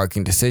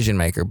overarching decision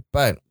maker.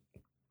 But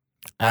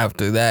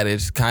after that,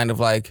 it's kind of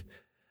like,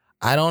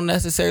 I don't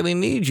necessarily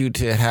need you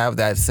to have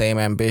that same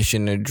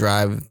ambition to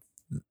drive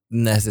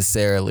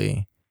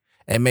necessarily.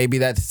 And maybe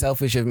that's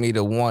selfish of me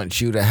to want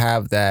you to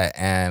have that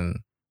and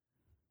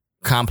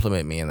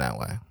compliment me in that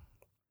way.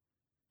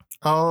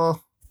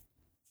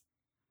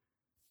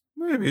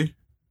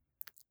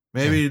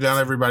 Maybe not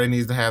everybody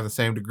needs to have the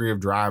same degree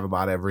of drive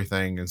about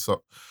everything and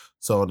so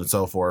on and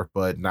so forth,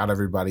 but not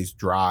everybody's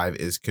drive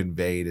is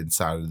conveyed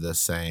inside of the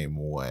same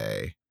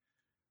way.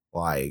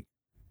 Like,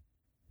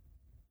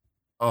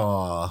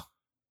 I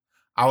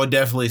would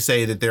definitely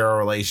say that there are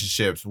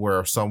relationships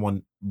where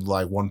someone,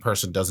 like one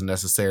person doesn't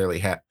necessarily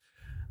have,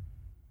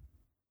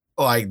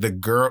 like the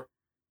girl,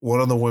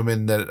 one of the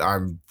women that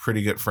I'm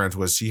pretty good friends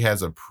with, she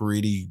has a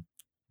pretty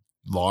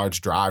large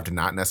drive to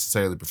not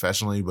necessarily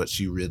professionally, but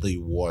she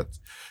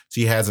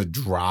has a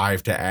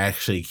drive to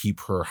actually keep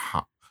her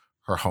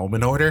home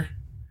in order.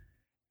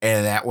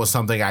 And that was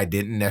something I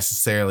didn't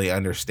necessarily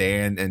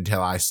understand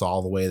until I saw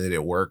the way that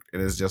it worked.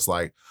 And it's just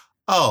like,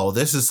 oh,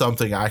 this is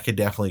something I could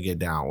definitely get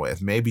down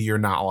with. Maybe you're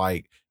not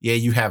like, yeah,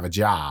 you have a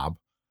job,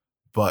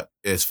 but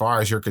as far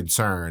as you're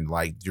concerned,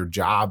 like your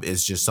job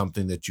is just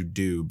something that you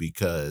do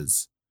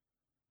because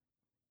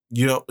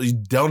you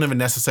don't even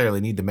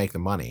necessarily need to make the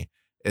money.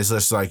 It's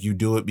just like you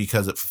do it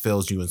because it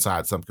fulfills you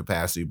inside some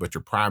capacity. But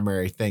your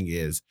primary thing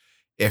is,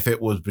 if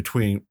it will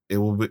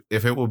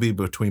be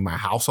between my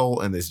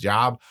household and this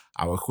job,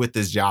 I would quit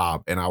this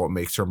job and I would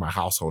make sure my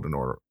household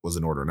was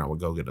in order, and I would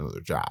go get another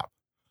job.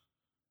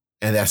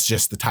 And that's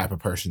just the type of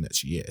person that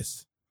she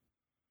is.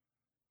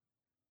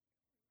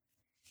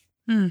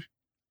 And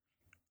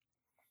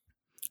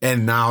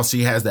now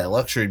she has that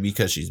luxury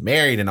because she's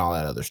married and all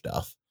that other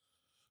stuff.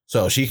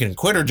 So she can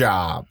quit her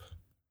job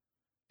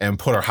and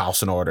put her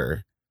house in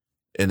order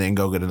and then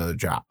go get another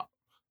job.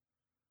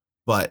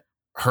 But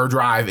her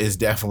drive is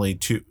definitely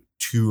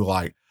to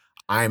like,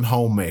 I'm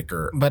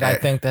homemaker. But I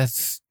think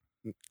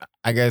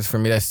I guess for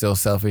me, that's still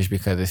selfish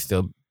because it's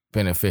still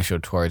beneficial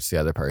towards the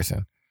other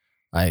person.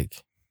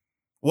 Like,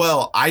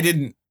 well,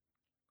 I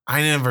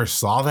never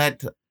saw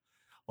that.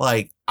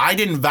 Like, I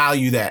didn't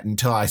value that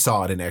until I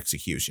saw it in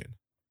execution.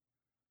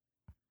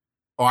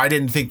 Or I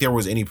didn't think there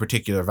was any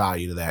particular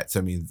value to that.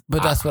 So, I mean,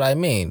 but that's what I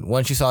mean.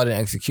 Once you saw it in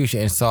execution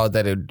and saw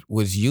that it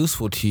was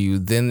useful to you,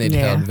 then it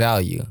held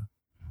value.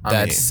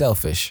 That's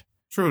selfish.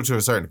 True to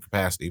a certain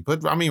capacity.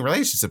 But I mean,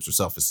 relationships are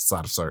selfish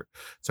inside of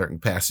certain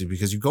capacity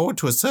because you go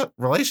into a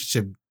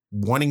relationship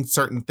wanting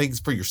certain things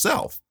for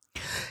yourself.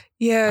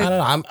 Yeah. I don't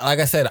know. Like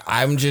I said,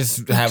 I'm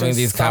just having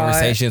these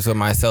conversations with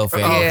myself.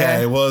 And,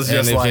 okay. Well, it's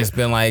just it's just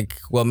been like,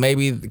 well,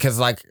 maybe because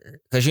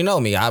you know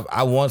me,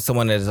 I want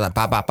someone that's like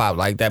pop, pop, pop,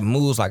 like that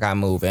moves like I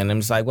move. And I'm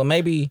just like, well,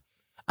 maybe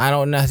I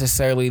don't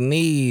necessarily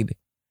need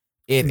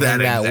it in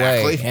that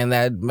way. And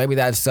that maybe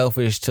that's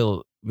selfish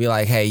to be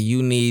like, hey,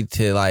 you need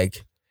to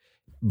like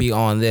be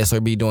on this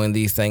or be doing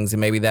these things. And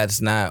maybe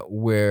that's not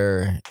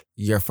where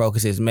your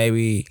focus is.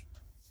 Maybe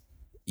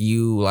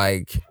you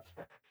like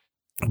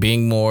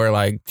being more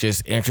like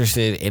just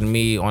interested in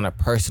me on a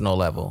personal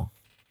level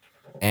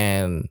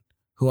and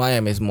who I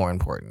am is more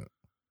important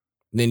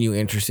than you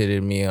interested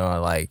in me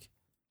on like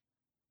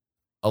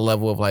a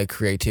level of like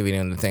creativity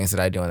and the things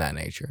that I do in that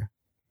nature.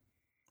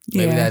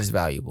 Maybe that's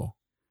valuable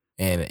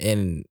and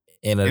in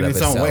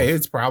its own way,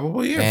 it's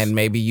probably is. And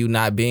maybe you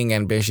not being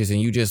ambitious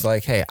and you just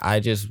like, hey, I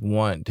just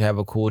want to have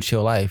a cool,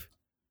 chill life.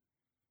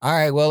 All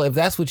right, well, if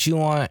that's what you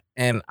want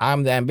and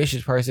I'm the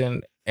ambitious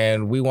person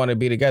and we want to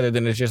be together,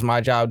 then it's just my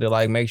job to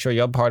like make sure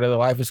your part of the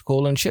life is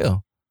cool and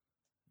chill.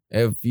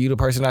 If you the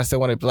person I still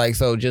want to like,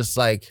 so just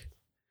like,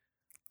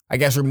 I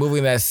guess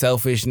removing that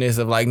selfishness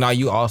of like, no,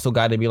 you also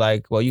got to be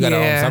like, well, you got to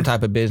own some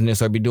type of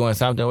business or be doing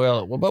something.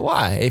 Well, but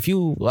why? If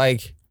you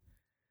like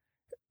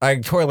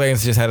Tory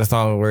Lanez just had a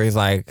song where he's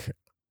like,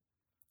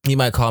 he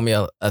might call me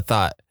a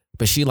thought,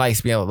 but she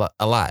likes me a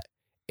lot.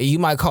 And you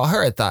might call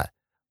her a thought,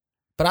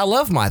 but I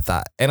love my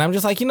thought. And I'm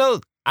just like,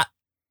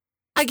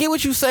 I get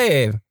what you're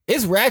saying.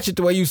 It's ratchet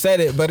the way you said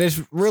it, but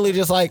it's really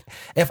just like,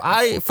 if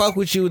I fuck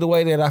with you the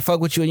way that I fuck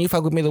with you and you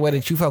fuck with me the way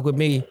that you fuck with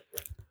me,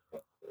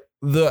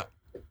 the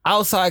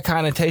outside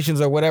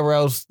connotations or whatever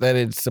else that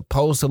it's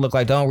supposed to look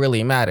like don't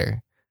really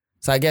matter.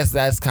 So I guess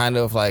that's kind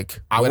of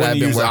like I what wouldn't I've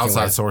been use working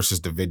outside with. sources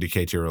to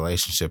vindicate your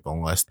relationship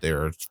unless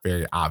there's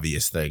very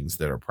obvious things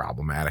that are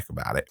problematic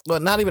about it.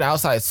 But not even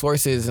outside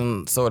sources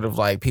and sort of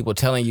like people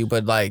telling you,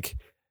 but like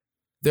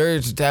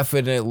there's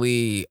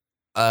definitely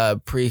a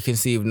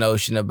preconceived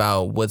notion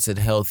about what's a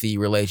healthy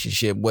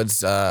relationship,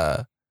 what's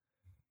a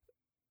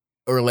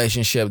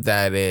relationship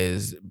that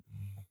is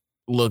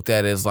looked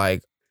at as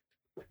like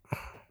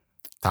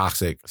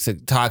Toxic.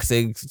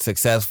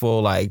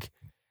 successful, like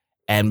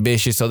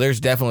ambitious. So there's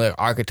definitely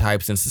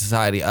archetypes in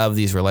society of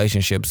these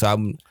relationships. So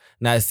I'm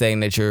not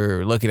saying that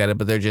you're looking at it,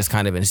 but they're just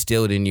kind of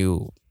instilled in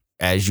you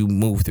as you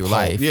move through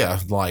life. Yeah,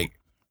 like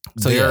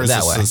So yeah,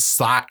 that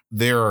way.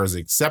 There is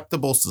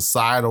acceptable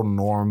societal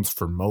norms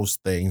for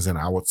most things, and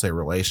I would say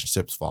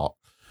relationships fall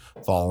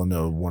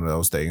into one of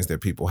those things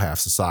that people have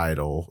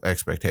societal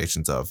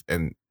expectations of.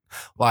 And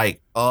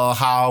like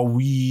how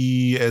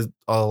we, as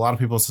a lot of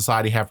people in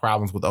society, have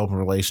problems with open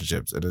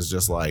relationships. It is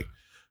just like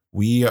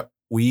we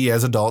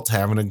as adults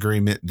have an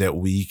agreement that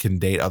we can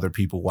date other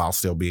people while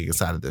still being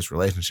inside of this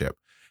relationship.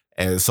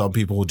 And some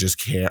people just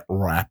can't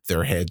wrap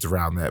their heads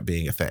around that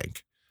being a thing.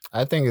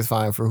 I think it's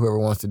fine for whoever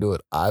wants to do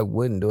it. I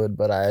wouldn't do it,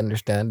 but I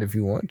understand if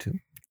you want to.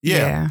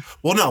 Yeah.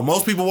 Well, no,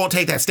 most people won't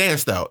take that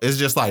stance, though. It's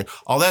just like,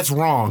 oh, that's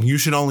wrong. You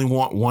should only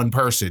want one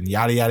person,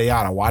 yada, yada,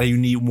 yada. Why do you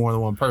need more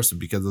than one person?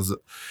 Because,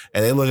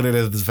 and they look at it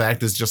as the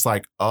fact it's just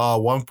like,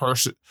 one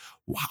person.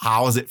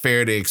 How is it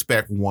fair to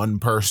expect one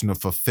person to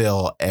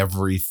fulfill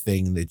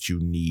everything that you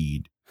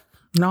need?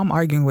 No, I'm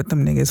arguing with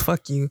them niggas.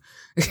 Fuck you.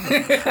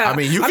 I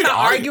mean, I'm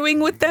not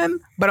arguing with them,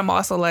 but I'm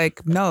also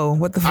like, no,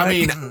 what the fuck? I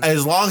mean,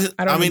 as long as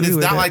it's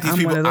not like these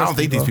people. I don't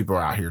think these people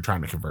are out here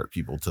trying to convert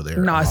people to their.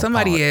 No,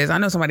 somebody is. I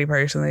know somebody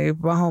personally.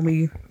 My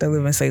homie that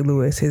live in St.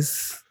 Louis,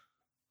 his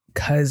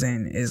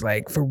cousin is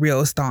like for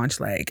real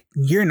staunch. Like,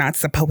 you're not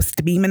supposed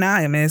to be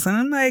monogamous, and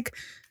I'm like,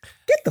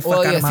 get the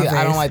fuck out of my face.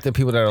 I don't like the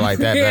people that are like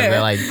that.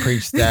 That like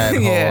preach that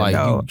whole like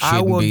you shouldn't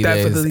I will be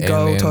definitely this,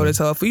 go toe to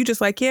toe. For you,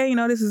 just like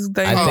this is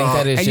the. I think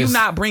that is and just, you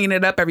not bringing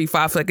it up every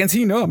 5 seconds.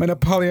 I'm in a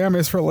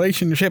polyamorous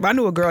relationship. I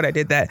knew a girl that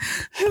did that.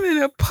 I'm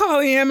in a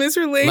polyamorous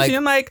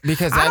relationship. Like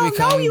because that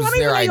becomes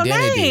their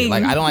identity.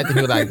 Like I don't like the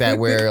people like that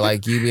where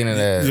like you being in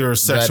a your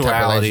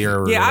sexuality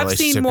or I've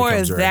seen more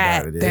of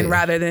that than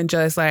rather than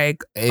just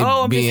like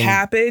I'm just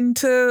happened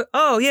to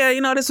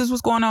this is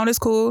what's going on. It's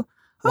cool.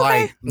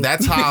 Okay. Like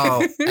that's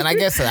how, and I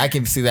guess I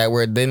can see that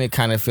where then it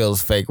kind of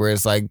feels fake, where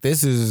it's like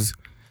this is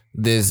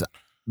this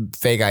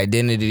fake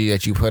identity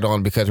that you put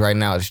on because right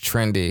now it's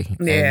trendy,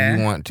 and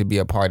you want to be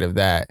a part of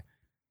that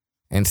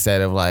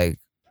instead of like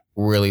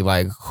really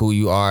like who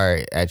you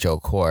are at your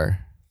core.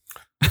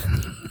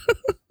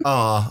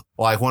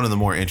 Like one of the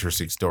more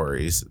interesting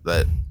stories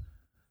that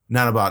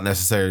not about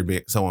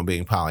necessarily someone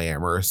being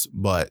polyamorous,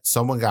 but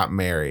someone got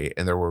married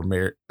and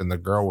the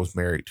girl was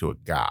married to a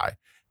guy.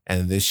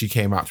 And then she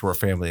came out to her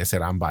family and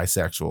said, I'm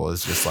bisexual.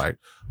 It's just like,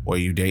 well,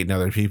 you dating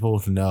other people?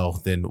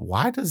 No. Then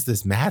why does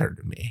this matter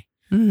to me?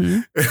 Mm-hmm.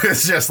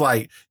 It's just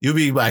like, you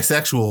being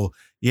bisexual.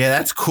 Yeah,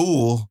 that's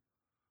cool.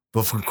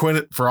 But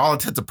for all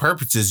intents and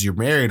purposes, you're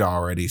married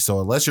already.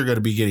 So unless you're going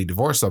to be getting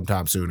divorced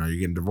sometime soon, are you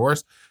getting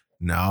divorced?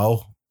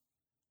 No.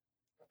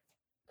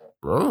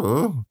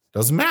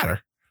 Doesn't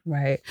matter.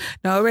 Right.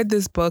 No, I read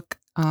this book.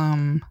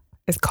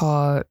 It's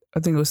called, I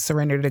think it was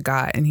Surrender to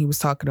God. And he was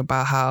talking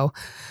about how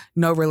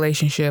no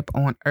relationship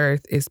on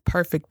earth is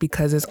perfect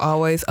because there's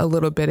always a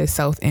little bit of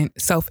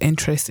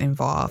self-interest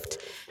involved.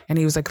 And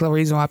he was like, the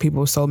reason why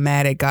people are so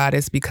mad at God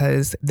is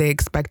because they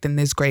expecting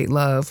this great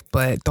love,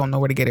 but don't know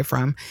where to get it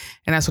from.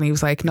 And that's when he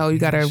was like, no, you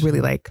got to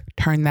really like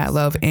turn that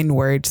love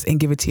inwards and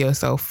give it to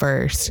yourself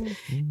first.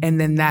 Mm-hmm.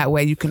 And then that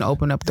way you can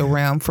open up the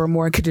realm for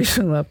more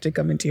conditional love to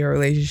come into your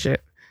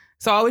relationship.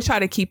 So I always try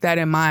to keep that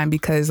in mind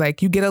because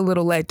like you get a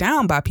little let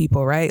down by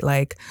people, right?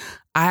 Like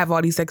I have all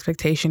these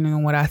expectations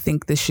on what I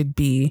think this should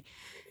be.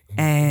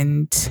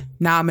 And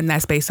now I'm in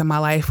that space in my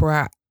life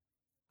where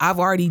I've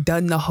already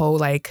done the whole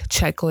like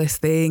checklist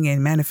thing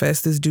and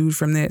manifest this dude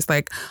from this.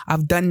 Like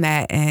I've done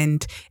that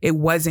and it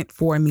wasn't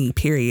for me,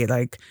 period.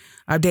 Like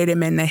I've dated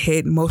men that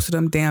hit most of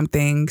them damn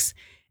things.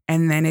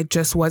 And then it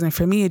just wasn't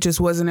for me. It just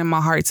wasn't in my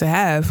heart to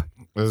have.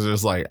 It's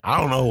just like, I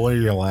don't know what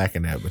you're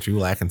lacking at, but you're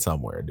lacking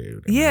somewhere,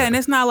 dude. And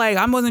it's not like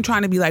I wasn't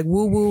trying to be like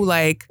woo-woo,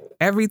 like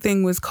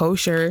everything was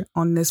kosher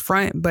on this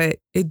front, but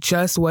it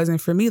just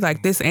wasn't for me.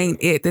 Like, this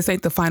ain't it. This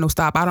ain't the final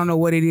stop. I don't know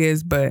what it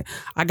is, but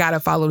I got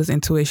to follow this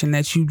intuition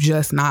that you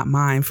just not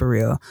mine for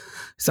real.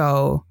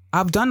 So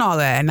I've done all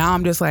that. And now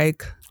I'm just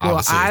like, well,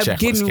 I'm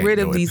getting rid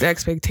of these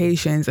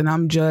expectations and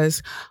I'm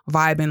just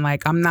vibing.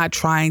 Like, I'm not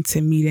trying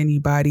to meet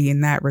anybody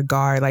in that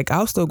regard. Like,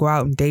 I'll still go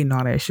out and date and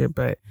all that shit,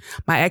 but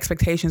my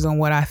expectations on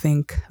what I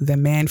think the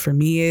man for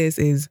me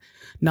is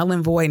null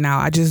and void now.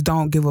 I just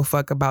don't give a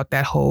fuck about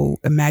that whole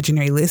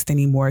imaginary list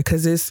anymore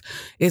because it's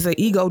an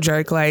ego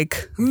jerk.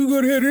 Like, you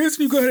gotta have this,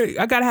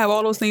 I gotta have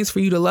all those things for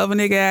you to love a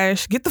nigga,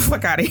 Ash. Get the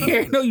fuck out of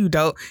here. No, you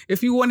don't.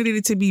 If you wanted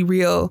it to be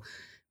real,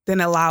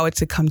 then allow it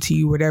to come to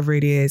you, whatever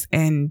it is.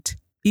 And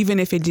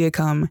even if it did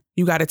come,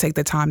 you got to take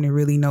the time to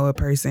really know a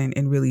person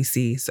and really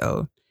see.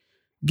 So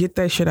get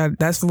that shit out.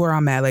 That's where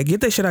I'm at. Like,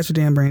 get that shit out your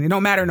damn brain. It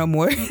don't matter no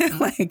more.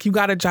 Like, you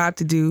got a job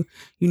to do.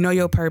 You know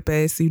your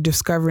purpose. You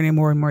discovering it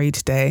more and more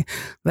each day.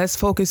 Let's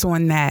focus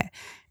on that.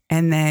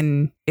 And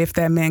then if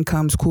that man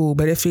comes, cool.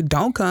 But if it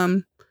don't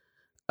come,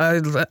 I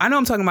know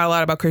I'm talking about a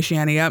lot about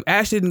Christianity.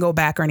 Ash didn't go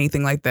back or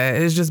anything like that.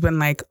 It's just been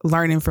like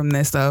learning from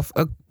this stuff.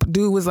 A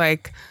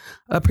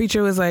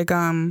preacher was like,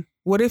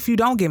 what if you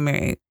don't get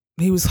married?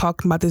 He was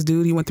talking about this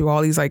dude. He went through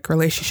all these like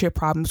relationship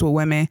problems with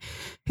women.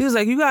 He was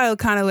like, you gotta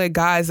kind of let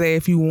God say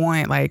if you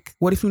want, like,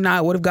 what if you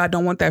not? What if God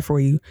don't want that for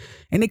you?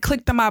 And it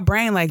clicked in my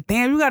brain like,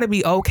 damn, you gotta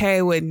be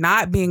okay with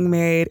not being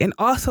married. And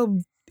also,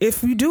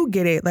 if you do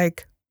get it,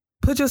 like,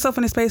 put yourself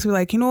in a space where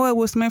like, you know what,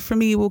 what's meant for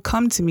me will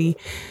come to me.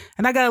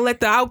 And I gotta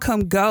let the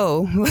outcome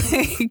go.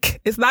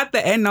 Like, it's not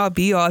the end all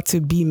be all to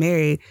be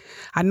married.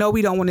 I know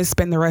we don't want to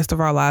spend the rest of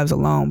our lives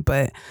alone,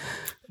 but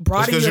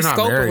broaden your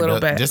scope a little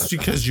bit. Just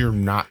because you're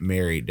not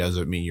married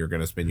doesn't mean you're going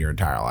to spend your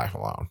entire life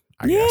alone.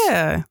 I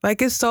guess.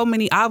 Like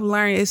I've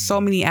learned it's so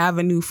many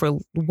avenues for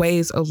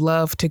ways of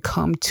love to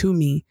come to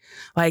me.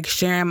 Like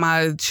sharing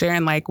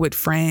like with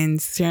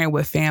friends, sharing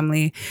with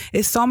family.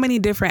 It's so many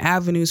different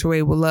avenues for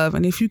way with love.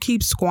 And if you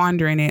keep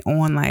squandering it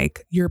on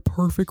like your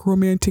perfect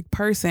romantic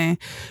person,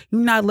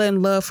 you're not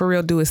letting love for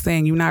real do its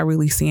thing. You're not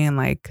really seeing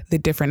like the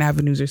different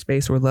avenues or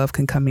space where love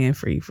can come in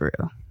for you for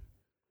real.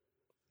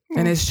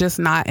 And it's just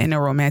not in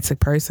a romantic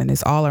person.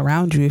 It's all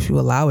around you if you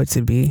allow it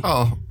to be.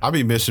 Oh, I'll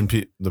be missing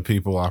the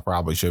people I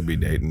probably should be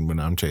dating when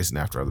I'm chasing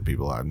after other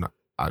people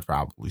I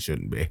probably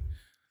shouldn't be.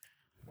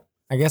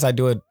 I guess I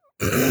do it,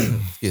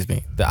 excuse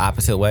me, the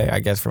opposite way, I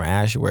guess, from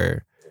Ash,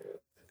 where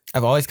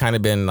I've always kind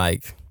of been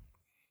like,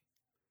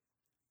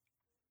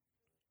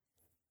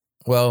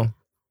 well,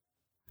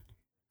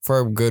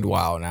 for a good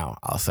while now,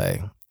 I'll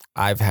say,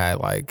 I've had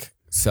like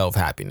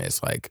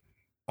self-happiness like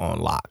on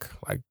lock.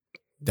 Like,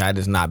 that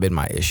has not been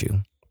my issue.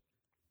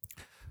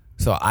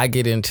 So I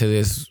get into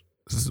this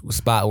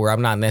spot where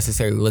I'm not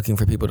necessarily looking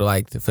for people to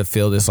like to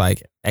fulfill this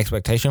like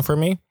expectation for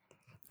me.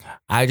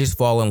 I just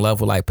fall in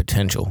love with like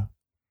potential.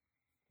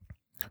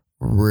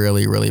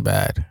 Really, really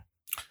bad.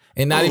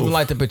 And not even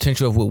like the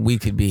potential of what we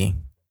could be.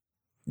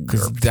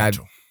 Because that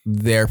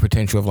their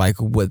potential of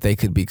like what they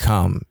could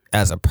become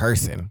as a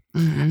person.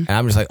 Mm-hmm. And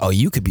I'm just like, oh,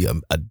 you could be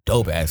a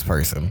dope ass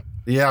person.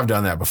 Yeah, I've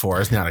done that before.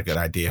 It's not a good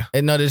idea.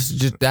 And no,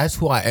 that's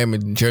who I am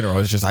in general.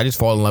 It's just I just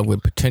fall in love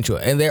with potential.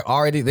 And they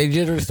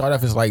generally start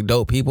off as like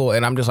dope people.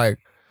 And I'm just like,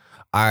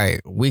 all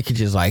right, we could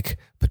just like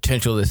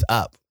potential this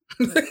up.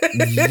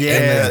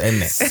 Yeah.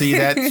 And see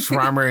that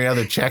primary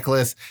other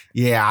checklist?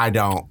 Yeah, I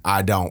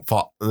don't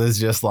fall. It's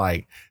just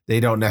like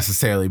they don't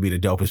necessarily be the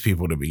dopest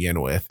people to begin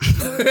with.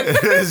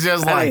 It's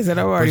just like,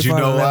 but you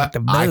know what?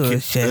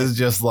 It's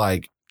just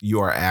like you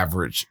are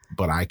average,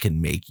 but I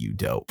can make you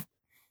dope.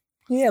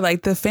 Yeah,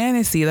 like the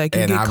fantasy. Like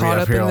you get caught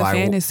up in the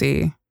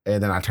fantasy.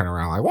 And then I turn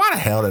around like, why the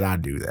hell did I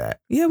do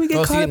that? Yeah, we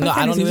get caught up in fantasy.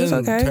 I don't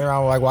even turn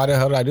around like, why the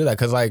hell did I do that?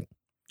 Because like,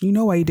 you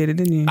know why you did it,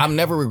 didn't you? I'm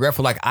never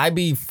regretful. Like, I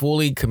be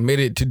fully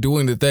committed to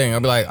doing the thing.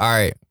 I'll be like, all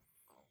right.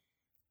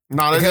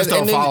 No, they just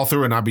don't follow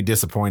through and I'll be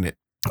disappointed.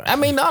 I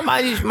mean, no,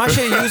 my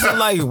shit usually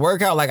like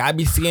work out. Like, I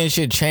be seeing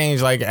shit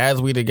change like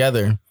as we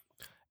together.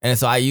 And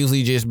so I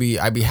usually just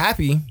I'd be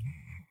happy.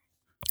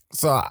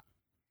 So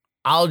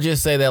I'll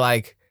just say that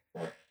like,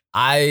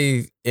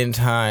 in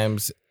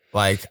times,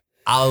 like,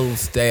 I'll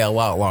stay a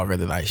lot longer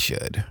than I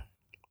should.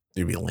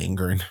 You be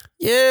lingering.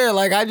 Yeah,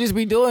 like, I just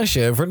be doing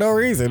shit for no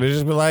reason. It's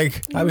just be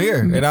like, I'm here.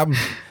 And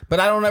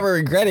but I don't ever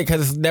regret it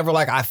because it's never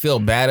like I feel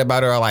bad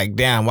about it or like,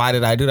 damn, why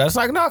did I do that? It's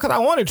like, no, because I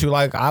wanted to.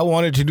 Like, I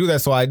wanted to do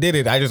that, so I did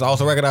it. I just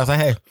also recognize, like,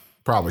 hey.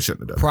 Probably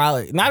shouldn't have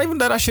done that. Not even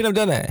that I shouldn't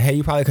have done that. Hey,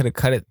 you probably could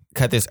have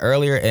cut this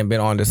earlier and been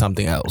on to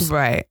something else.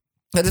 Right.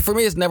 Because for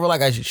me, it's never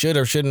like I should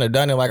or shouldn't have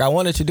done it. Like, I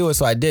wanted to do it,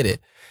 so I did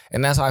it.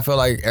 And that's how I feel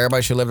like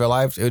everybody should live their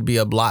lives. It would be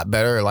a lot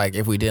better, like,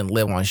 if we didn't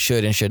live on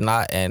should and should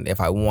not, and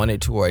if I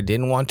wanted to or I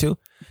didn't want to.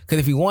 Because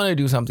if you want to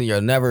do something,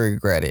 you'll never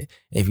regret it.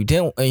 If you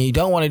didn't, and you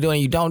don't want to do it,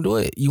 and you don't do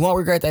it, you won't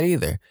regret that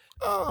either.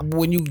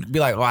 When you be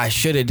like, oh, I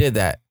should have did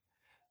that.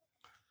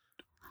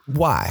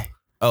 Why?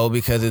 Oh,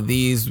 because of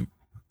these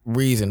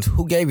reasons.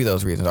 Who gave you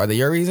those reasons? Are they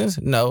your reasons?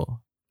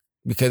 No.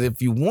 Because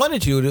if you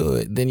wanted to do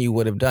it, then you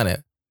would have done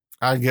it.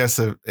 I guess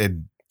I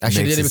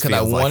should did it because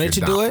I wanted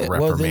to do it.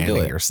 Well, then do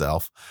it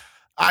yourself.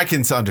 I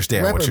can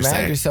understand what you're saying.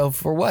 Reprimand yourself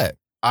for what?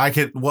 I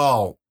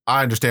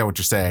understand what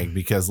you're saying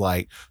because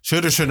like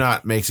should or should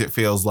not makes it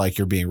feels like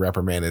you're being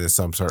reprimanded in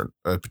some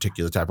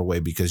particular type of way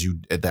because you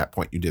at that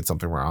point you did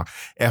something wrong.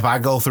 If I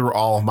go through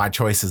all of my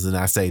choices and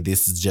I say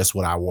this is just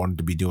what I wanted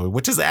to be doing,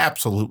 which is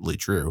absolutely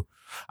true.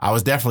 I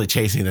was definitely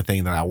chasing the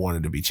thing that I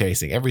wanted to be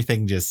chasing.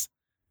 Everything just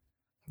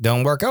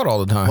don't work out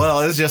all the time. Well,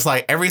 it's just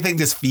like everything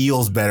just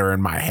feels better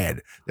in my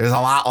head. There's a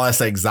lot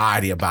less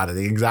anxiety about it.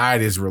 The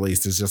anxiety is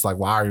released. It's just like,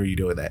 why are you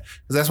doing that?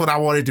 Because that's what I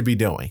wanted to be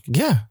doing.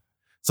 Yeah.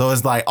 So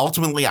it's like,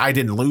 ultimately, I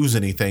didn't lose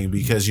anything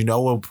because you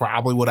know what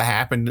probably would have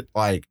happened?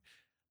 Like,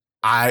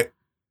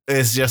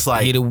 it's just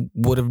like he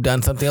would have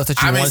done something else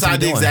that you wanted to be inside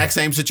the doing. exact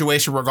same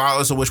situation,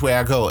 regardless of which way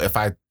I go. If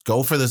I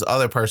go for this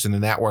other person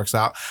and that works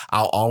out,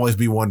 I'll always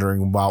be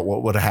wondering about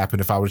what would have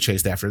happened if I would have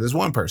chased after this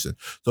one person.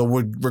 So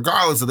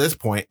regardless of this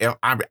point, if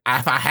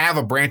I have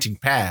a branching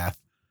path,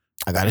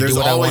 there's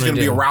always going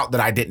to be a route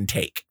that I didn't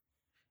take.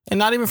 And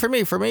not even for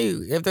me. For me,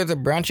 if there's a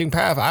branching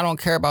path, I don't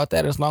care about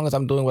that as long as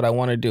I'm doing what I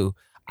want to do.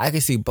 I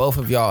can see both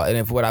of y'all. And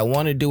if what I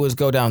want to do is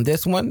go down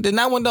this one, then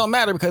that one don't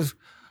matter because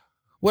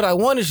what I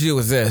wanted to do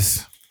was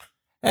this.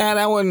 And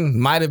that one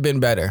might have been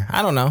better.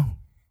 I don't know.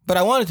 But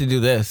I wanted to do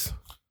this.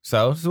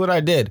 So this is what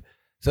I did.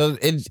 So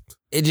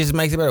it just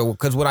makes it better.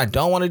 Because when I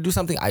don't want to do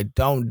something, I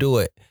don't do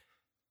it.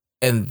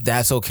 And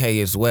that's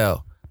okay as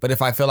well. But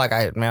if I feel like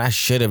I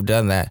should have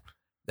done that,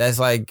 that's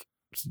like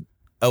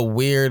a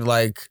weird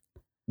like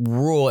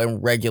rule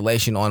and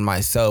regulation on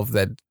myself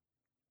that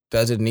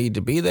doesn't need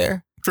to be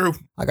there. True.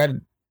 Like I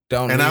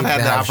don't and need I've had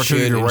to the have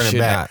opportunity to run it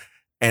back. not.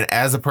 And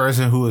as a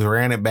person who has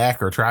ran it back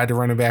or tried to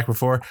run it back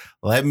before,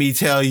 let me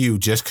tell you,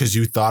 just because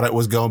you thought it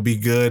was going to be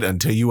good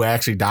until you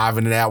actually dive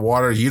into that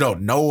water, you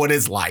don't know what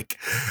it's like.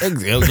 Yeah,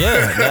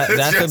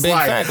 that's a big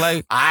fact.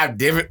 Like I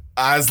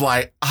was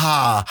like,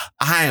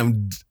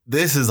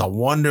 this is a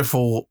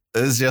wonderful.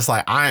 It's just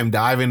like I am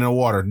diving in the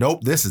water. Nope,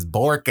 this is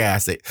boric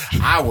acid.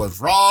 I was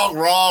wrong.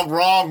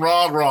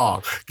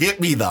 Get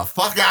me the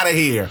fuck out of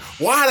here.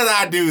 Why did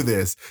I do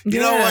this?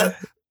 You know what?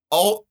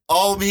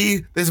 Old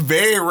me, it's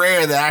very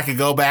rare that I could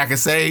go back and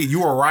say,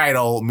 you were right,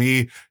 old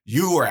me.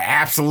 You were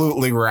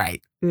absolutely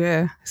right.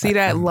 Yeah. See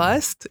that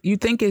lust? You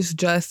think it's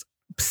just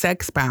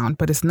sex bound,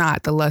 but it's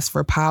not. The lust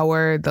for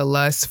power, the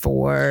lust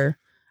for,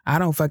 I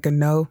don't fucking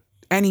know,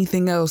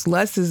 anything else.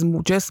 Lust is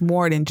just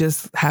more than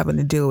just having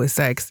to deal with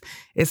sex.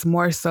 It's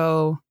more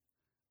so,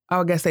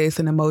 I guess say it's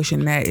an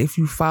emotion that if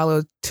you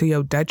follow to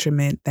your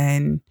detriment,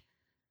 then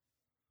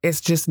it's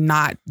just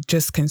not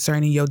just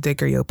concerning your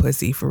dick or your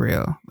pussy for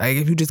real. Like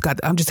if you just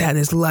I'm just had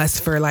this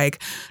lust for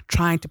like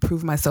trying to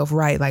prove myself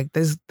right. Like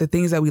there's the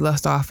things that we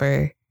lust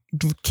offer.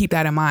 Keep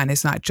that in mind.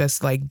 It's not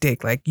just like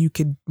dick. Like you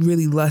could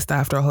really lust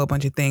after a whole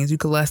bunch of things. You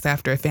could lust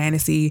after a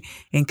fantasy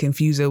and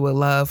confuse it with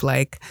love.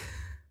 Like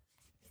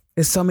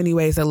there's so many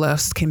ways that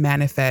lust can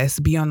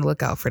manifest. Be on the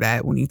lookout for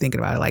that when you're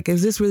thinking about it. Like,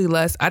 is this really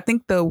lust? I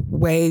think the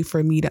way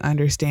for me to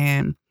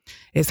understand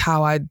is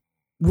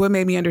what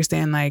made me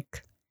understand,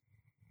 like,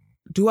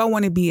 do I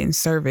want to be in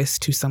service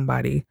to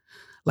somebody?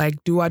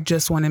 Like, do I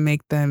just want to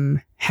make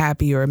them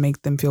happy or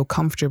make them feel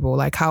comfortable?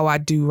 Like how I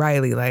do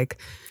Riley.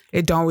 Like,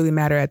 it don't really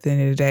matter at the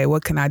end of the day.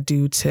 What can I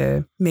do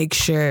to make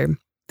sure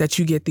that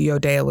you get through your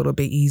day a little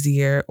bit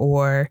easier,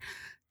 or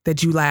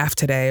that you laugh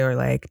today, or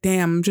like,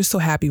 damn, I'm just so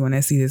happy when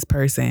I see this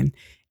person,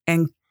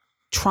 and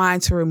trying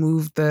to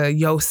remove the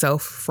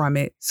yourself from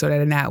it so that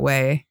in that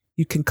way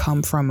you can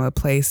come from a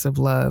place of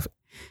love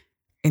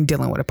in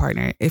dealing with a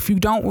partner. If you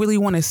don't really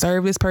want to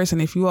serve this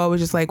person, if you always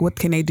just like, what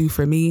can they do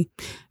for me?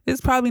 It's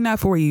probably not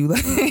for you.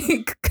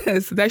 Like,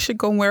 cause that shit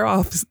gonna wear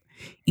off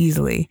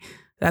easily.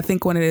 I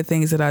think one of the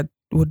things that I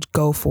would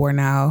go for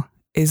now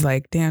is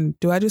like, damn,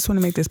 do I just want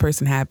to make this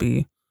person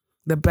happy?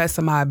 The best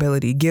of my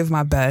ability, give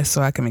my best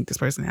so I can make this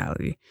person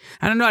happy.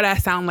 I don't know,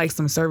 that sound like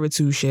some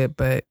servitude shit,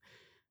 but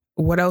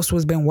what else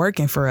was been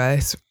working for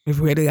us if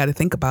we really got to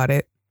think about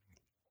it?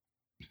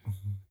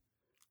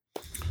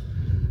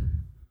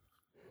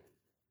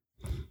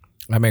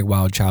 I make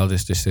wild,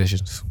 childish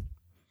decisions.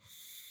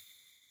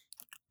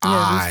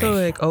 Yeah, if you're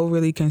so like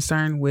overly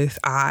concerned with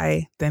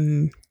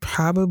then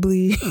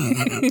probably.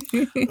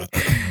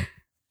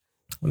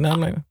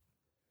 No.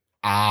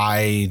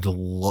 I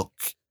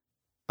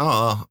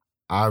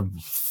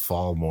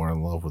fall more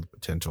in love with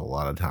potential a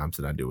lot of times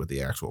than I do with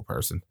the actual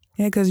person.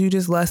 Yeah, because you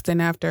just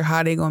lusting after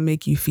how they gonna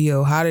make you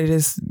feel. How did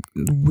this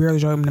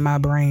weird into my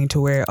brain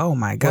to where, oh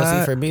my God. Well,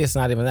 see, for me, it's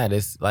not even that.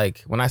 It's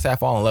like when I say I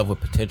fall in love with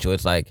potential,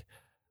 it's like,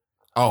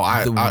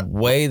 the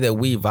way that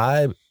we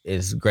vibe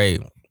is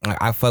great.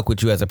 I fuck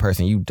with you as a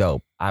person. You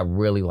dope. I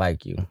really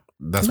like you.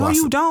 That's no, why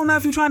you don't know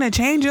if you're trying to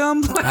change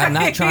them. I'm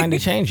not trying to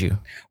change you.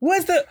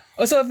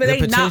 So if it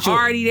ain't not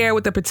already there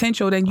with the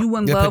potential, then you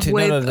in love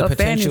with the a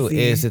potential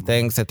fantasy. is the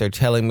things that they're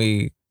telling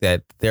me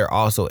that they're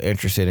also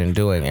interested in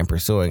doing and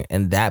pursuing,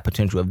 and that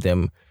potential of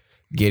them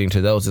getting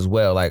to those as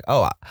well. Like,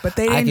 but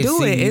they didn't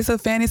do it. It's a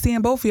fantasy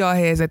in both of y'all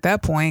heads at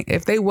that point.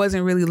 If they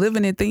wasn't really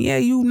living it, then yeah,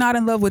 you not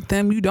in love with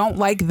them. You don't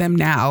like them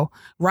now.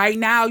 Right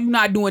now, you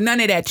not doing none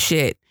of that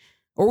shit,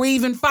 or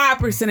even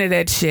 5% of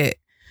that shit.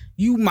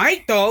 You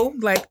might though.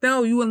 Like,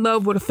 no, you in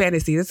love with a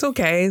fantasy. It's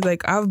okay.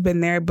 Like, I've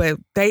been there, but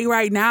they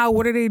right now,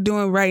 what are they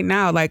doing right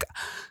now? Like,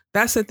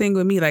 that's the thing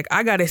with me. Like,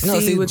 I gotta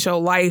see what your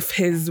life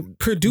has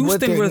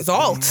produced in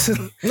results.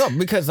 No,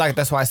 because like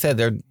that's why I said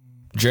they're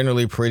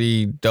generally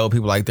pretty dope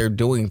people. Like, they're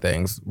doing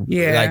things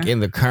like in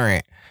the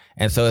current,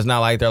 and so it's not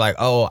like they're like,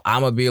 oh,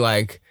 I'm gonna be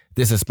like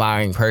this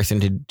aspiring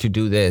person to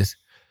do this.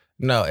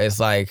 No, it's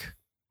like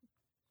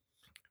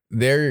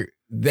they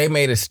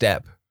made a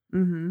step,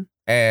 and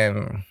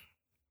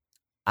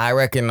I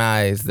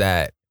recognize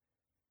that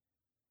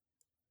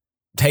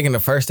taking the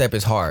first step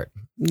is hard.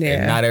 Yeah,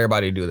 and not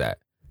everybody do that.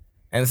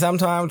 And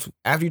sometimes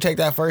after you take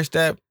that first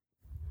step,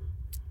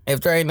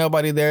 if there ain't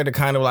nobody there to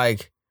kind of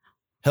like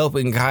help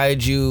and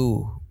guide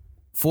you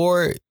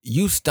forward,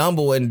 you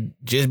stumble and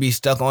just be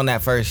stuck on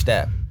that first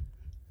step.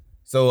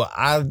 So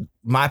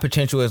my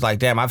potential is like,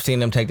 damn, I've seen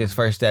them take this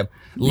first step.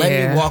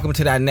 Let me walk them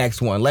to that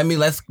next one.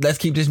 Let's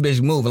keep this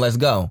bitch moving. Let's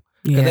go.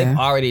 Because they've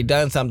already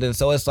done something.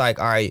 So it's like,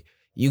 all right,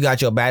 you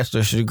got your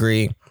bachelor's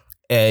degree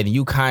and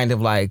you kind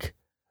of like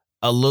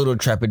a little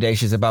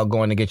trepidatious about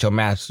going to get your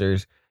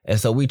master's. And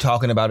so we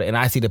talking about it and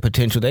I see the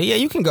potential that,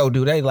 you can go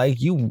do that.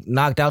 Like you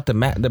knocked out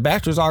the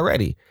bachelor's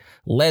already.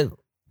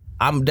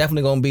 I'm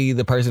definitely going to be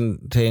the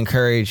person to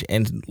encourage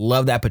and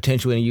love that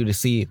potential in you to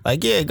see like,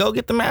 go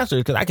get the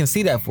master's because I can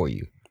see that for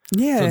you.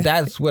 Yeah. So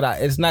that's what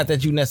it's not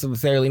that you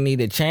necessarily need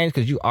to change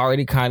because you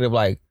already kind of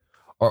like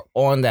are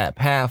on that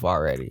path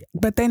already.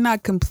 But they're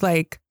not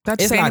not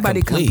to say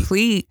anybody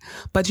complete,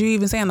 but you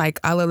even saying like,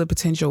 I love the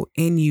potential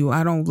in you.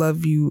 I don't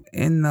love you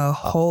in the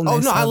wholeness. Oh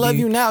no, I love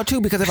you now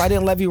too because if I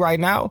didn't love you right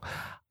now,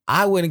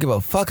 I wouldn't give a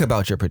fuck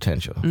about your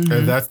potential. Mm-hmm.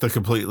 And that's the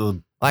complete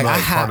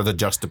part of the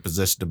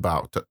juxtaposition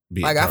about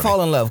being like Tony. I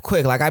fall in love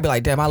quick. Like I'd be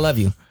like, damn, I love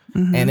you.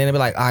 Mm-hmm. And then it'd be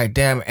like, all right,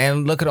 damn,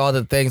 and look at all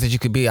the things that you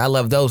could be. I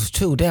love those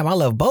too. Damn, I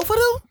love both of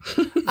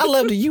them. I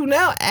love the you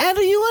now and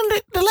the you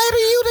and the later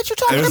you that you're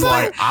talking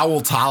about. It's like, I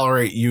will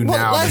tolerate you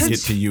now to get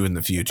to you in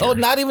the future. Oh,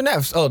 not even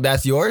that. Oh,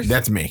 that's yours?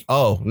 That's me.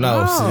 Oh,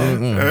 no.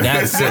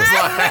 That's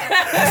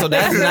it. So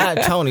that's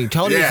not Tony.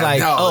 Tony's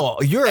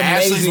you're amazing.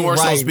 Ashley's more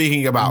so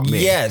speaking about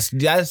me. Yes.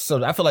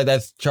 So I feel like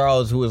that's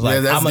Charles who was like,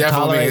 I'm going to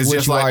tolerate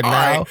what you are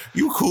now. Right,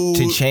 you cool.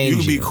 To change you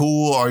can be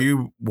cool or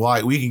you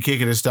like, we can kick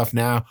it and stuff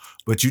now.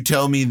 But you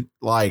tell me,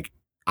 like,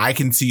 I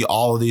can see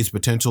all of these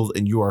potentials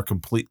and you are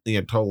completely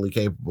and totally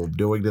capable of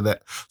doing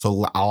that.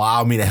 So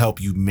allow me to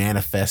help you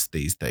manifest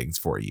these things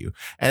for you.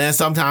 And then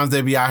sometimes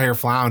they be out here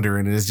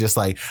floundering and it's just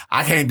like,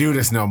 I can't do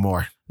this no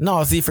more.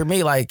 No, see, for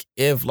me, like,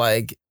 if,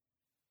 like,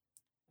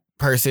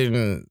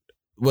 person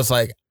was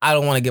like, I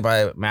don't want to get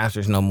my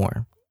master's no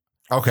more.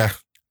 Okay.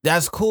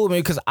 That's cool, man,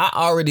 because I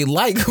already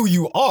like who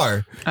you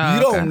are. You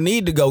don't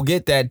need to go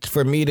get that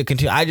for me to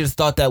continue. I just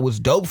thought that was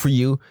dope for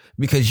you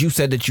because you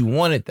said that you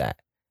wanted that.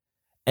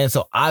 And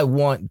so I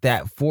want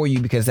that for you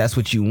because that's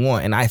what you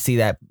want. And I see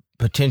that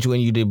potential in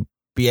you to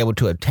be able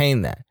to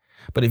obtain that.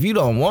 But if you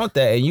don't want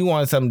that and you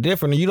want something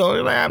different, and you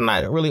don't, like, I'm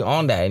not really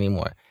on that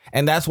anymore.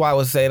 And that's why I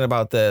was saying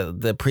about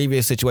the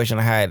previous situation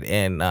I had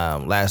in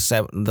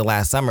the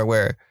last summer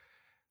where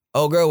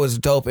old girl was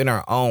dope in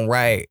her own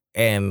right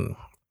and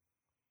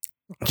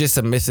just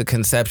some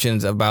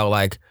misconceptions about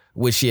like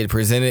what she had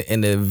presented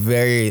in the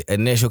very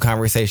initial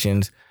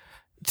conversations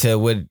to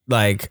what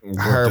like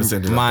her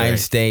mind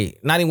state,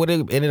 not even what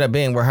it ended up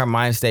being, where her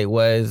mind state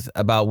was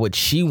about what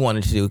she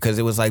wanted to do. Cause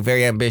it was like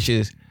very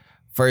ambitious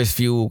first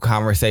few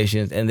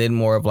conversations and then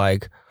more of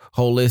like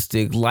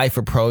holistic life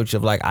approach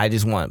of like, I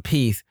just want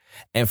peace.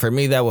 And for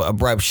me, that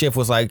abrupt shift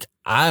was like,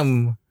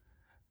 I'm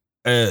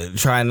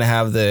trying to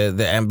have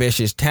the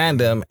ambitious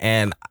tandem,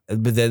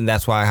 but then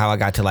that's how I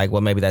got to like,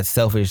 well, maybe that's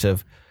selfish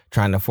of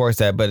trying to force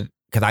that, but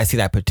because I see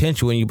that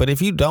potential in you. But if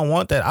you don't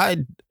want that, I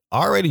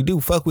already do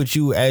fuck with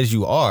you as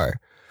you are.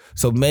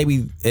 So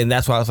maybe, and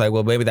that's why I was like,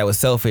 well, maybe that was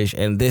selfish,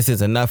 and this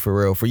is enough for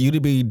real for you to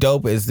be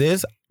dope as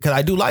this. Because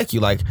I do like you,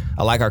 like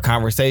I like our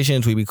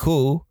conversations. We be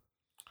cool.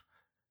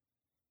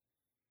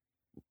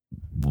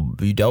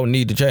 You don't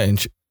need to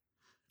change.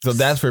 So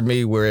that's for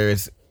me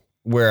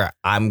where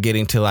I'm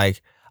getting to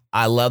like,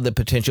 I love the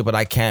potential, but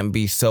I can't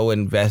be so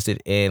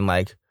invested in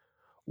like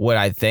what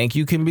I think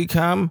you can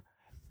become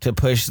to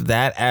push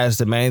that as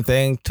the main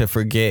thing to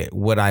forget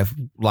what I've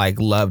like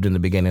loved in the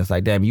beginning. It's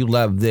like, damn, you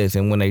love this.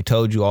 And when they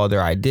told you all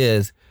their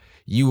ideas,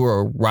 you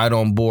were right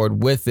on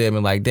board with them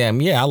and like, damn,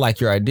 yeah, I like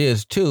your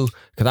ideas too.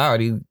 Cause I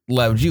already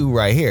loved you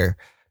right here.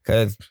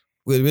 Cause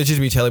bitches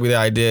be telling me their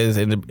ideas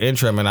in the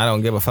interim and I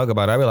don't give a fuck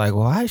about it. I be like,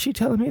 well, why is she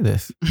telling me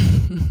this?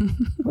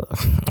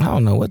 I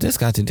don't know what this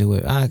got to do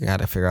with. I got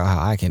to figure out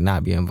how I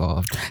cannot be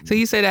involved. So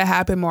you say that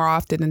happened more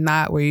often than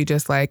not, where you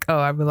just like, oh,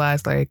 I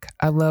realized like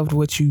I loved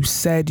what you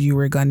said you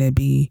were going to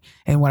be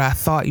and what I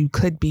thought you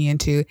could be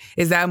into.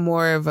 Is that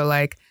more of a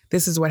like,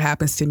 this is what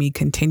happens to me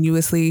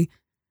continuously,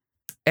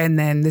 and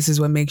then this is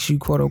what makes you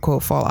quote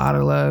unquote fall out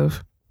of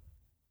love?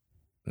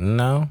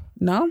 No,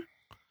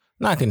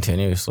 not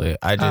continuously.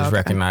 I just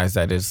recognize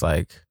that it's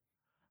like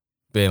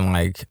been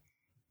like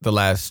the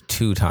last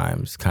 2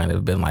 times kind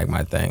of been like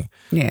my thing.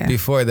 Yeah.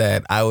 Before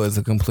that, I was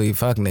a complete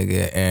fuck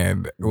nigga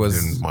and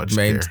was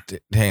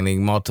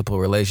maintaining multiple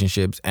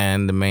relationships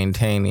and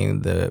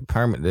maintaining the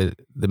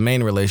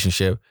main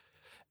relationship,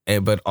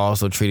 but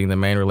also treating the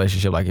main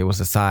relationship like it was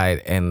a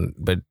side,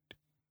 but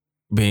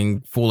being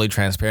fully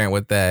transparent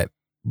with that,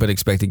 but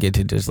expecting it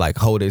to just like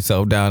hold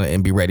itself down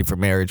and be ready for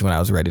marriage when I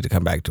was ready to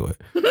come back to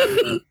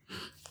it.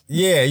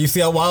 Yeah, you see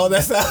how wild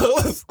that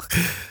sounds?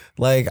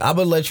 Like, I'm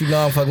going to let you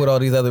know I'm fucking with all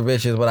these other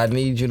bitches, but I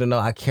need you to know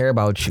I care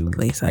about you. At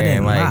least I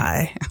didn't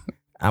lie.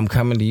 I'm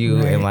coming to you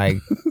and like,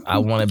 I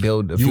want to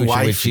build a future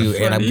with you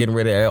and I'm getting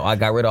rid of, I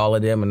got rid of all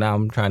of them and now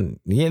I'm trying,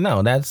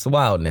 that's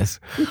wildness.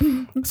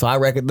 So I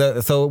reckon,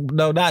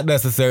 no, not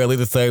necessarily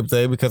the same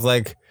thing because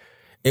like,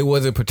 it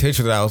wasn't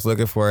potential that I was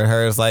looking for in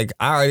her. It's like,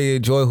 I already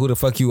enjoy who the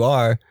fuck you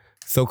are.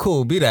 So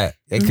cool, be that.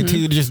 And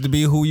continue just to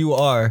be who you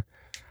are.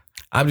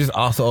 I'm just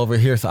also over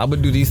here, so I'm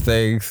going to do these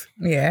things.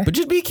 Yeah. But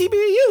just keep being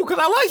you, because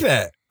I like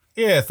that.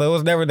 Yeah, so it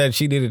was never that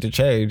she needed to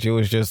change. It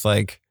was just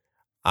like,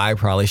 I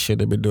probably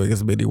shouldn't have been doing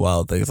as many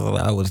wild things as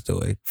I was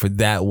doing for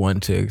that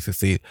one to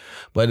succeed.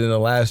 But in the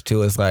last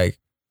two, it's like,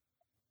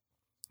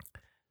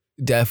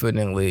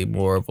 definitely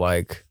more of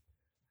like,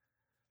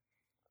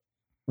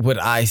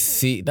 what I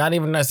see, not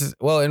even necessarily,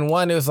 well, in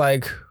one, it was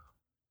like,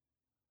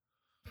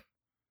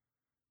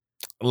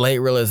 late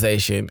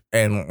realization,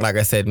 and like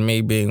I said,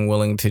 me being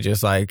willing to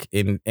just like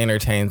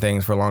entertain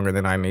things for longer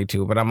than I need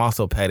to, but I'm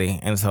also petty,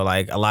 and so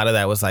like a lot of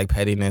that was like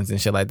pettiness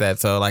and shit like that.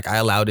 So like I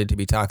allowed it to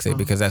be toxic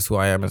because that's who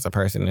I am as a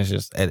person. It's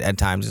just at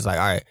times it's like,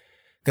 all right,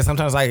 because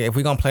sometimes like if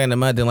we're gonna play in the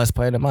mud, then let's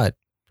play in the mud.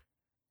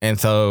 And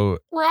so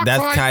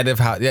that's kind of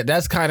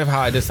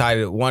how I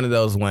decided one of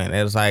those went.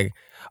 It was like,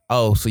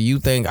 oh, so you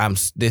think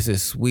this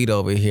is sweet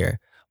over here?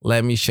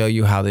 Let me show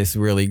you how this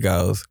really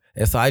goes.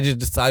 And so I just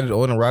decided to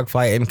own a rock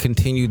fight and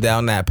continue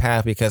down that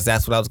path because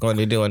that's what I was going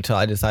to do until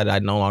I decided I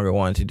no longer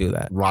wanted to do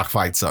that. Rock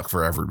fights suck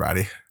for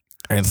everybody.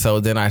 And so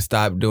then I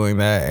stopped doing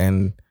that.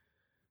 And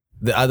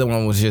the other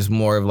one was just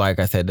more of, like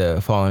I said,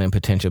 the falling in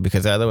potential,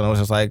 because the other one was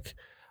just like,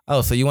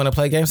 oh, so you want to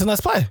play games? Then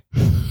let's play.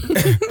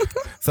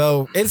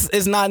 So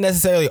it's not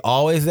necessarily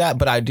always that,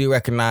 but I do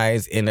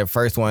recognize in the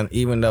first one,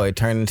 even though it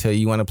turned into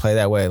you want to play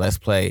that way, let's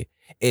play.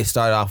 It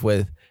started off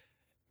with,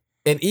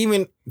 and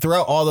even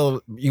throughout all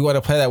the you want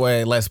to play that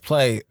way, let's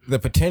play, the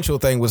potential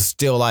thing was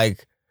still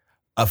like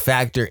a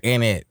factor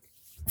in it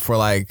for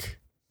like,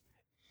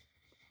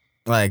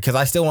 because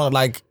I still want to,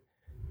 like,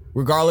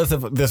 regardless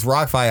of this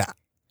rock fight,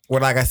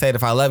 where like I said,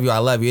 if I love you, I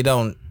love you. It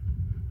don't.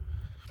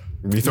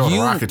 Me throwing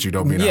a rock at you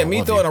don't mean I love you.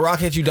 Me throwing a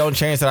rock at you don't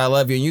change that I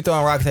love you. And you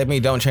throwing rocks at me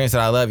don't change that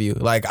I love you.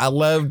 Like, I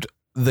loved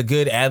the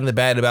good and the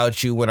bad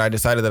about you when I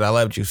decided that I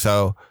loved you.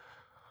 So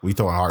we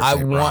throwing hard.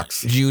 I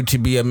want you to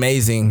be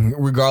amazing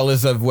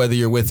regardless of whether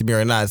you're with me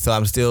or not. So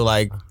I'm still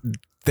like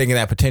thinking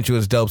that potential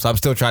is dope. So I'm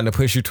still trying to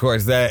push you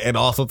towards that and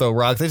also throw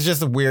rocks. It's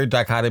just a weird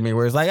dichotomy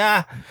where it's like,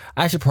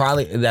 I should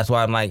probably, that's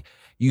why I'm like,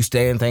 you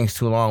stay in things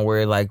too long,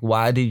 where like,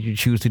 why did you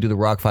choose to do the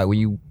rock fight when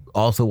you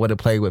also want to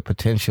play with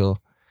potential?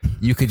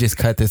 You could just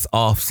cut this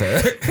off,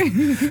 sir.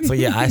 So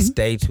yeah, I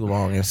stay too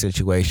long in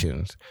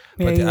situations.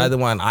 But the other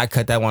one, I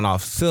cut that one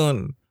off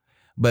soon,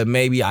 but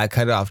maybe I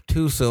cut it off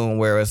too soon,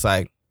 where it's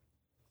like,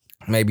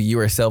 maybe you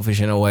were selfish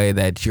in a way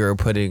that you're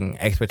putting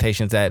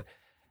expectations that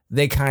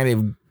they kind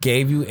of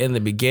gave you in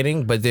the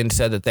beginning, but then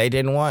said that they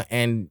didn't want.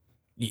 And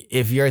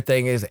if your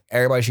thing is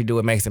everybody should do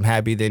what makes them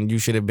happy, then you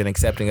should have been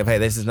accepting of, hey,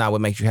 this is not what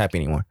makes you happy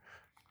anymore.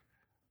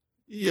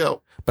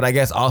 Yep. But I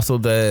guess also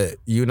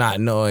you not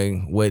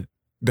knowing what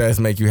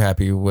does make you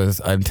happy was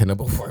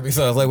untenable for me.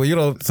 So I was like, well, you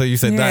don't, so you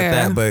said not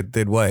that, but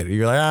then what?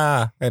 You're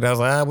like, and I was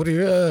like, what are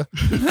you, Oh,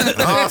 it's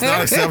not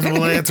an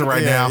acceptable answer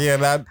right now.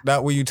 Yeah,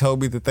 not when you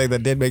told me the thing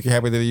that did make you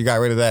happy, that you got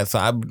rid of that. So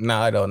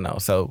I don't know.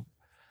 So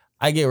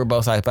I get where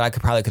both sides, but I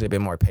could have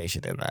been more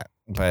patient in that.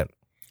 But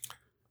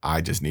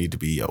I just need to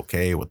be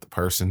okay with the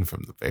person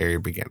from the very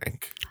beginning.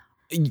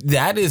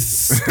 That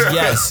is,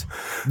 yes.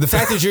 The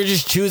fact that you're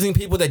just choosing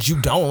people that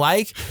you don't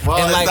like. Well,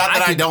 and it's like, not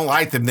that I don't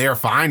like them. They're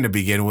fine to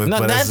begin with. No,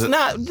 but that's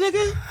not,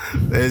 nigga.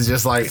 It's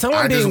just like,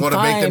 someone I just being want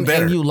to make them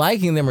better. And you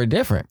liking them are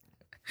different.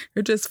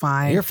 You're just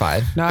fine. You're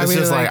fine. No, it's I really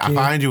just like, you. I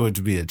find you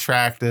to be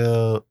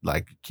attractive,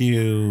 like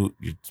cute,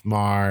 you're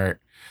smart,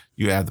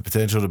 you have the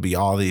potential to be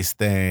all these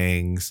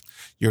things.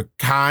 You're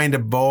kind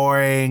of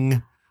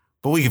boring,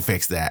 but we can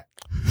fix that.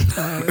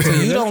 So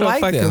you don't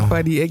like them.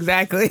 Funny.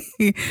 Exactly.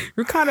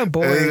 You're kind of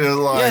boring.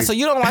 Like, so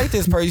you don't like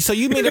this person. So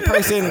you meet a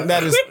person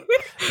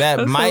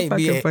that might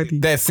be funny.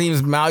 that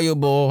seems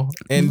malleable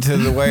into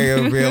the way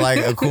of being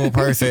like a cool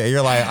person. And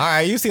you're like, all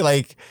right, you see,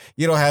 like,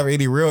 you don't have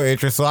any real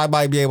interest, so I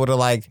might be able to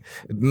like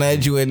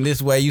nudge you in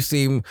this way. You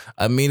seem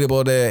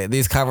amenable to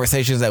these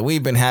conversations that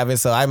we've been having,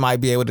 so I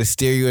might be able to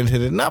steer you into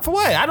the. Not for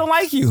what? I don't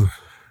like you.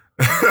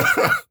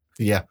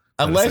 Yeah.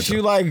 Unless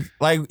you like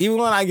even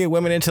when I get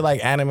women into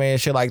like anime and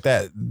shit like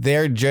that,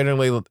 they're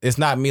generally, it's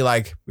not me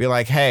like being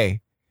like, hey,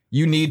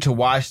 you need to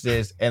watch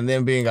this and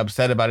then being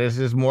upset about it. It's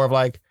just more of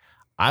like,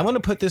 I'm going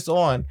to put this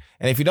on,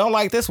 and if you don't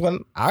like this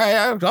one, all right,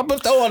 I'm going to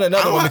throw on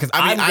another one, because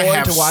I'm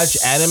going to watch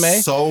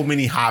anime. So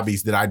many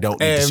hobbies that I don't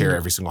need to share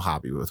every single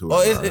hobby with.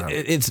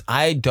 It's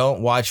I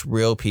don't watch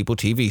real people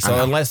TV.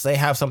 So unless they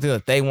have something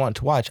that they want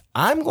to watch,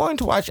 I'm going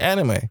to watch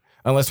anime.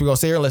 Unless we go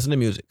sit here and listen to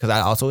music, because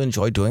I also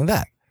enjoy doing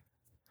that.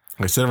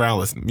 I sit around,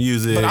 listen to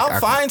music. But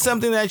I'll find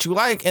something that you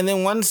like, and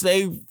then once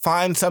they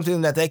find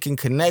something that they can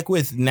connect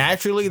with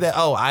naturally, that,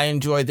 oh, I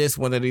enjoyed this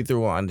one that he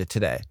threw on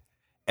today,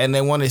 and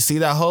they want to see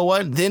that whole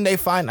one, then they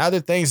find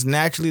other things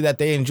naturally that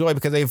they enjoy,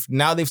 because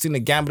they've seen the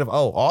gamut of,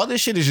 oh, all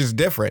this shit is just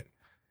different.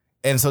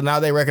 And so now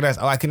they recognize,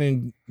 oh, I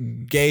can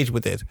engage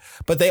with it.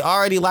 But they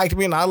already liked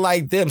me and I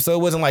liked them, so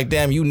it wasn't like,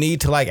 damn, you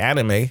need to like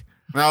anime.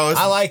 No,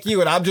 I like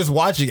you, and I'm just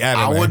watching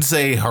anime. I would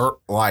say her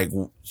like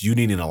you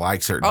needing to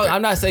like certain. Oh, things.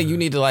 I'm not saying you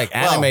need to like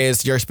anime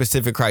is your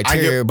specific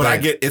criteria, I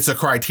get it's a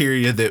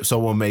criteria that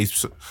someone may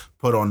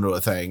put onto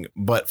a thing.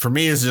 But for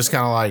me, it's just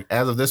kind of like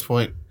as of this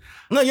point.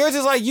 No, yours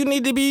is like you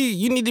need to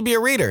be a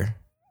reader.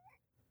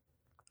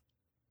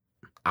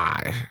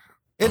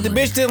 If the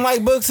bitch didn't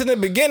like books in the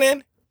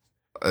beginning,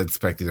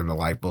 expecting them to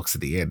like books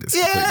at the end.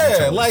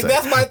 Yeah, like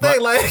that's my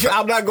thing. Like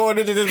I'm not going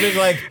into this bitch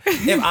like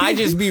if I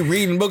just be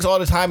reading books all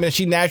the time and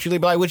she naturally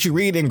be like, "What you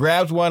read?" and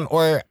grabs one,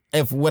 or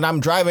if when I'm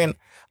driving,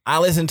 I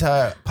listen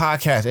to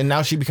podcasts and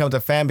now she becomes a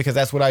fan because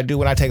that's what I do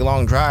when I take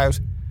long drives.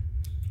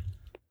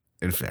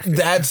 In fact,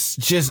 that's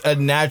just a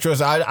natural.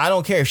 So I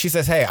don't care if she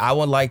says, "Hey, I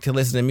would like to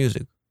listen to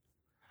music."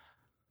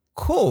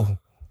 Cool.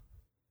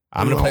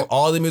 I'm gonna play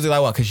all the music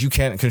I want because you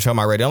can't control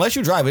my radio unless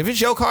you drive. If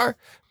it's your car,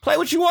 play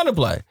what you want to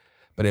play.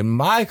 But in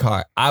my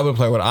car, I would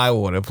play what I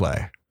want to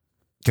play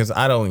because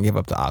I don't give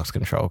up the aux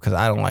control because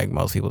I don't like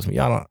most people's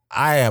music.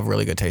 I have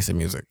really good taste in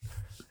music,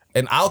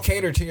 and I'll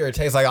cater to your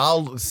taste. Like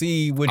I'll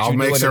see what you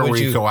do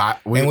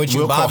and what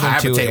you bob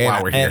into,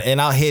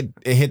 and I'll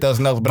hit those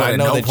notes. But I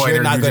know that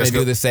you're not going to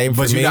do the same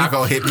for me. But you're not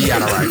going to hit me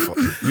out of rifle.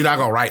 You're not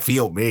going to right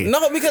field me.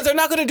 No, because they're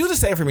not going to do the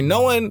same for me.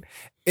 No one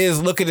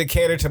is looking to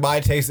cater to my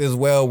taste as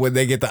well when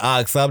they get the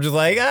aux. So I'm just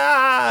like,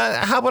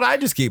 how about I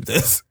just keep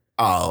this?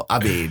 Oh, I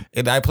mean,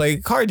 and I play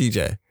car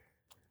DJ.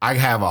 I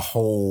have a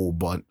whole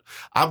bunch,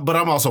 but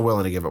I'm also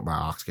willing to give up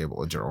my aux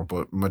cable in general.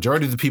 But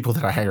majority of the people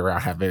that I hang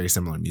around have very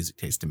similar music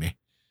taste to me.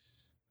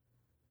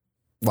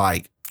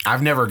 Like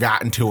I've never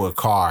gotten to a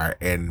car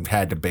and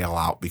had to bail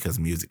out because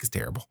music is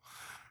terrible,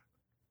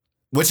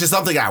 which is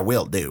something I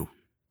will do.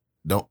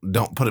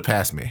 Don't put it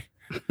past me.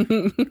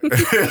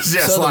 It's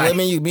just so like, the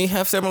women you meet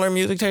have similar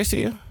music taste to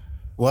you?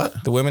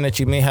 What? The women that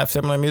you meet have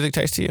similar music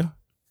taste to you?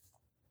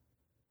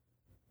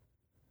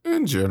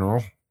 In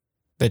general.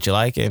 That you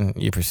like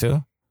and you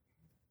pursue?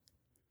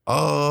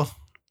 In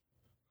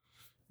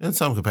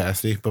some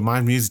capacity. But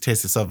my music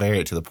taste is so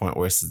varied to the point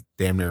where it's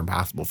damn near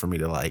impossible for me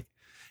to like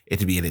it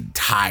to be an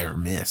entire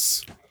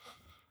miss.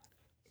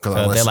 So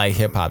if they like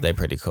hip hop, they're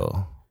pretty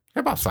cool.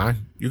 Hip hop's fine.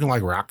 You can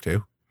like rock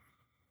too.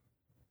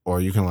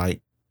 Or you can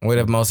like... What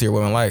if most of your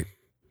women like?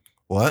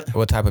 What?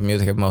 What type of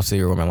music have most of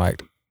your women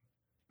liked?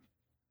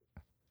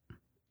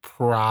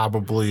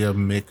 Probably a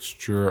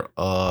mixture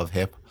of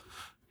hip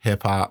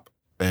hop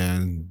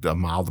and a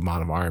mild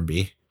amount of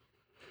R&B.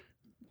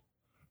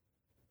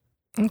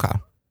 Okay.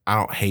 I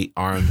don't hate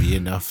R&B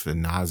enough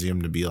in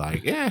nauseum to be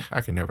like, yeah, I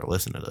can never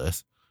listen to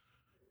this.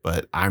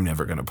 But I'm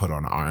never going to put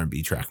on an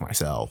R&B track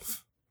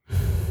myself.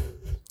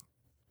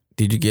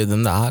 Did you give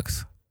them the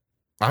aux?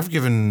 I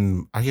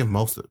give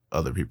most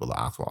other people the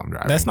aux while I'm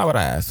driving. That's not what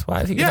I asked.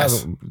 Why?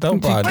 Yes.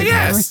 Don't bother.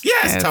 Yes,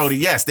 Tony.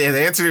 Yes. The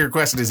answer to your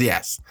question is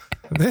yes.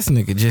 This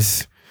nigga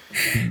just...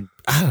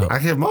 I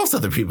give most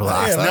other people the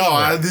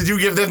aux. Did you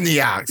give them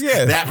the aux?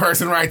 Yeah. That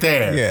person right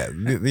there. Yeah.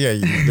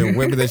 The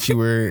women that you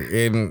were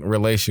in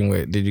relation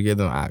with, did you give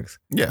them aux?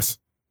 Yes.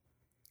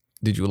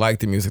 Did you like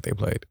the music they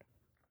played?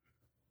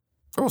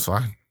 It was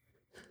fine.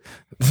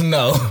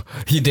 No,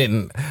 you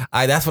didn't.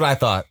 That's what I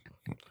thought.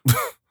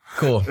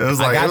 Cool. It was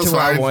like, I got to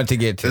where I wanted to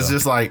get to. It's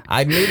just like...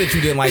 I knew that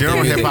you didn't like the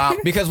music. Hip-hop.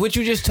 Because what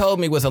you just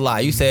told me was a lie.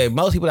 You said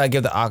most people that I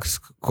give the aux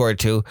cord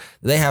to,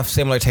 they have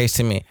similar taste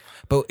to me.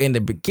 But in the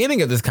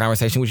beginning of this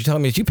conversation, what you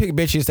told me is you pick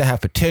bitches that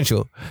have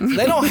potential. So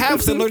they don't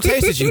have similar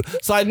taste as you.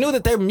 So I knew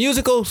that their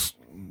musical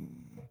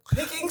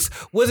pickings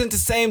wasn't the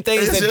same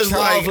things that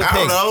Charles would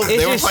pick.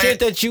 It's just shit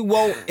that you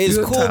won't is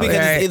cool because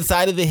it's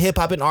inside of the hip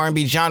hop and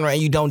R&B genre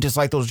and you don't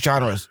dislike those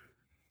genres.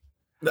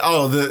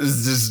 Oh,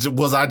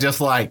 was I just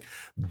like,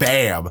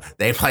 bam,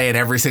 they playing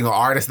every single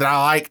artist that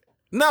I like?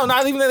 No,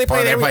 not even that they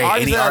play every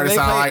artist. Any artist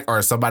I like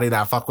or somebody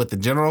that I fuck with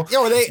in general. Yeah,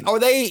 or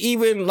they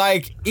even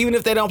like, even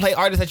if they don't play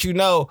artists that you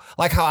know,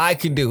 like how I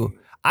can do.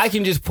 I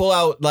can just pull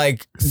out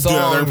like songs.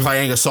 Yeah, they're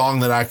playing a song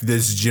that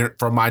this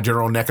from my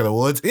general neck of the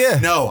woods. Yeah.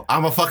 No,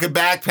 I'm a fucking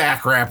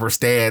backpack rapper,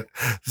 Stan,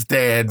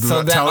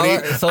 so Tony.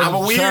 I'm a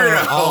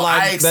weirdo.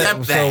 I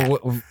accept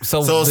that.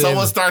 So if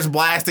someone starts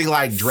blasting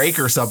like Drake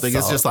or something,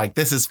 it's just like,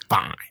 this is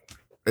fine.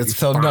 It's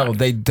fine. No,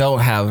 they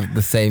don't have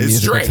the same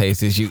musical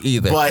taste as you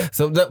either. But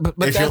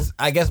that's,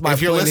 I guess my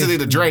if you're listening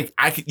to Drake,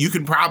 you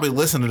can probably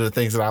listen to the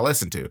things that I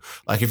listen to.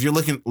 Like if you're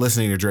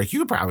listening to Drake, you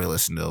could probably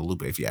listen to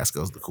Lupe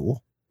Fiasco's The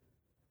Cool.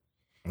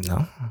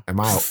 No. Am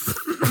I?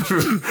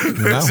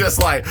 It's just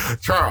like,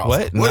 Charles,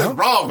 what is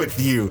wrong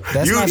with you?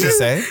 That's you not just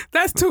say.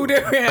 That's too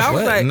different. I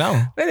was like,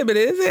 no. Wait a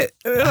minute, is it?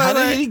 How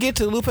did he get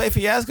to Lupe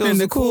Fiasco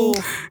and The Cool?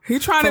 He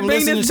trying to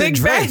bring this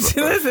bitch back.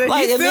 Listen,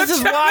 like, and this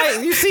is why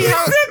you see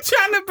how he's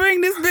trying to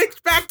bring this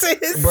bitch back to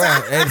his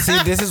side. And see,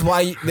 this is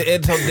why.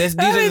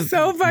 That is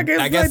so fucking funny.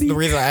 I guess the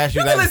reason I asked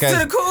you that is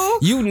because Cool?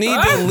 You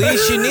need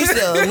she needs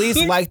to at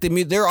least like the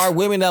music. There are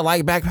women that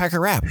like backpacker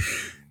rap.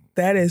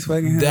 That is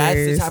fucking hilarious.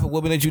 That's the type of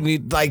woman that you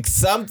need. Like,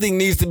 something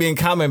needs to be in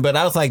common. But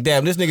I was like,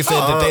 damn, this nigga said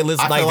that they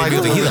listen like the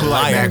music. He's a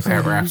liar.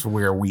 Backpack raps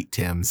wear wheat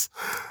Tims.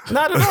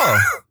 Not at all.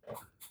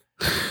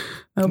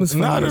 That was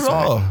funny. Not at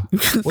all.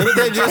 What if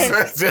they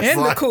just in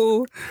the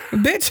cool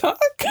bitch hawk?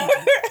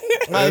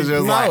 It's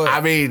just like,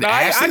 I mean,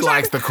 Ashley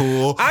likes the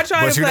cool, but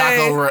you're not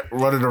going to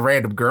run into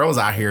random girls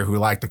out here who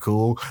like the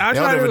cool.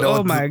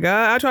 Oh my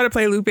God. I tried to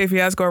play Lupe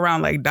Fiasco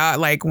around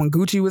like when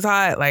Gucci was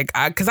hot. Like,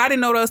 because I didn't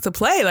know what else to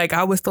play. Like,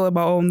 I was still in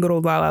my own little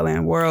La La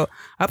Land world.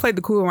 I played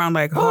the cool around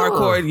like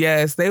hardcore.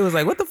 Yes. They was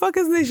like, what the fuck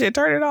is this shit?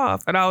 Turn it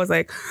off. And I was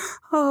like,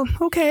 oh,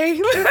 okay.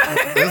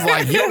 It's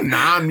like, you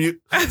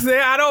non-mute. I said,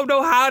 I don't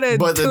know how to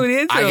tune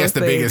into I guess the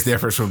things. biggest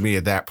difference for me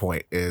at that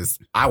point is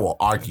I will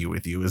argue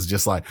with you. It's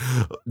just like,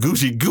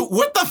 Gucci,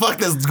 what the fuck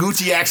does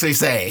Gucci actually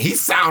say?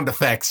 He's sound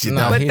effects, you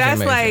know? But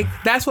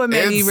that's what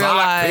made me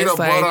realize. Peanut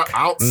butter,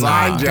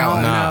 outside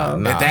jelly.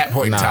 No. At that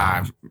point in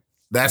time,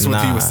 that's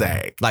what he was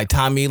saying. Like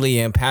Tommy Lee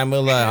and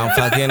Pamela, I'm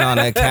fucking on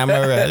that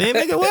camera.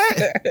 Nigga,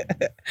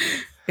 what?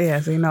 Yeah,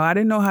 so I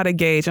didn't know how to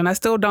gauge, and I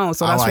still don't.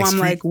 So that's why I'm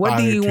like, what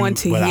do you want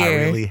to hear?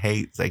 I really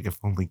hate saying if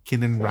only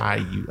Ken and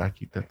Ryu.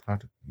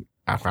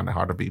 I find it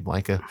hard to be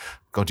Blanca.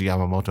 Koji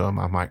Yamamoto and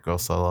my mic go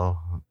solo.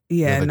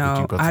 Yeah,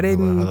 no, I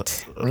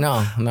didn't.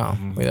 No,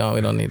 we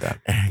don't need that.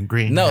 And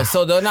green. No,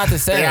 so they're not the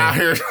same. They out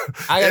here.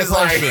 I got a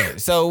question.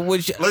 So look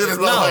at this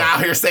motherfucker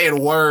out here saying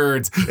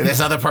words, and this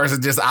other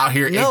person just out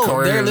here.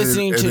 No, they're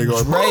listening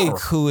to Drake,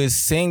 who is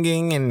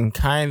singing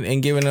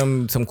and giving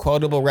them some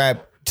quotable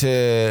rap.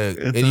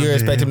 And you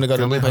expect him to go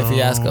to Lupe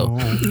Fiasco.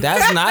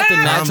 That's not the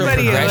natural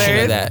progression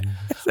of that.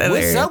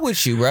 What's up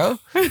with you, bro?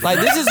 Like,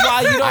 this is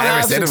why you don't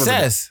have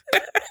success.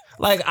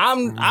 Like,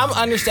 I'm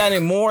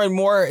understanding more and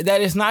more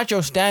that it's not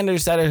your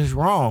standards that is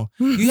wrong.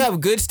 You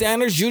have good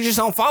standards, you just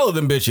don't follow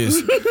them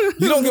bitches.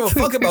 You don't give a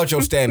fuck about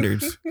your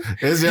standards.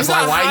 It's just you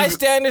got like high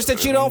standards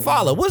that you don't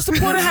follow. What's the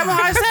point of having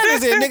high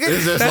standards then, nigga?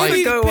 It's just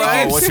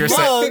like, what's your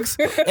slugs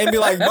and be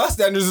like, my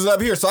standards is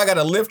up here, so I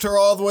gotta lift her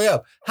all the way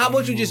up. How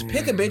about you just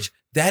pick a bitch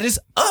that is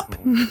up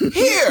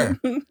here?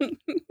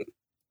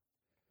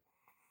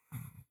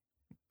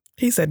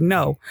 He said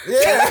no.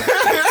 Yeah.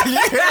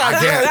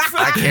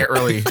 I can't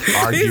really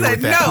argue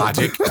with that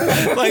logic.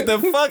 Like, the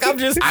fuck?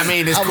 I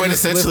mean, it's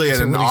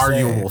quintessentially an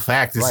arguable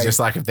fact. It's just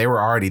like, if they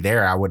were already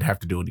there, I wouldn't have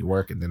to do any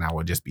work, and then I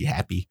would just be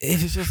happy.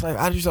 It's just like,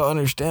 I just don't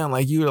understand.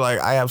 Like, you were like,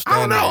 I have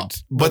standards. I don't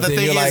know. But the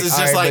thing is, it's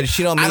just like,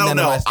 she don't mean I don't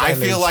know. I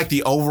feel like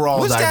the overall.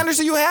 What standards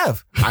do you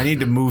have? I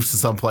need to move to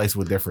some place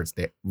with different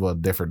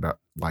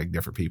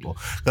people.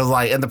 Because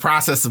like, in the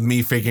process of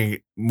me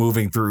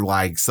moving through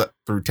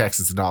through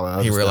Texas and all that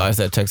other stuff, realized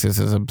that Texas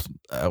is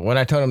when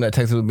I told him that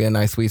Texas would be a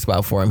nice sweet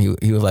spot for him,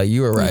 he was like,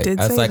 you were right.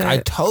 I was like, I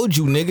told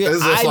you, nigga.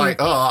 It's just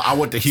I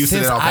went to Houston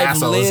and El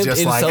Paso. It's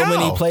just like, so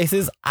many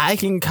places, I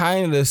can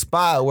kind of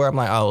spot where I'm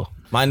like, oh,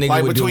 my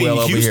nigga would do well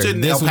over here.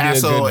 Between Houston, El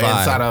Paso,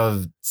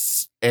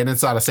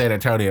 inside of San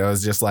Antonio,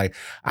 it's just like,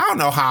 I don't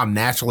know how I'm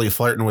naturally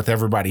flirting with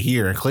everybody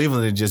here. In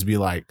Cleveland, it'd just be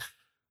like,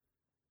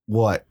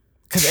 what?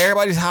 Because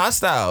everybody's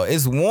hostile.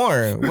 It's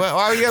warm. Why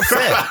are you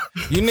upset?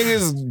 You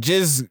niggas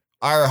just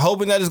are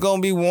hoping that it's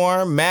going to be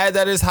warm, mad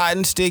that it's hot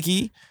and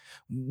sticky.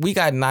 We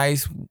got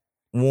nice,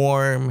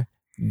 warm,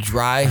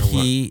 dry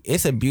heat.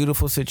 It's a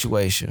beautiful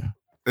situation.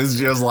 It's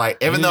just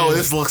like, even though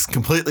this looks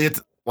completely,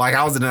 like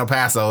I was in El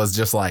Paso, it's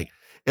just like,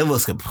 it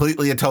looks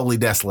completely and totally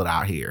desolate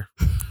out here.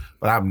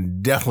 But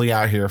I'm definitely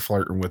out here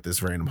flirting with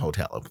this random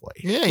hotel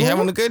employee. Yeah, you're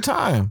having a good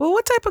time. Well,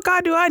 what type of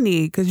guy do I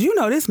need? Because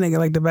this nigga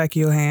like the back of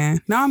your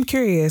hand. Now I'm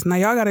curious. Now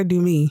y'all got to do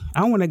me.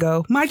 I want to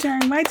go. My turn.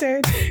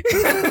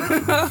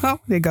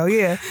 They go,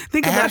 yeah.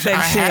 Think about that shit.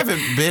 I haven't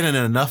been in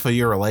enough of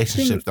your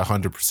relationships to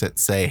 100%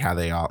 say how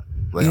they all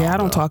I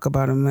don't talk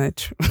about them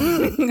much.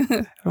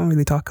 I don't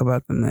really talk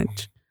about them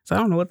much. So I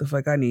don't know what the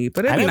fuck I need,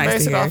 but it'd be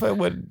nice to hear. I didn't base it off of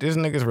what this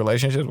nigga's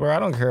relationships were. I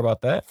don't care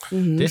about that.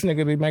 Mm-hmm. This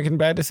nigga be making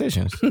bad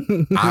decisions.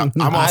 I'm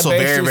also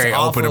very, very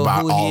open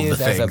about all the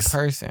things. As a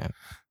person.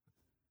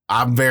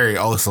 I'm very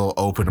also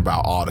open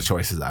about all the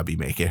choices I be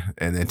making.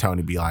 And then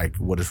Tony be like,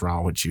 what is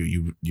wrong with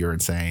you? You're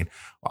insane.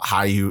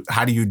 How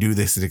do you do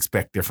this and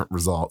expect different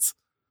results?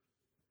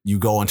 You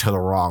go into the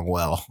wrong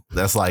well.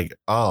 That's like,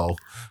 all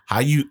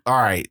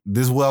right,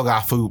 this well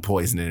got food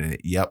poisoning in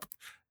it. Yep.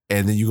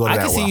 And then you go to that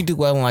well. I can see you do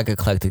well in like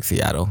eclectic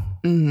Seattle.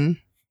 Mm-hmm.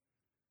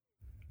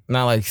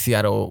 Not like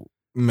Seattle,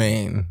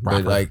 Maine,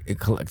 but like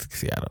eclectic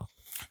Seattle.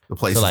 The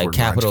places so like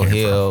Capitol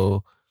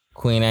Hill,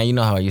 Queen Anne. You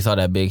know how you saw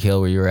that big hill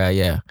where you were at?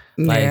 Yeah.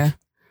 Like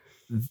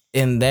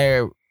in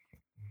there,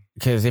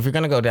 because if you're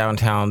going to go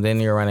downtown, then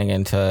you're running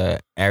into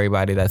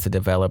everybody that's a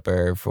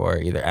developer for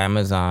either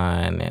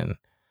Amazon, and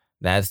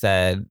that's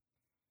that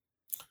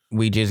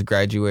we just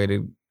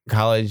graduated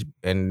college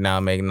and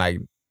now making like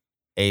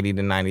 $80,000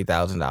 to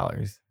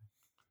 $90,000.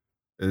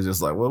 It's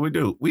just like, what we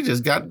do? We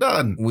just got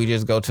done. We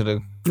just go to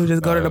the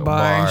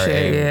bar and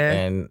shit,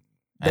 and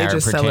they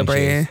just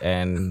celebrate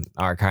and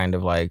are kind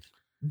of like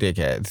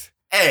dickheads.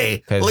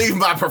 Hey, leave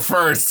my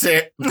preferred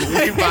set,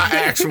 leave my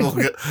actual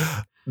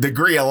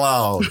degree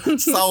alone.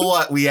 So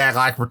what? We act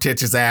like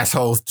pretentious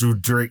assholes to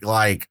drink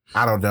like,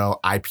 I don't know,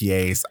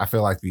 IPAs. I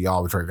feel like we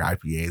all drink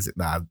IPAs at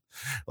night.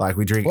 Like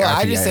we drink IPAs.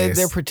 I just say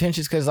they're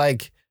pretentious because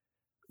like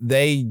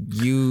they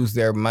use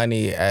their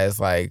money as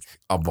like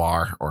a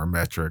bar or a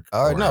metric.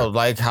 Or no,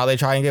 like how they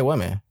try and get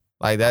women.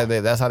 Like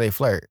that's how they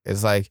flirt.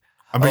 It's like,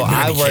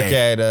 I work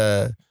at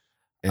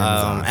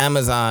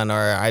Amazon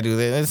or I do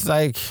this. It's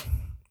like,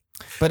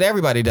 but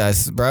everybody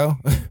does, bro.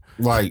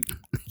 Like,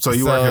 so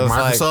you work at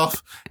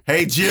Microsoft?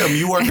 Hey, Jim,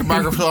 you work at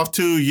Microsoft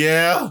too?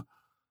 Yeah.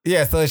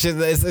 Yeah, so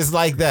it's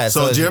like that.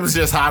 So Jim's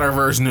just hotter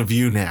version of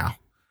you now.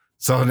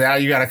 So now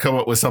you got to come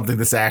up with something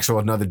that's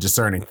another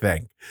discerning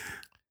thing.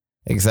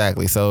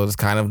 Exactly. So it's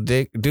kind of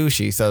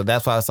douchey. So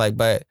that's why it's like,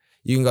 but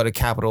you can go to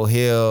Capitol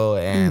Hill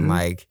and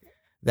like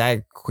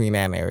that Queen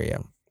Anne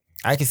area.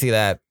 I can see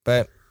that.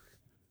 But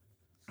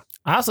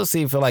I also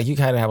feel like you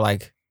kind of have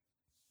like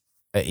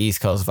an East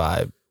Coast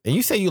vibe. And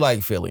you say you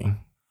like Philly,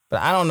 but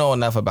I don't know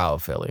enough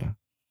about Philly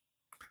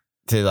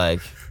to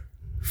like.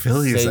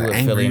 Philly is an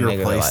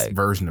angrier place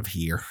version of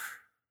here.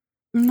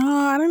 No,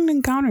 I didn't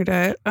encounter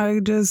that. I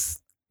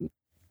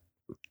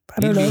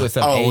don't know.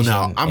 Oh,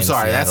 no. I'm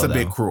sorry. Seattle, that's a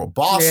bit cruel.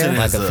 Boston is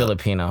like a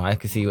Filipino. I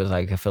could see you was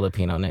like a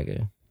Filipino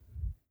nigga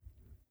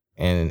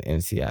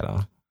in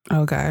Seattle.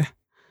 Okay.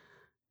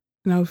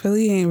 No,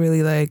 Philly ain't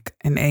really like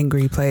an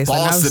angry place.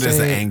 Boston is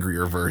an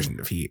angrier version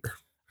of here.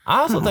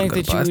 I also think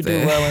that you would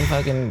do well in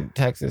fucking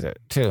Texas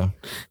too.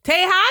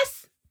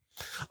 Tejas?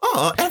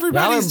 Oh,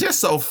 everybody's just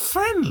so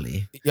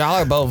friendly. Y'all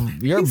are both.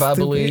 You're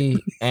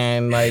bubbly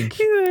and like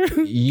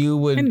you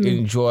would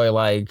enjoy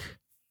like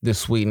the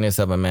sweetness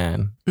of a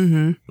man.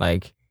 Mm-hmm.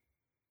 Like,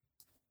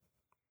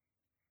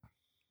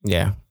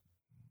 yeah.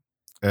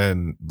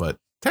 But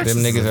Texas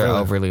them niggas are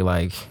overly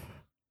like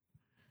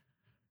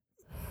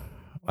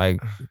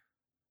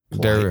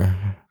they're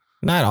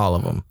not all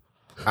of them.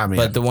 I mean,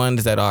 but the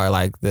ones that are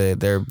like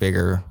they're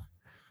bigger.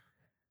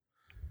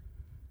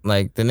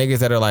 Like the niggas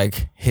that are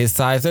like his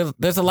size,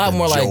 there's a lot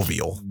more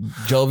jovial.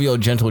 Like jovial,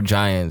 gentle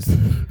giants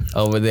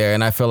over there,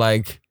 and I feel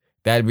like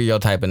that'd be your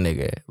type of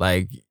nigga.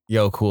 Like,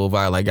 yo, cool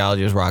vibe. Like y'all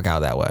just rock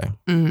out that way.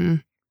 Mm-hmm.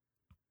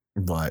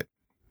 But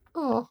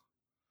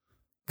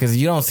because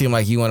you don't seem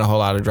like you want a whole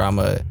lot of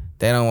drama.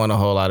 They don't want a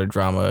whole lot of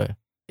drama.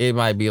 It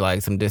might be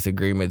like some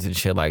disagreements and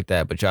shit like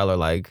that, but y'all are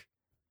like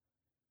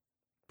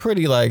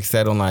pretty like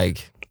set on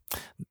like.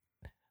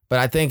 But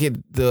I think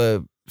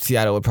the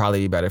Seattle would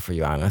probably be better for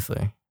you,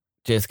 honestly.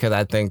 Just because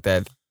I think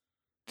that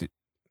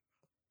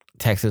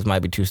Texas might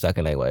be too stuck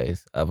in their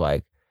ways of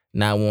like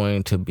not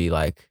wanting to be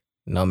like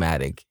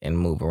nomadic and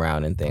move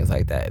around and things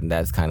like that. And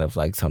that's kind of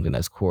like something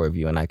that's core of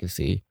you. And I can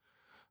see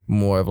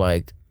more of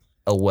like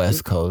a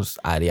West Coast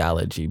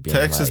ideology being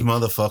Texas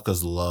like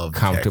motherfuckers love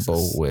comfortable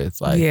Texas. With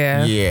like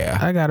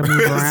I gotta move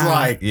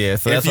around.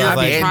 It's like so that's why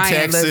like in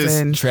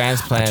Texas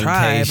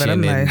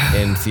transplantation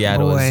in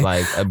Seattle is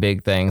like a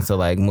big thing. So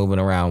like moving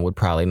around would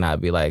probably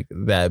not be like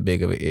that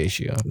big of an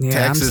issue. Yeah,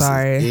 Texas I'm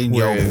sorry. In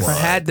your I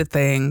had the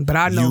thing, but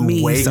I know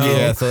me. So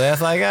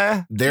that's like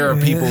there are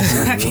people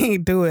who I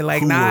can't do it.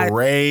 Like who not were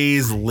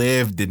raised,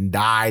 lived, and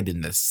died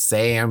in the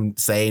same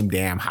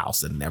damn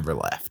house and never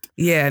left.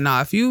 Yeah, no.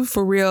 If you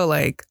for real,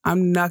 like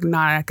I'm not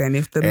knocking.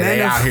 If the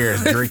men out here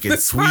is drinking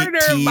sweet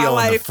tea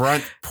on the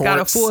front porch, got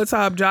a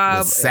full-time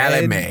job,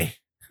 Sally Mae.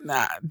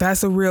 Nah,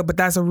 that's a real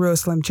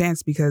slim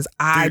chance because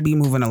I be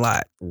moving a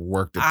lot.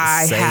 Worked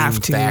at the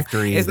same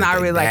factory. It's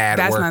not really like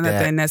that's not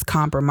nothing that's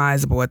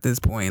compromisable at this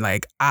point.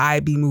 Like I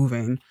be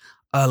moving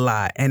a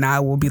lot, and I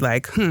will be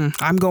like,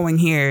 I'm going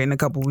here in a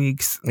couple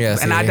weeks. Yeah,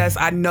 and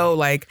I know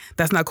like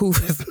that's not cool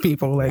for some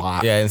people. Like,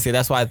 yeah, and see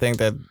that's why I think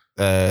that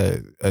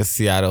a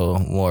Seattle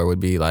more would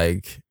be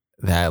like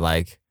that,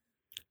 like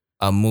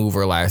a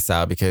mover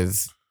lifestyle,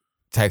 because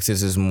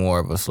Texas is more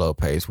of a slow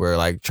pace where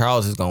like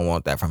Charles is gonna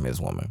want that from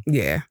his woman.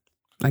 Yeah,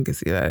 I can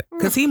see that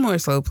because he more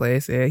slow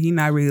pace. Yeah, he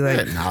not really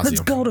like let's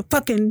go to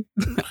fucking.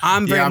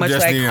 I'm very much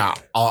like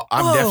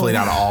I'm definitely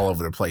not an all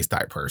over the place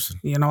type person.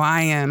 You know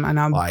I am, and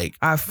I'm like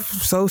I'm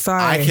so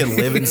sorry. I can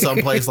live in some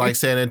place like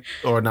San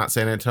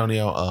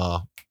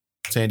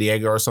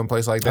Diego or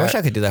someplace like that. I wish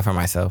I could do that for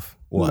myself.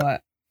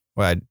 What?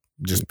 Well, I'd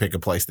just pick a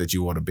place that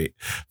you want to be,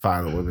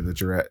 find the women that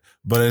you're at.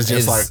 But it's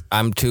just like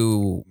I'm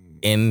too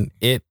in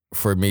it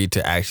for me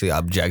to actually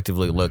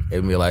objectively look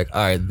and be like,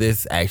 all right,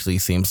 this actually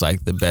seems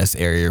like the best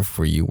area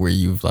for you, where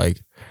you've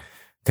like,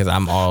 because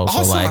I'm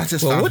also like,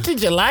 well, what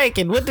did you like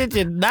and what did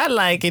you not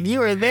like, and you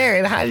were there,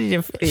 and how did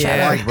you feel?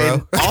 Yeah, like,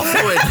 bro. Also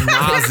ad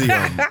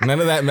nauseum. None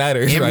of that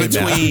matters in right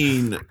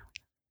between, now.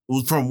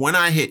 From when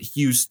I hit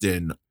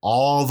Houston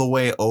all the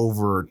way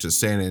over to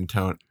San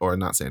Antonio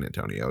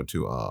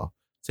to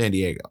San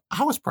Diego,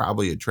 I was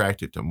probably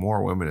attracted to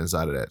more women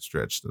inside of that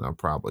stretch than I've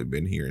probably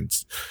been here in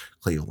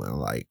Cleveland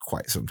like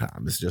quite some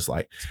time. It's just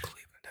like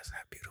Cleveland doesn't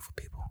have beautiful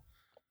people.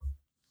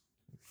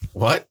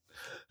 What?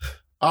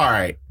 All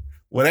right.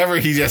 Whatever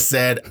he just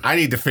said, I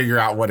need to figure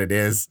out what it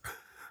is.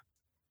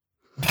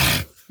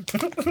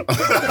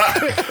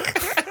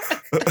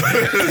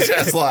 It's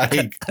just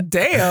like,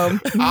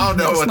 damn. I don't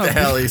know what the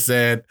hell he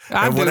said.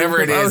 And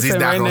whatever it is, he's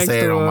not going to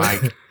say it on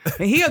mic.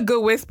 And he a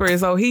good whisperer,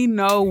 so he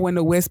know when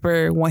to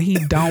whisper when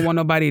he don't want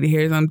nobody to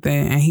hear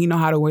something, and he know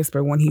how to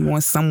whisper when he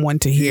wants someone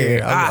to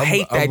hear. I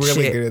hate that I'm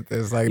really shit. good at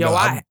this. Like, yo,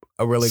 no,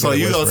 a really So good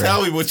you gonna whisperer.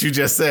 tell me what you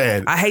just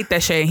said? I hate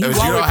that shit. He But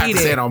won't you don't have repeat to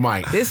say it. it on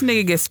mic. This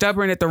nigga gets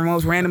stubborn at the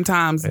most random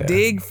times. Yeah.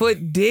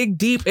 Dig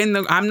deep in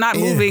the. I'm not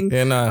moving.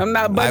 And, I'm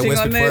not I budging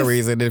whispered on for a this.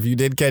 reason. If you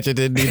did catch it,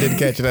 then you didn't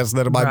catch it. That's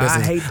none of my Bro, I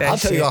business. hate that I'll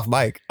tell you shit. off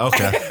mic.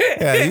 Okay.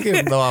 Yeah, you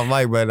can go off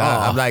mic, but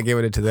I'm not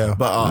giving it to them.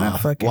 But I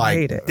fucking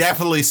hate like it.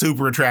 definitely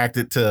super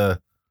attracted to.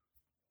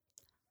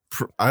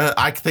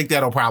 I think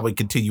that'll probably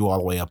continue all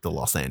the way up to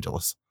Los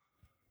Angeles.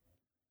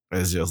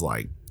 It's just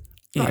like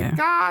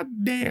God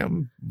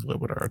damn,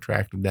 women are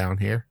attractive down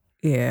here.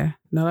 Yeah.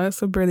 No,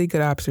 that's a really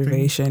good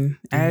observation.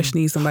 Ash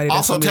needs somebody that's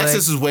Also, gonna be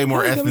Texas like, is way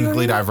more "Hey, come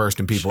ethnically here." diverse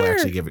than people Sure.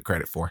 actually give it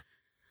credit for.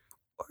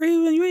 Or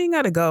even you ain't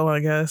gotta go, I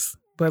guess.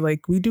 But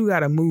like we do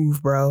gotta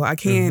move, bro. I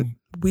can't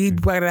we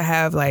gotta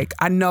have like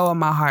I know in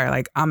my heart,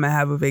 like I'm gonna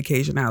have a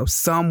vacation house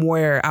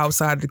somewhere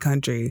outside the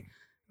country.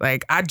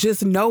 Like I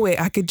just know it.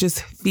 I could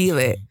just feel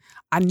it.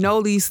 I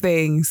know these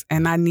things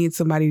and I need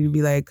somebody to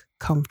be like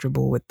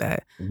comfortable with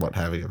that. What,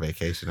 having a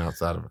vacation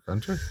outside of a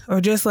country?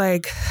 Or just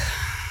like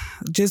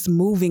just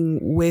moving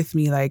with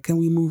me. Like, can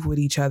we move with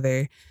each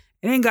other?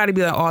 It ain't gotta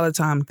be an all the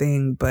time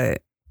thing,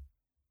 but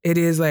it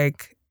is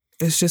like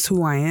it's just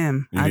who I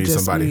am. You I need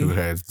just somebody need, who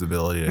has the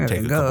ability to Gotta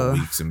take a go.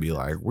 couple weeks and be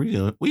like, we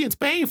in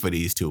Spain for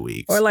these 2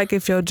 weeks. or like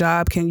if your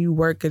job, can you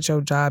work at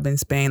your job in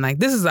Spain? Like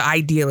this is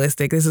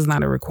idealistic. This is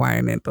not a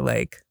requirement, but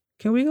like,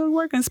 can we go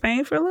work in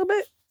Spain for a little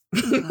bit?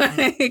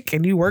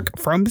 Can you work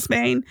from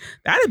Spain?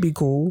 That'd be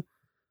cool.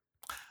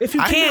 If you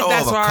I can't, know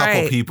that's of a all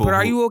couple right. people But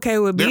are who- you okay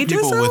with there are being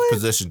people just with a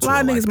positions. A lot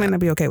of who are niggas like might that. not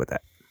be okay with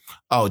that.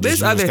 Oh, There's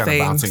just other kind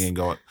of bouncing things. and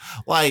going.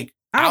 Like,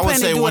 I I don't would plan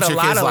to say do once it a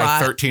your kid's lot,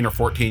 like 13 or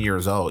 14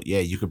 years old, yeah,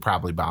 you could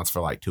probably bounce for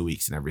like 2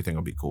 weeks and everything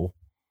will be cool.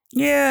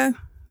 Yeah.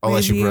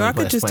 Unless you maybe. really Or I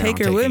could just plan take on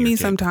her taking with your me kid.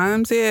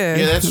 sometimes. Yeah.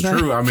 Yeah, that's Like,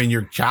 true. I mean,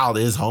 your child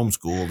is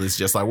homeschooled. It's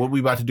just like, what we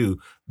about to do?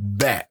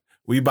 Bet.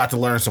 We about to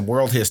learn some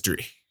world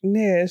history.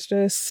 Yeah, it's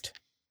just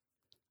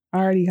I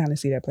already kind of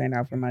see that playing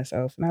out for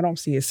myself, and I don't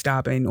see it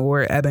stopping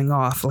or ebbing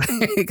off. Like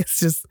it's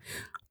just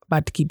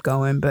about to keep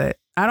going. But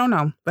I don't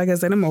know. Like I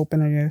said, I'm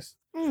open. I guess.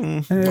 Like My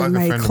a friend of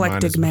mine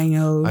eclectic is-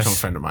 menus. I know a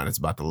friend of mine is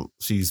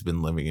she's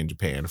been living in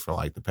Japan for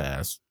like the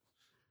past,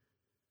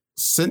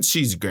 since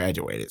she's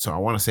graduated. So I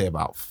want to say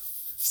about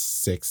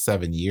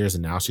 6-7 years.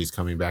 And now she's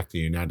coming back to the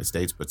United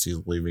States, but she's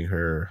leaving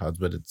her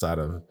husband inside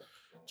of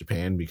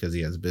Japan because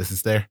he has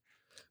business there.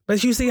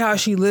 But you see how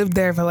she lived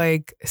there for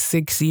like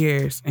 6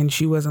 years, and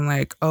she wasn't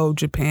like, oh,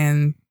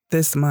 Japan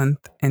this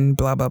month and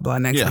blah blah blah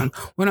next month.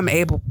 When I'm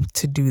able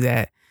to do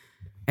that,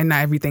 and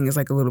not everything is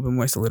like a little bit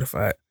more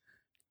solidified,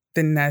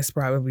 then that's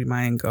probably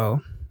my end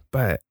goal.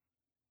 But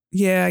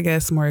yeah, I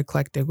guess more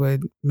eclectic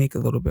would make a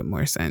little bit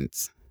more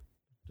sense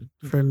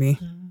for me.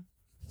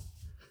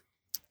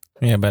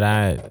 Yeah, but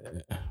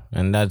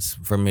and that's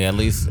for me, at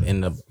least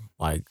in the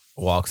like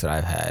walks that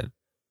I've had,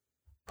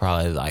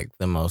 probably like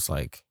the most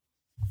like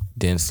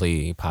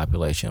densely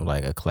population of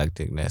like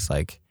eclecticness.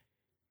 Like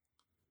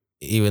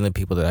even the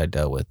people that I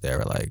dealt with there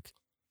were like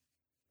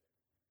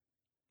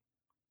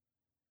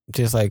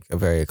just like a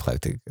very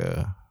eclectic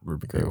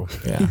group.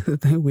 Yeah.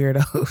 The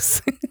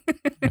weirdos.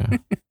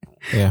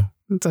 Yeah.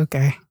 It's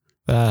okay.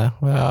 Well,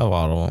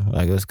 all of them.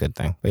 Like it was a good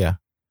thing. But yeah.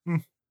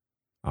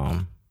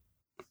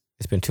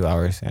 It's been 2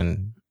 hours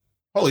and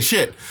Holy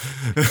shit.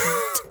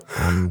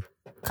 I'm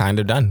kind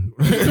of done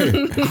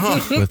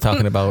with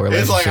talking about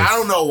relationships. It's like, I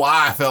don't know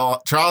why I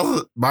felt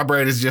Charles. My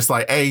brain is just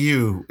like, hey,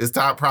 it's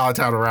probably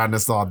time to round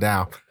this all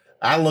down.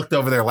 I looked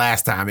over there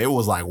last time. It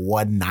was like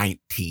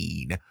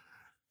 119.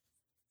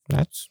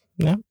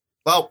 Yeah.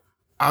 Well,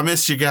 I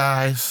missed you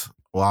guys.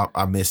 Well,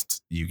 I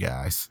missed you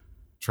guys.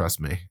 Trust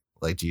me.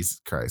 Like,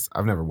 Jesus Christ.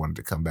 I've never wanted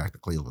to come back to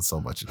Cleveland so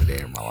much in a day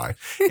in my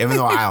life. Even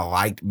though I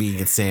liked being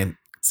in San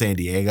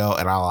Diego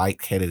and I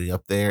like heading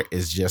up there,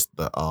 it's just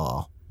the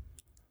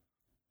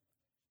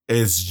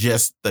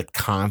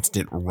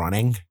constant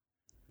running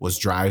was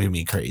driving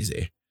me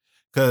crazy.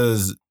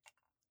 Because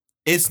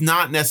it's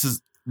not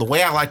necessary. The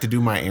way I like to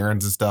do my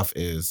errands and stuff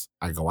is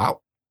I go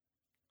out,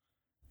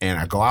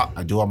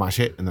 I do all my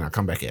shit, and then I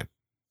come back in. It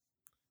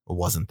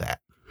wasn't that.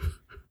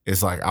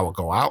 It's like I would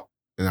go out,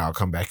 and I'll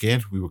come back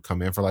in. We would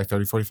come in for like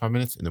 30, 45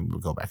 minutes, and then we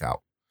would go back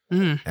out.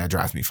 And that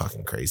drives me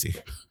fucking crazy.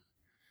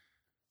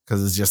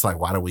 Because it's just like,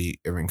 why do we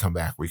even come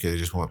back? We could have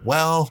just went,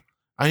 well,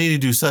 I need to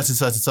do such and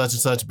such and such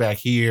and such back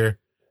here.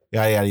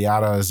 Yada, yada,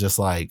 yada. It's just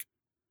like,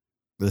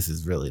 this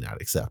is really not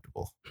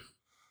acceptable.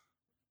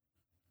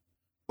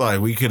 Like,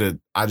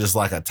 I just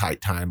like a tight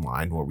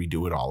timeline where we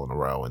do it all in a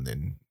row and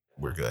then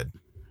we're good.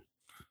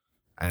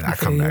 And I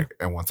come back,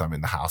 and once I'm in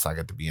the house, I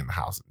get to be in the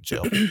house and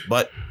chill.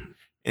 But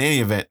in any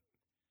event.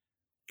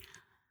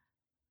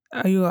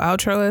 Are you an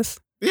outrolist?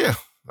 Yeah.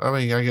 I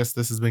mean, I guess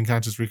this has been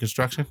Conscious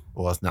Reconstruction.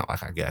 Well, it's not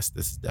like I guess.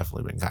 This has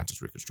definitely been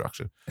Conscious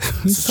Reconstruction.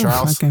 This is So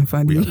Charles. fucking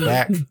funny. We are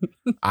back.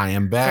 I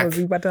am back. Was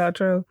he about to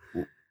outro?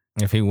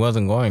 If he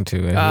wasn't going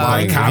to,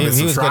 Like, comment, if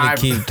he was going to subscribe.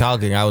 keep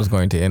talking, I was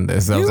going to end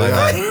this. I was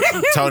like,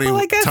 Tony,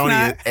 Like, that's Tony,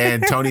 not-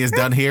 and Tony is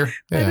done here.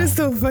 That is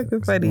so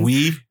fucking funny.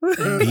 We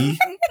be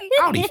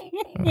howdy.